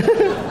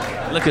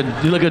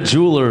 You look a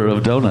jeweler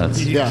of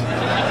donuts. Yeah.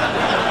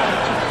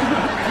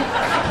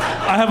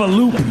 I have a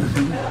loop.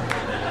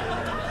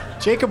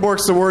 Jacob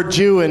works the word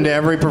Jew into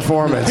every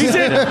performance. He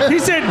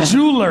said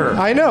jeweler.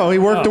 I know. He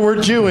worked the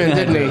word Jew in,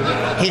 didn't he?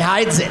 He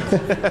hides it.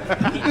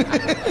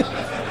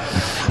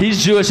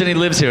 He's Jewish and he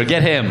lives here.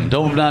 Get him.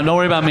 Don't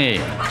worry about me.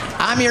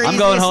 I'm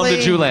going home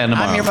to Jewland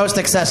tomorrow. I'm your most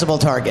accessible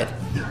target.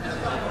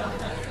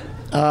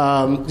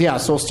 So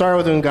we'll start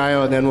with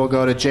Ngaio, and then we'll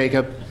go to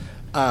Jacob.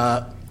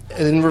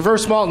 In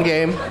reverse Malton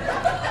game.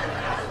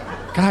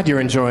 God, you're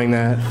enjoying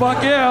that.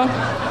 Fuck yeah.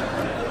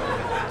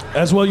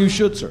 As well you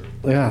should, sir.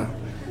 Yeah.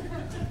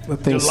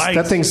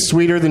 That thing's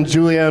sweeter than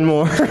Julianne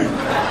Moore.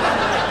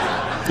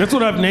 That's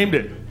what I've named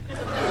it.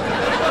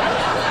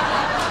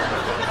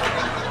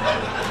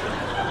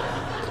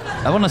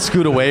 I want to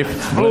scoot away. I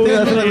feel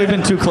like we've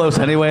been too close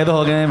anyway the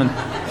whole game.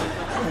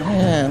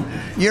 Yeah.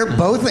 You're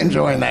both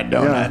enjoying that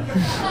donut.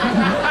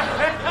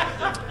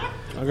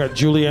 I got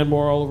Julianne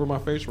Moore all over my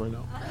face right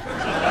now.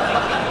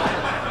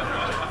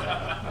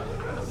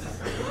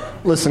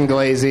 Listen,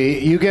 Glazy,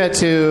 you get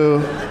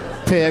to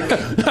pick. I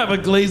have a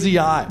glazy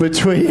eye.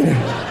 Between.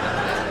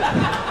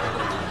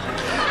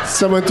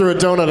 Someone threw a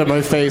donut at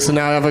my face, and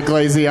now I have a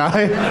glazy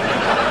eye.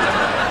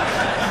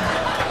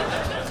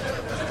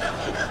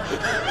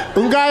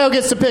 Ngaio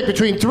gets to pick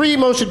between 3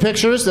 motion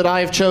pictures that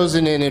I have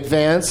chosen in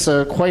advance,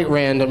 quite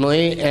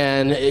randomly,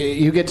 and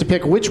you get to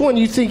pick which one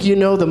you think you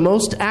know the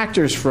most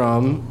actors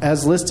from,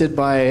 as listed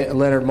by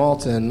Leonard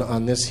Maltin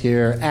on this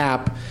here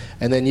app,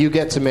 and then you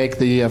get to make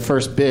the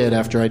first bid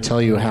after I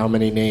tell you how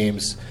many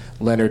names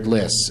Leonard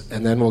lists.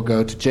 And then we'll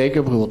go to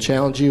Jacob, who will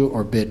challenge you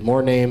or bid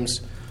more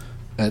names,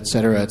 et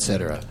cetera, et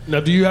cetera.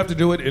 Now, do you have to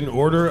do it in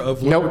order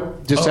of...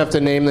 Nope, just have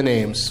to name the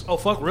names. Oh,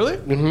 fuck, really?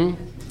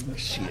 Mm-hmm.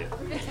 Shit.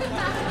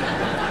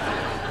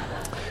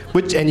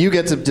 And you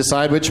get to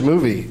decide which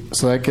movie,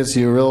 so that gives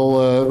you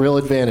a real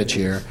advantage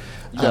here.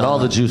 You got all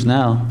the juice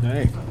now.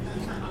 Hey.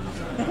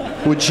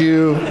 Would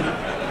you...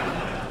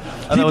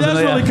 He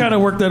does really kind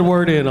of work that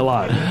word in a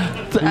lot.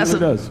 He really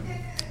does.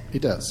 He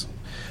does.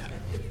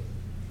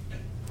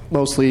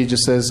 Mostly he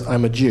just says,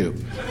 I'm a Jew.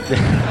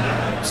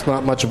 It's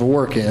not much of a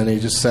work in, he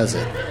just says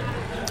it.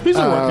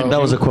 That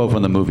was a quote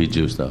from the movie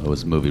Juice, though. It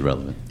was movie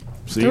relevant.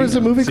 There was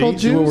a movie called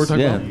Juice? What we're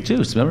talking about?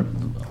 Juice,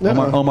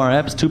 remember? Omar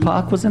Epps,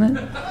 Tupac was in it?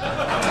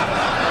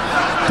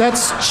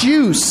 That's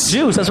Juice.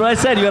 Juice, that's what I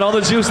said. You got all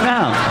the juice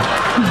now.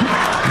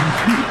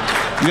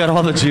 You got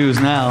all the Jews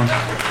now.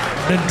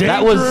 The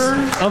danger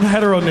of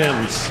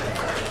heteronyms.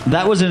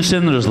 That was in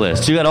Schindler's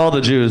List. You got all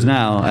the Jews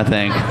now, I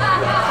think.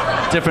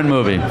 Different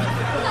movie.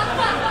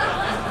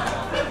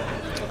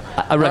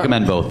 I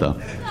recommend both, though.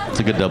 It's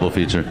a good double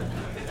feature.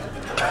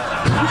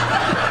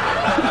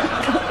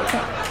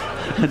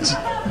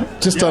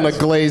 Just on a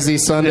glazy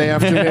Sunday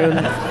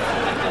afternoon.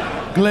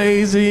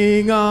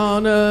 Glazing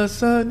on a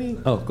sunny...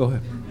 Oh, go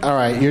ahead. All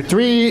right, your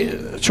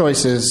 3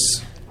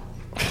 choices,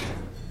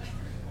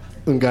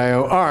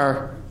 Ngaio,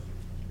 are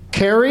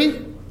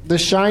Carrie, The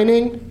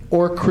Shining,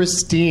 or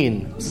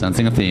Christine.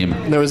 Sensing a theme.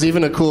 And there was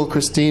even a cool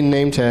Christine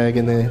name tag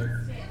in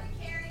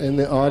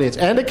the audience.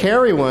 And a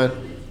Carrie one.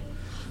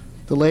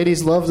 The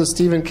ladies love the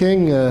Stephen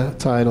King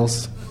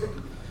titles.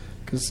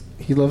 Because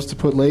he loves to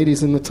put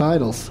ladies in the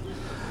titles.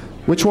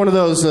 Which one of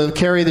those,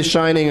 Carrie, The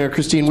Shining, or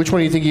Christine, which one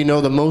do you think you know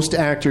the most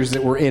actors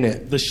that were in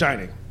it? The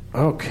Shining.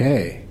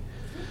 Okay.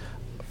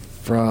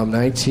 From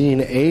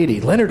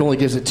 1980. Leonard only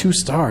gives it 2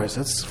 stars.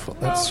 That's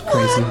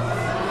crazy.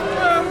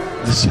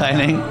 The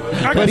Shining?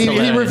 But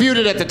he reviewed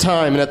it at the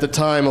time, and at the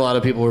time a lot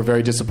of people were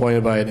very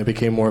disappointed by it, and it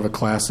became more of a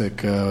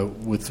classic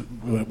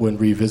when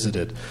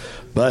revisited.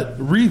 But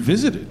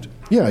revisited?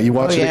 Yeah, you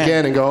watch it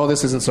again and go, oh,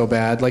 this isn't so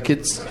bad. Like,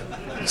 it's...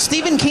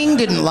 Stephen King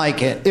didn't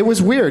like it. It was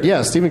weird,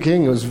 yeah. Stephen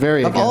King was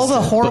very against all the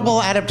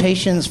horrible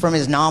adaptations from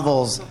his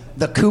novels,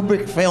 the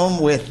Kubrick film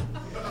with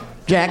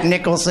Jack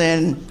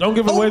Nicholson. Don't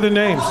give away the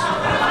names.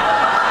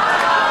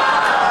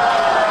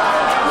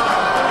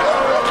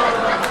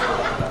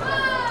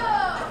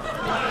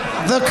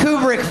 The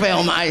Kubrick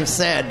film, I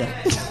said.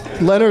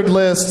 Leonard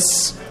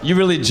lists. You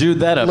really Jewed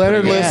that up.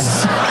 Leonard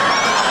lists.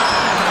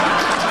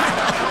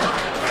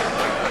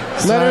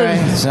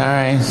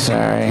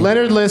 Sorry.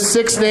 Leonard lists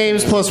 6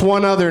 names plus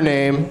one other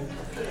name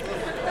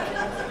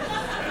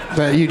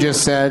that you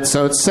just said.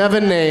 So it's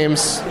 7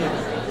 names.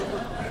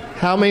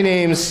 How many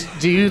names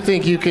do you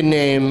think you can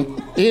name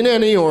in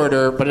any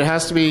order? But it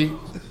has to be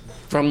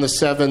from the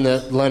 7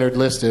 that Leonard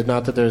listed.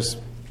 Not that there's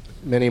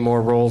many more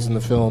roles in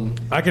the film.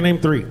 I can name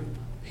 3.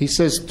 He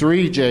says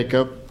 3,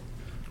 Jacob.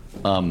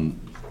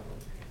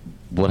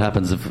 What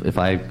happens if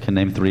I can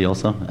name 3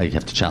 also? I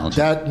have to challenge him.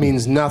 That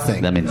means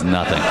nothing. That means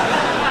nothing.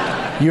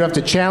 You have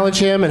to challenge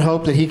him and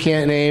hope that he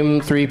can't name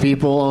 3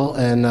 people,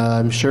 and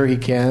I'm sure he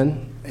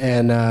can.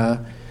 And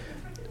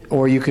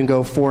or you can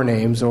go 4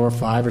 names, or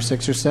 5 or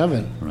 6 or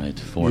 7. Right,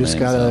 4 You names. just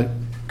gotta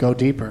go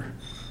deeper.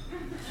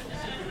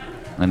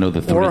 I know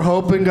the 3. Or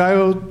hope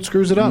Ngaio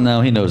screws it up.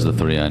 No, he knows the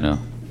 3. I know.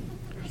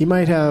 He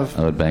might have.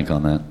 I would bank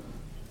on that.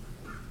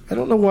 I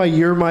don't know why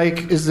your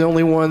mic is the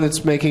only one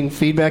that's making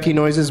feedbacky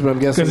noises, but I'm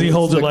guessing 'Cause he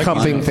holds it's it the like he's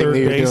cupping on thing third that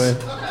you're base.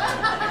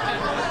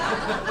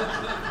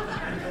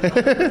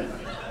 doing.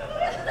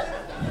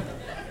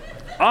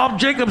 I'm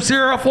Jacob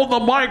Sirof on the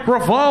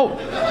microphone.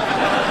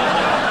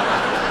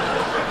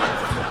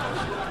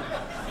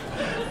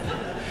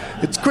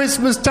 It's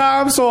Christmas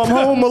time, so I'm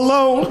home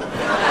alone.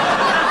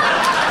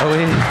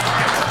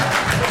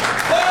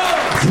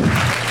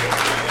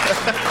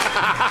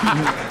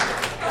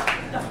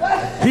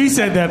 He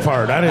said that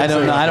part. I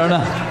don't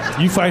know.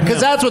 You fight him.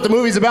 Because that's what the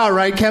movie's about,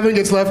 right? Kevin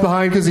gets left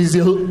behind because he's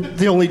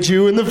the only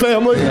Jew in the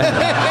family.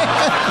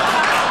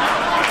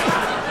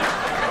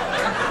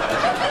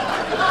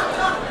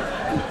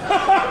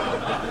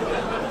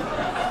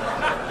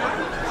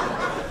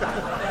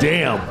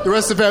 Damn. The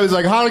rest of the family's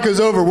like, Hanukkah's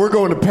over, we're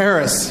going to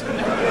Paris.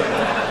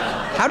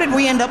 How did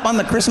we end up on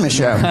the Christmas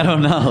show? I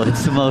don't know.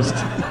 It's the most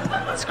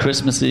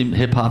Christmassy,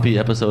 hip-hoppy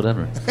episode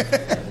ever.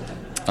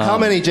 How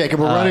many, Jacob?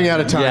 We're running out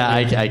of time.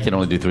 Yeah, I can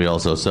only do 3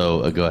 also,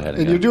 so go ahead.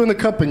 And you're doing the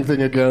cupping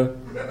thing again.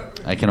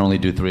 I can only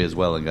do 3 as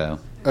well, Ngaio.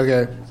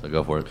 Okay. So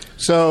go for it.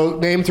 So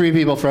name 3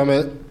 people from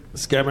it.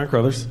 Scatman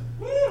Crothers.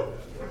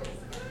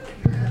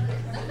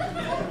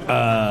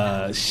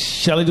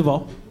 Shelley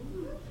Duvall.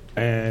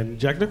 And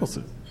Jack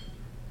Nicholson.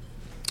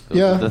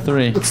 Yeah. The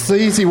 3. It's the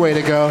easy way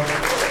to go.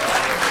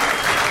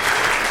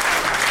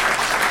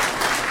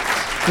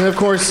 And of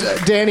course,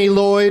 Danny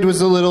Lloyd was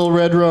the little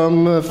red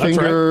rum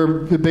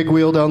finger, the big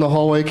wheel down the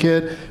hallway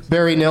kid.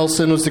 Barry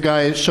Nelson was the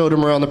guy that showed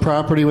him around the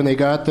property when they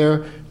got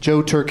there.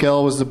 Joe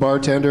Turkel was the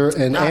bartender.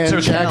 And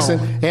Ann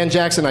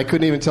Jackson, I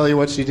couldn't even tell you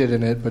what she did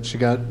in it, but she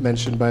got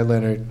mentioned by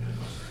Leonard.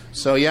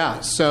 So yeah,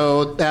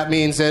 so that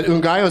means that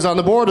Ngaio's on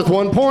the board with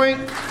 1 point.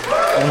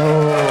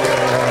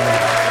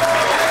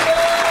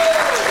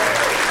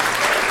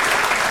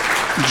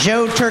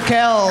 Joe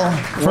Turkel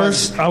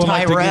First, was I would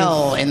like to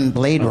Tyrell in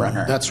Blade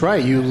Runner. That's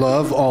right. You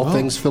love all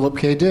things Philip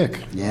K. Dick.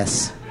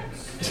 Yes.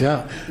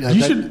 Yeah.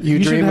 You should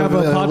dream have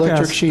of a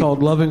electric podcast sheep.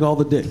 called Loving All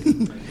the Dick.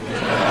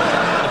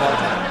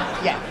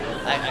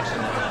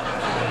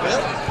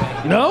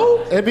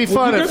 No? It'd be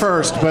fun at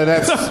first, but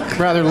that's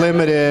rather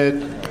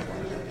limited.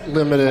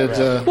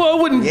 Well,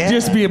 it wouldn't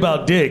just be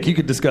about Dick. You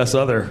could discuss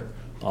other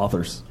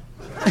authors.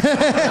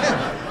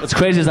 What's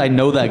crazy is I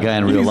know that guy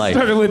in real life.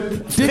 Started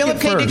with Dick Philip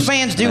K. Dick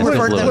fans do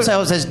refer to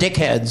themselves as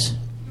dickheads.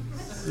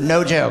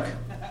 No joke.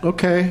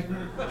 Okay.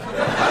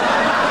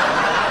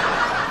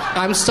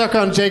 I'm stuck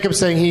on Jacob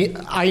saying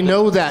I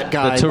know that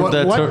guy.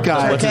 What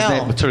guy? What's his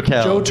name?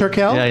 Turkel. Joe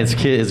Turkel? Yeah, his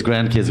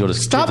grandkids go to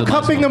Stop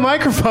cupping the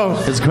microphone.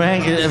 His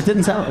it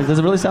didn't sound. Does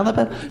it really sound that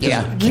bad?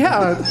 Yeah.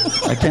 Yeah.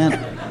 I can't.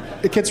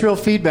 It gets real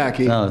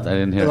feedbacky. No, I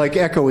didn't hear. Like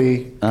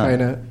echoey,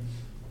 kind of.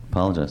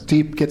 Apologize.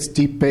 Gets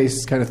deep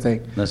bass kind of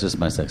thing. That's just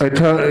my sex.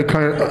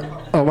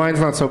 Mine's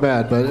not so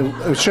bad, but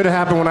it should have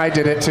happened when I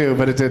did it too,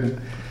 but it didn't.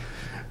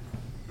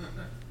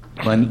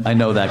 I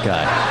know that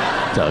guy,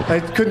 Doug. I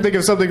couldn't think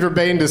of something for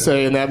Bane to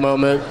say in that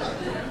moment.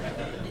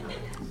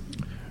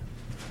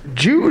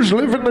 Jews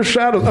live in the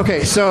shadows.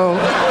 Okay, so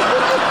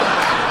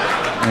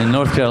in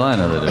North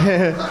Carolina, they do.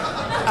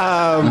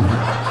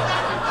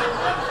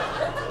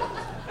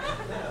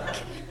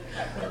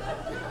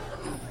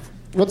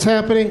 What's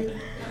happening?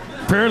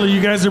 Apparently,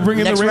 you guys are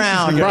bringing Next the races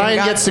round. together.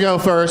 Brian gets to go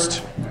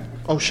first.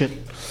 Oh shit.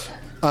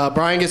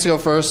 Brian gets to go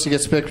first. He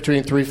gets to pick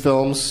between 3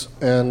 films,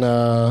 and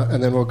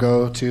then we'll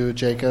go to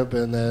Jacob,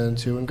 and then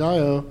to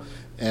Ngaio,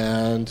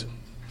 and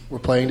we're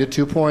playing to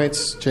 2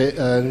 points.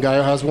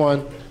 Ngaio has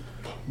 1.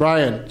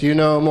 Brian, do you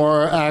know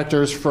more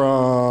actors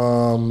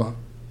from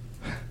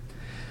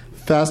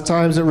Fast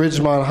Times at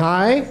Ridgemont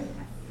High,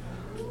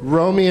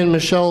 Romy and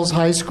Michelle's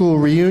high school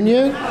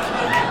reunion,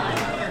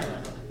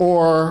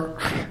 or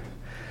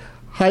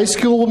High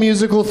School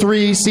Musical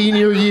 3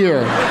 senior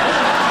year?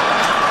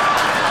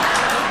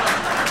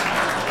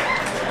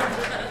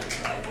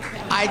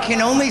 I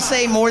can only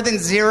say more than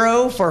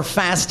 0 for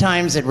Fast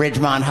Times at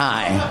Ridgemont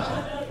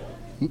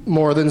High.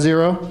 More than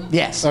 0?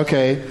 Yes.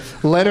 Okay.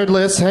 Leonard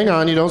List, hang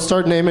on, you don't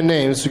start naming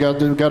names. We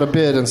got a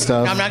bid and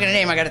stuff. No, I'm not going to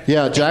name. I got to.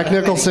 Yeah, Jack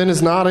Nicholson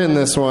is not in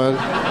this one.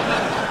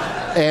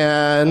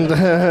 And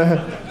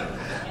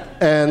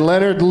and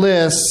Leonard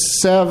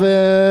lists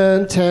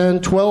 7,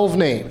 10, 12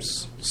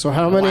 names. So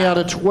how many out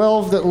of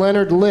 12 that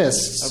Leonard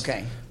lists?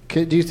 Okay.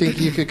 Do you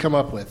think you could come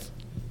up with?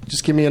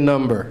 Just give me a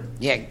number.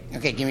 Yeah.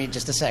 Okay. Give me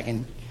just a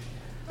second.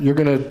 You're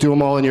gonna do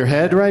them all in your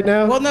head right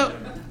now? Well, no.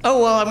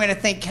 Oh well, I'm gonna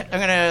think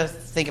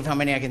of how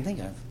many I can think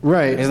of.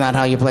 Right. Isn't that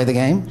how you play the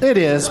game? It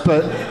is,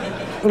 but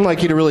I don't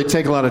like you to really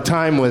take a lot of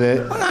time with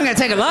it. Well, I'm not gonna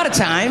take a lot of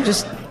time.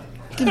 Just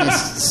give me a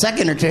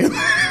second or two.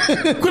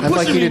 I'd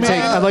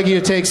like you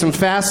to take some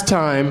fast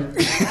time.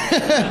 Because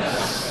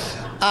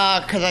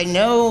I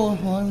know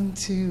 1,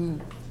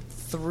 2,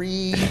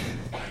 3.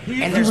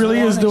 He really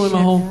is doing the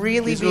whole.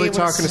 He's really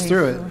talking us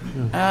through it.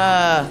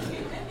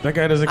 That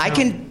guy doesn't count. I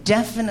can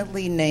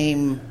definitely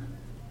name.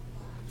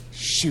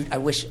 Shoot, I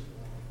wish.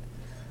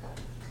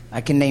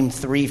 I can name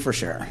 3 for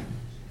sure.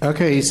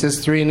 Okay, he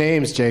says 3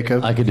 names,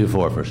 Jacob. I could do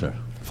 4 for sure.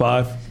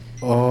 5.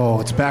 Oh,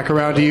 it's back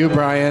around to you,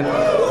 Brian.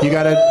 You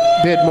got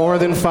to bid more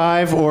than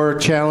 5 or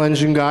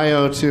challenge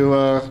Ngaio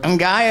to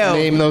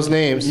name those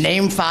names.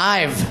 Name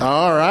 5.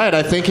 All right,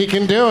 I think he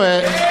can do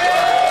it.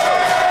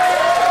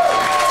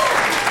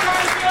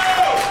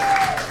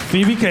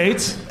 Phoebe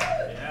Cates.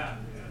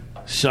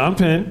 Sean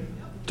Penn.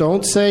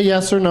 Don't say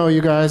yes or no,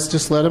 you guys.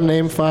 Just let him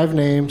name 5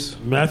 names.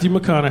 Matthew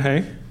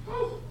McConaughey.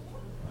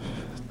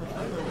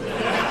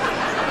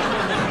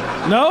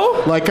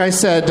 No? Like I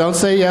said, don't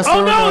say yes or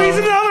no. Oh, no, he's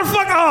another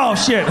fuck. Oh,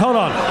 shit. Hold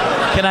on.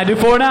 Can I do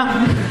 4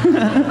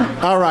 now?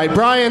 All right,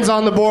 Brian's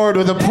on the board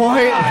with a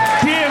point.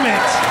 Damn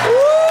it.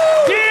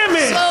 Damn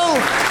it.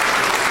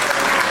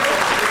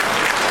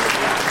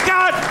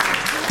 God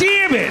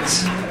damn it.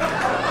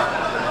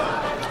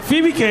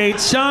 Phoebe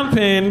Cates, Sean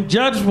Penn,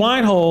 Judge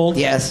Weinhold.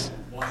 Yes.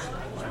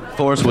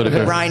 Forrest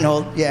Whitaker.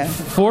 Reinhold, yeah.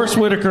 Forrest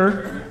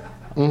Whitaker.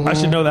 Mm-hmm. I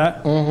should know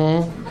that.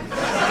 Mm-hmm.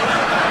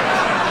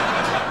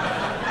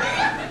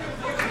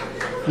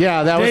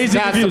 Yeah, that's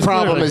the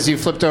problem. Clearly. Is you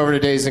flipped over to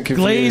Dazed and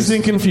Confused. Glazed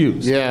and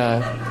Confused.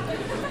 Yeah.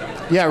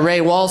 Yeah, Ray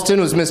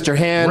Walston was Mr.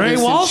 Hand. Ray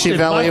Walston,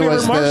 Chiavelli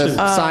was Martian.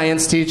 the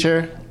science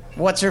teacher.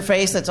 What's her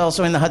face? That's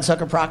also in the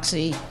Hudsucker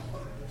Proxy.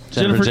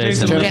 Jennifer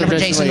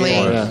Jason Lee.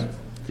 Yeah.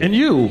 And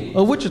you,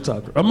 a Wichita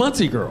girl, a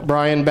Muncie girl.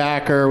 Brian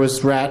Backer was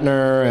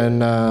Ratner,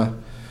 and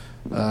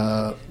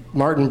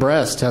Martin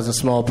Brest has a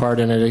small part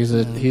in it.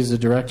 He's a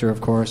director,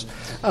 of course.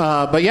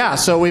 But yeah,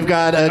 so we've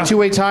got a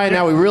 2-way tie.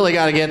 Now we really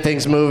got to get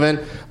things moving.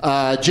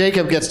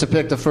 Jacob gets to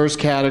pick the first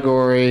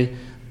category,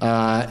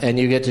 and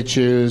you get to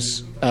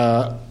choose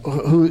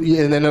who,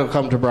 and then it'll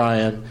come to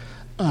Brian.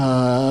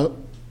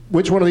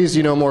 Which one of these do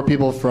you know more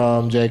people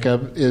from,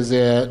 Jacob? Is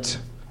it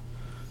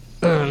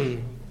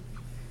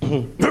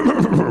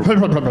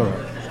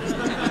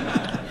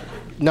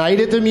Night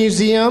at the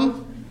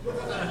Museum?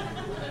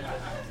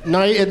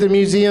 Night at the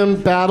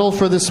Museum, Battle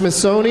for the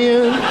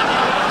Smithsonian?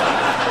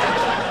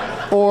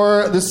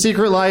 Or The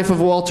Secret Life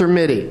of Walter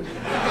Mitty?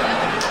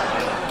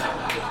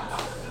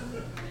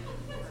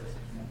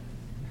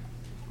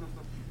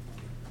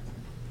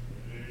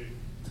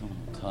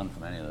 Ton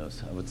from any of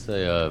those. I would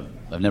say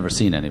I've never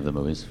seen any of the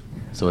movies,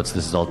 so this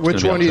is all.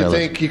 Which one do you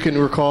think you can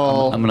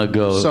recall? I'm gonna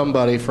go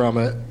somebody from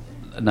it.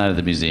 Night at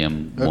the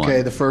Museum. Okay,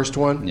 1. the first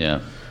one.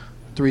 Yeah.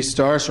 3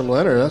 stars from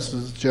Leonard. That's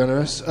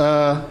generous.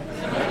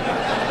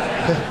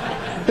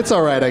 It's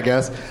all right, I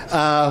guess.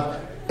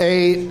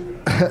 8,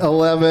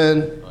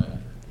 11,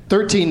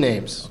 13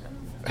 names.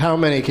 How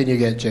many can you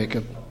get,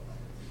 Jacob?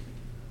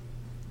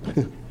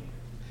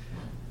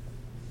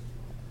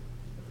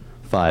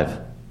 5.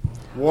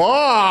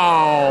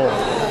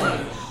 Wow!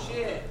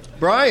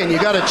 Brian, you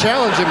got to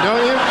challenge him,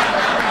 don't you?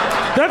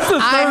 That's the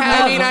third one.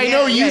 I mean, I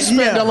know you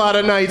spend a lot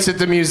of nights at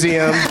the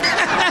museum,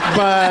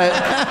 but...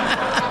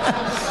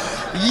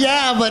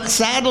 Yeah, but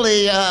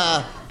sadly,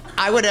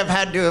 I would have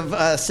had to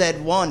have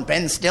said 1.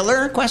 Ben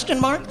Stiller? Question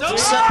mark?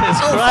 Jesus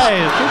Christ.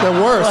 The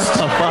worst.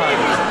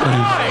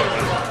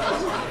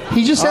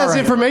 He just has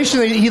information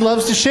that he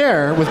loves to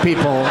share with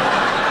people.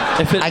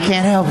 I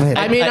can't help it.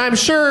 I mean, I'm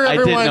sure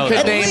everyone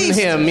could name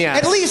him, yeah.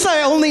 At least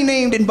I only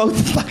named in both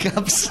the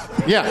fuck-ups.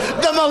 Yeah.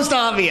 The most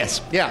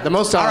obvious. Yeah, the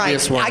most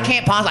obvious one. I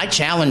can't pause. I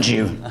challenge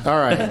you. All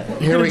right.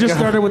 Here we just go.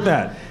 started with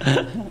that.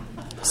 I'm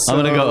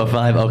going to go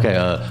 5.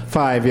 Okay.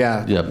 5,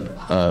 yeah. Yeah.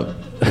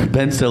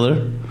 Ben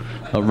Stiller,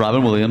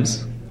 Robin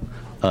Williams,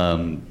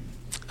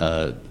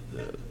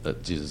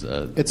 Jesus.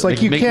 It's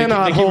like you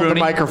cannot hold the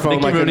microphone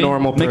like a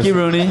normal person. Mickey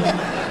Rooney.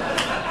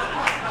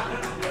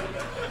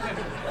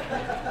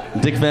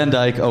 Dick Van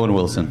Dyke, Owen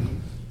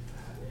Wilson.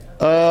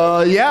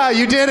 Yeah,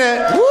 you did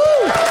it. Woo!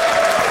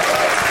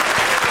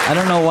 I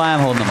don't know why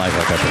I'm holding the mic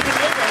like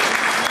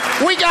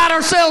that. We got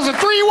ourselves a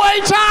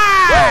 3-way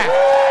tie!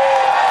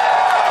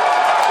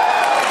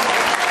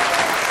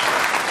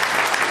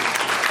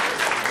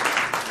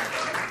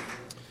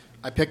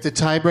 I picked a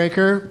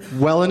tiebreaker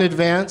well in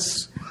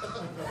advance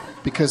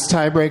because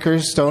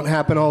tiebreakers don't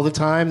happen all the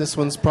time. This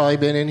one's probably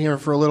been in here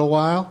for a little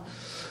while.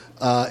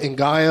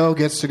 Ngaio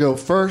gets to go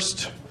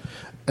first,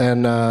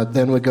 and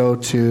then we go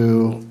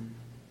to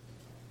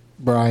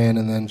Brian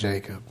and then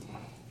Jacob.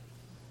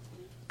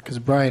 Because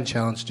Brian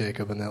challenged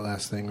Jacob in that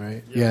last thing,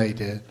 right? Yeah, he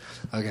did.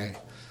 Okay.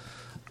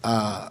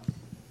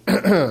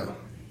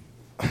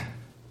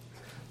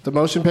 The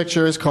motion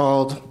picture is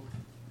called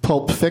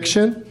Pulp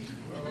Fiction.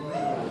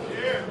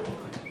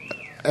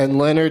 And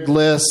Leonard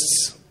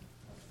lists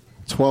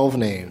 12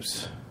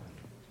 names.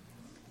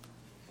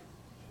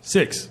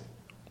 6.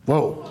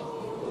 Whoa.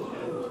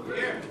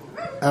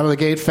 Out of the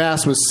gate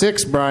fast was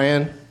 6,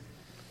 Brian.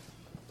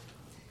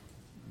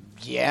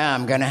 Yeah,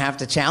 I'm going to have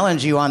to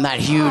challenge you on that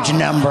huge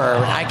number.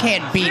 I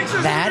can't beat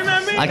that.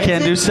 I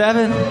can't do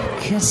 7.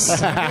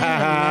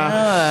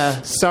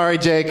 Sorry,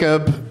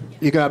 Jacob.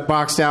 You got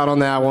boxed out on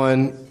that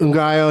one.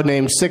 Ngaio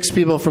named 6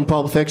 people from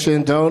Pulp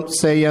Fiction. Don't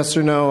say yes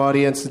or no,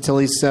 audience, until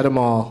he's said them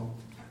all.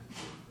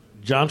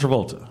 John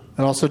Travolta.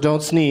 And also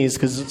don't sneeze,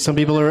 because some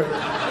people are...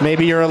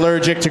 Maybe you're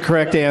allergic to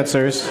correct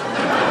answers.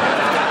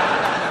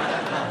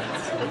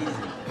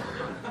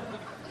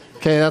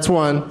 Okay, that's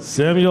 1.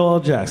 Samuel L.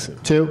 Jackson.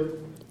 2.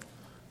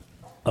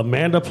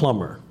 Amanda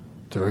Plummer.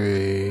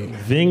 3.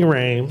 Ving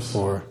Rhames.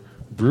 4.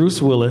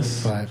 Bruce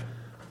Willis. 5.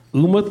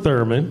 Uma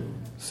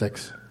Thurman.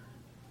 6.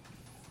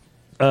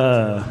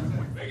 That's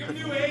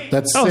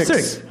Oh, 6.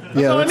 6.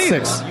 Yeah, that's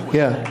 6.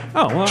 Yeah.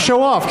 Oh, wow.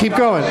 Show off. Keep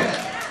going.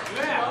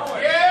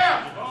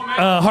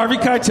 Harvey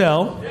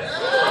Keitel.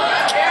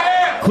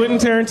 Quentin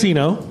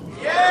Tarantino.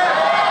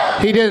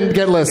 He didn't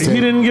get listed. He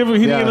didn't get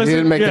listed. He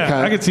didn't make the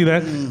cut. I could see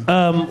that.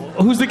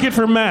 Who's the kid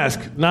from Mask?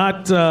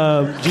 Not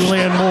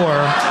Julianne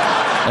Moore.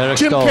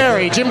 Jim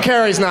Carrey. Jim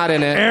Carrey's not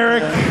in it.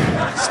 Eric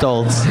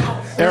Stoltz.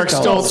 Eric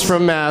Stoltz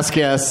from Mask,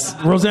 yes.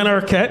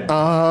 Rosanna Arquette.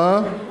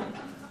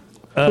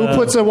 Who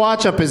puts a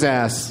watch up his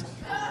ass?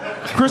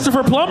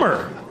 Christopher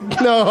Plummer.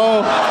 No.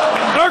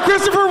 Or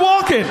Christopher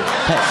Walken.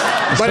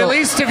 But at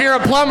least if you're a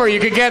plumber, you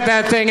could get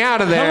that thing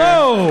out of there.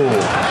 Hello.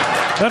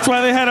 That's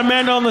why they had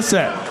Amanda on the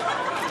set.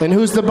 And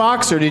who's the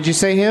boxer? Did you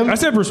say him? I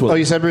said Bruce Willis. Oh,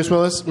 you said Bruce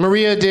Willis?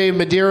 Maria de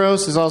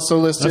Medeiros is also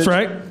listed. That's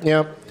right.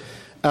 Yep.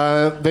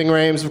 Ving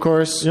Rhames, of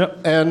course.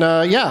 Yep. And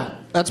yeah,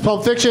 that's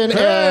Pulp Fiction.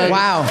 Hey. And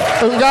Wow.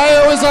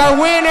 Ngaio is our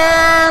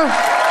winner.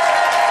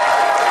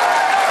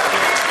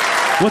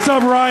 What's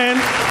up, Ryan?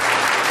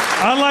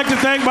 I'd like to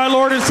thank my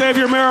Lord and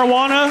Savior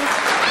Marijuana.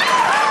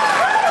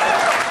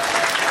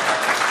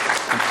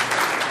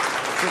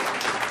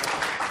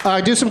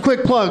 Do some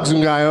quick plugs,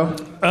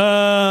 Ngaio.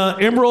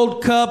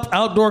 Emerald Cup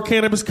outdoor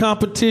cannabis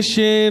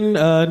competition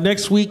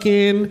next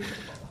weekend.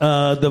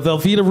 The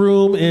Velveeta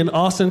Room in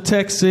Austin,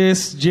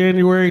 Texas,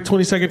 January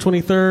 22nd,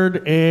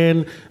 23rd,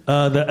 and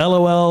the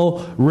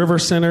LOL River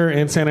Center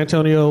in San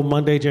Antonio,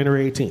 Monday,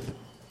 January 18th.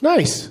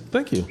 Nice.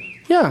 Thank you.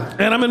 Yeah.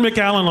 And I'm in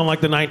McAllen on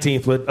like the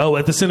 19th, but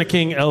at the Cine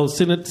King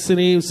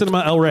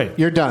Cinema El Rey.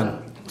 You're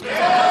done.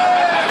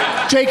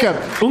 Jacob.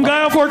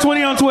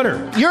 Ngaio420 on Twitter.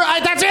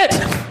 That's it.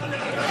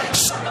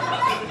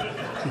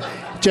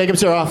 Jacob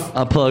Sirof.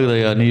 I'll plug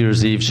the New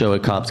Year's Eve show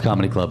at Cops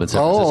Comedy Club in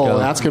San Francisco. Oh,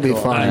 that's going to be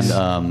fun.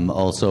 And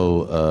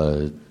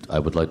also, I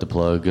would like to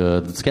plug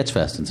the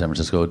Sketchfest in San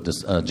Francisco.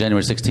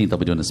 January 16th, I'll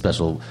be doing a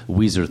special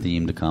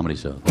Weezer-themed comedy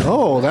show.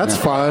 Oh, that's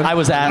fun. I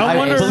was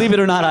asked. Believe it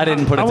or not, I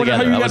didn't put it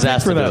together. I was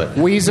asked to do it.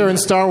 Weezer and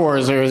Star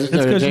Wars are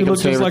because you look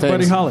just like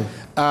Buddy Holly.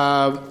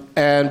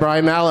 And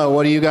Brian Malow,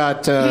 what do you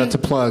got to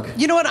plug?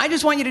 You know what? I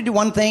just want you to do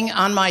one thing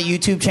on my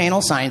YouTube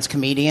channel, Science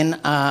Comedian.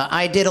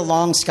 I did a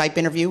long Skype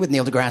interview with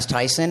Neil deGrasse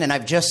Tyson, and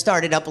I've just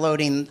started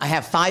uploading. I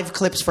have 5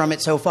 clips from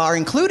it so far,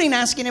 including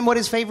asking him what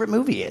his favorite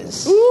movie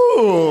is.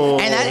 Ooh.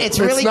 And it's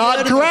really not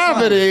good.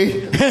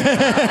 Gravity.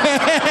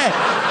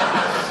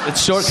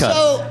 It's shortcut.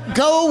 So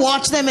go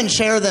watch them and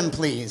share them,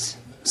 please.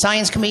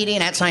 Science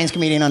Comedian at Science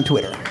Comedian on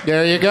Twitter.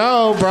 There you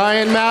go.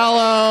 Brian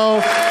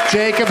Malow,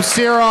 Jacob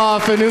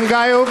Sirof, and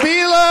Ngaio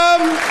Bealum.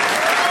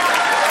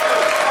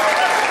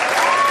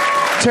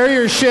 Tear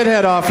your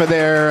shithead off of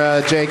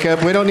there,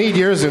 Jacob. We don't need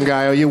yours,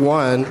 Ngaio. You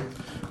won.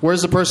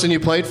 Where's the person you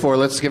played for?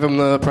 Let's give him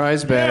the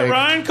prize bag. Yeah,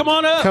 Ryan, come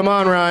on up. Come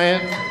on, Ryan.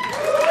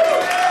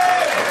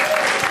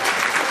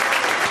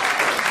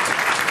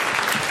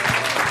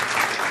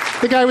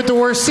 The guy with the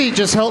worst seat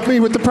just helped me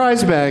with the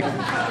prize bag.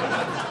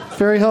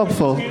 Very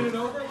helpful.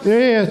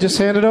 Yeah, just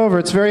hand it over.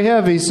 It's very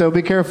heavy, so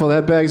be careful.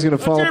 That bag's going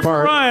to fall apart.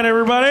 For Ryan,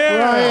 everybody.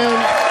 Ryan.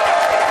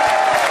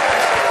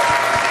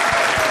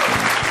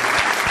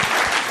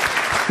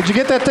 Did you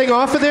get that thing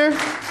off of there?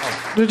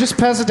 Or just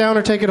pass it down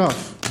or take it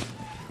off.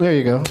 There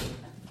you go.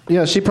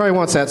 Yeah, she probably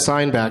wants that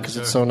sign back because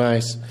it's so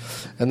nice.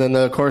 And then,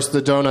 of course,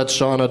 the donut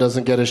Shauna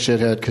doesn't get a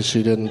shithead because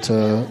she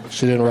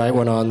didn't write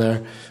one on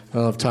there. I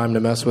don't have time to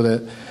mess with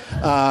it.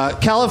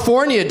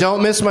 California,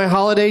 don't miss my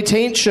holiday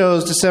taint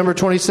shows December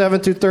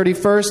 27th through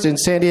 31st in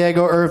San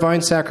Diego,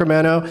 Irvine,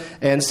 Sacramento,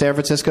 and San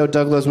Francisco,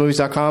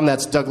 DougLovesMovies.com.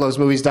 That's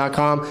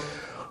DougLovesMovies.com.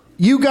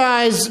 You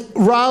guys,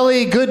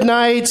 Raleigh, good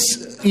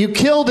nights. You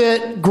killed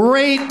it.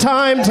 Great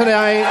time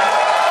tonight.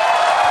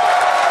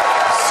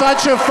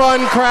 Such a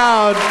fun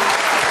crowd.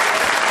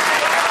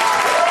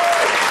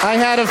 I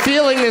had a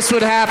feeling this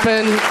would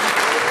happen.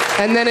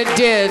 And then it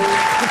did.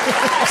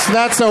 So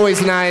that's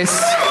always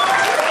nice.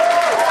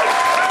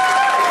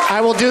 I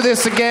will do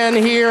this again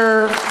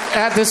here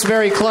at this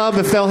very club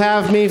if they'll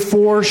have me,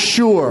 for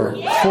sure.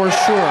 For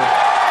sure.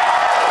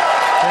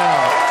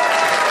 Yeah.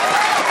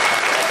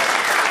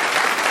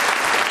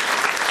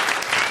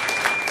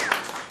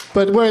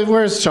 But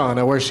where's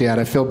Shauna? Where's she at?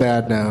 I feel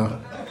bad now.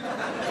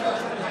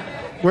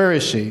 Where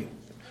is she?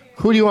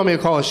 Who do you want me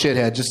to call a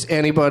shithead? Just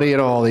anybody at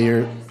all that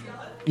you're...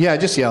 Yeah,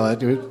 just yell at,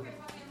 dude.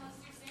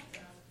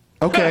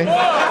 Okay.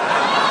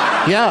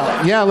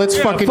 Yeah, let's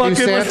fucking do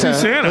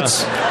Santa.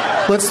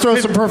 Let's throw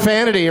some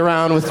profanity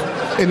around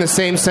in the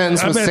same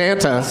sentence with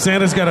Santa.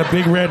 Santa's got a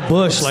big red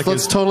bush.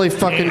 Let's totally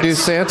fucking do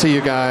Santa,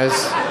 you guys.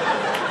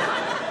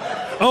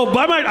 Oh,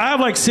 I have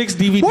like 6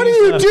 DVDs. What are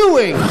you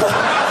doing?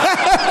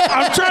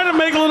 I'm trying to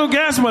make a little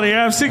gas money.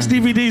 I have 6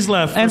 DVDs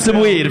left. And some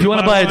weed. If you want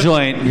to buy a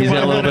joint, he's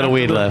got a little bit of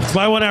weed left.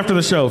 Buy one after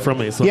the show from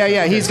me. So.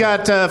 Yeah, he's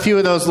got a few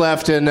of those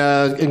left, and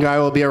Ngaio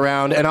will be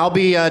around. And I'll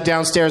be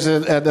downstairs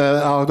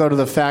I'll go to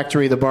the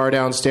factory, the bar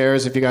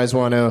downstairs. If you guys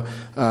want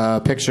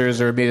to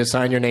pictures or me to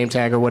sign your name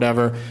tag or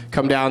whatever,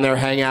 come down there,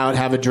 hang out,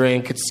 have a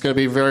drink. It's going to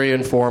be very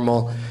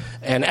informal.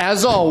 And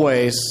as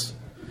always,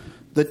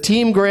 the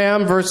Team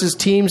Graham versus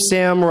Team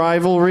Sam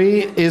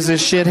rivalry is a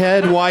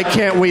shithead. Why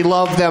can't we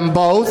love them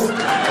both?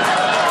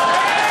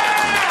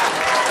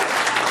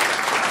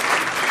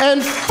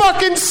 And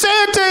fucking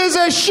Santa is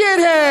a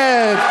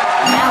shithead!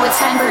 Now it's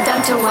time for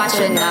Doug to watch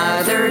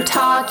another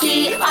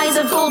talkie. Eyes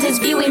of gold, his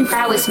viewing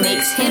prowess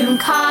makes him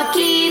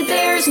cocky.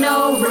 There's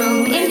no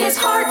room in his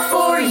heart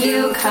for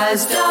you,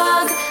 'cause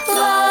Doug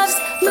loves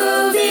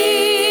movies.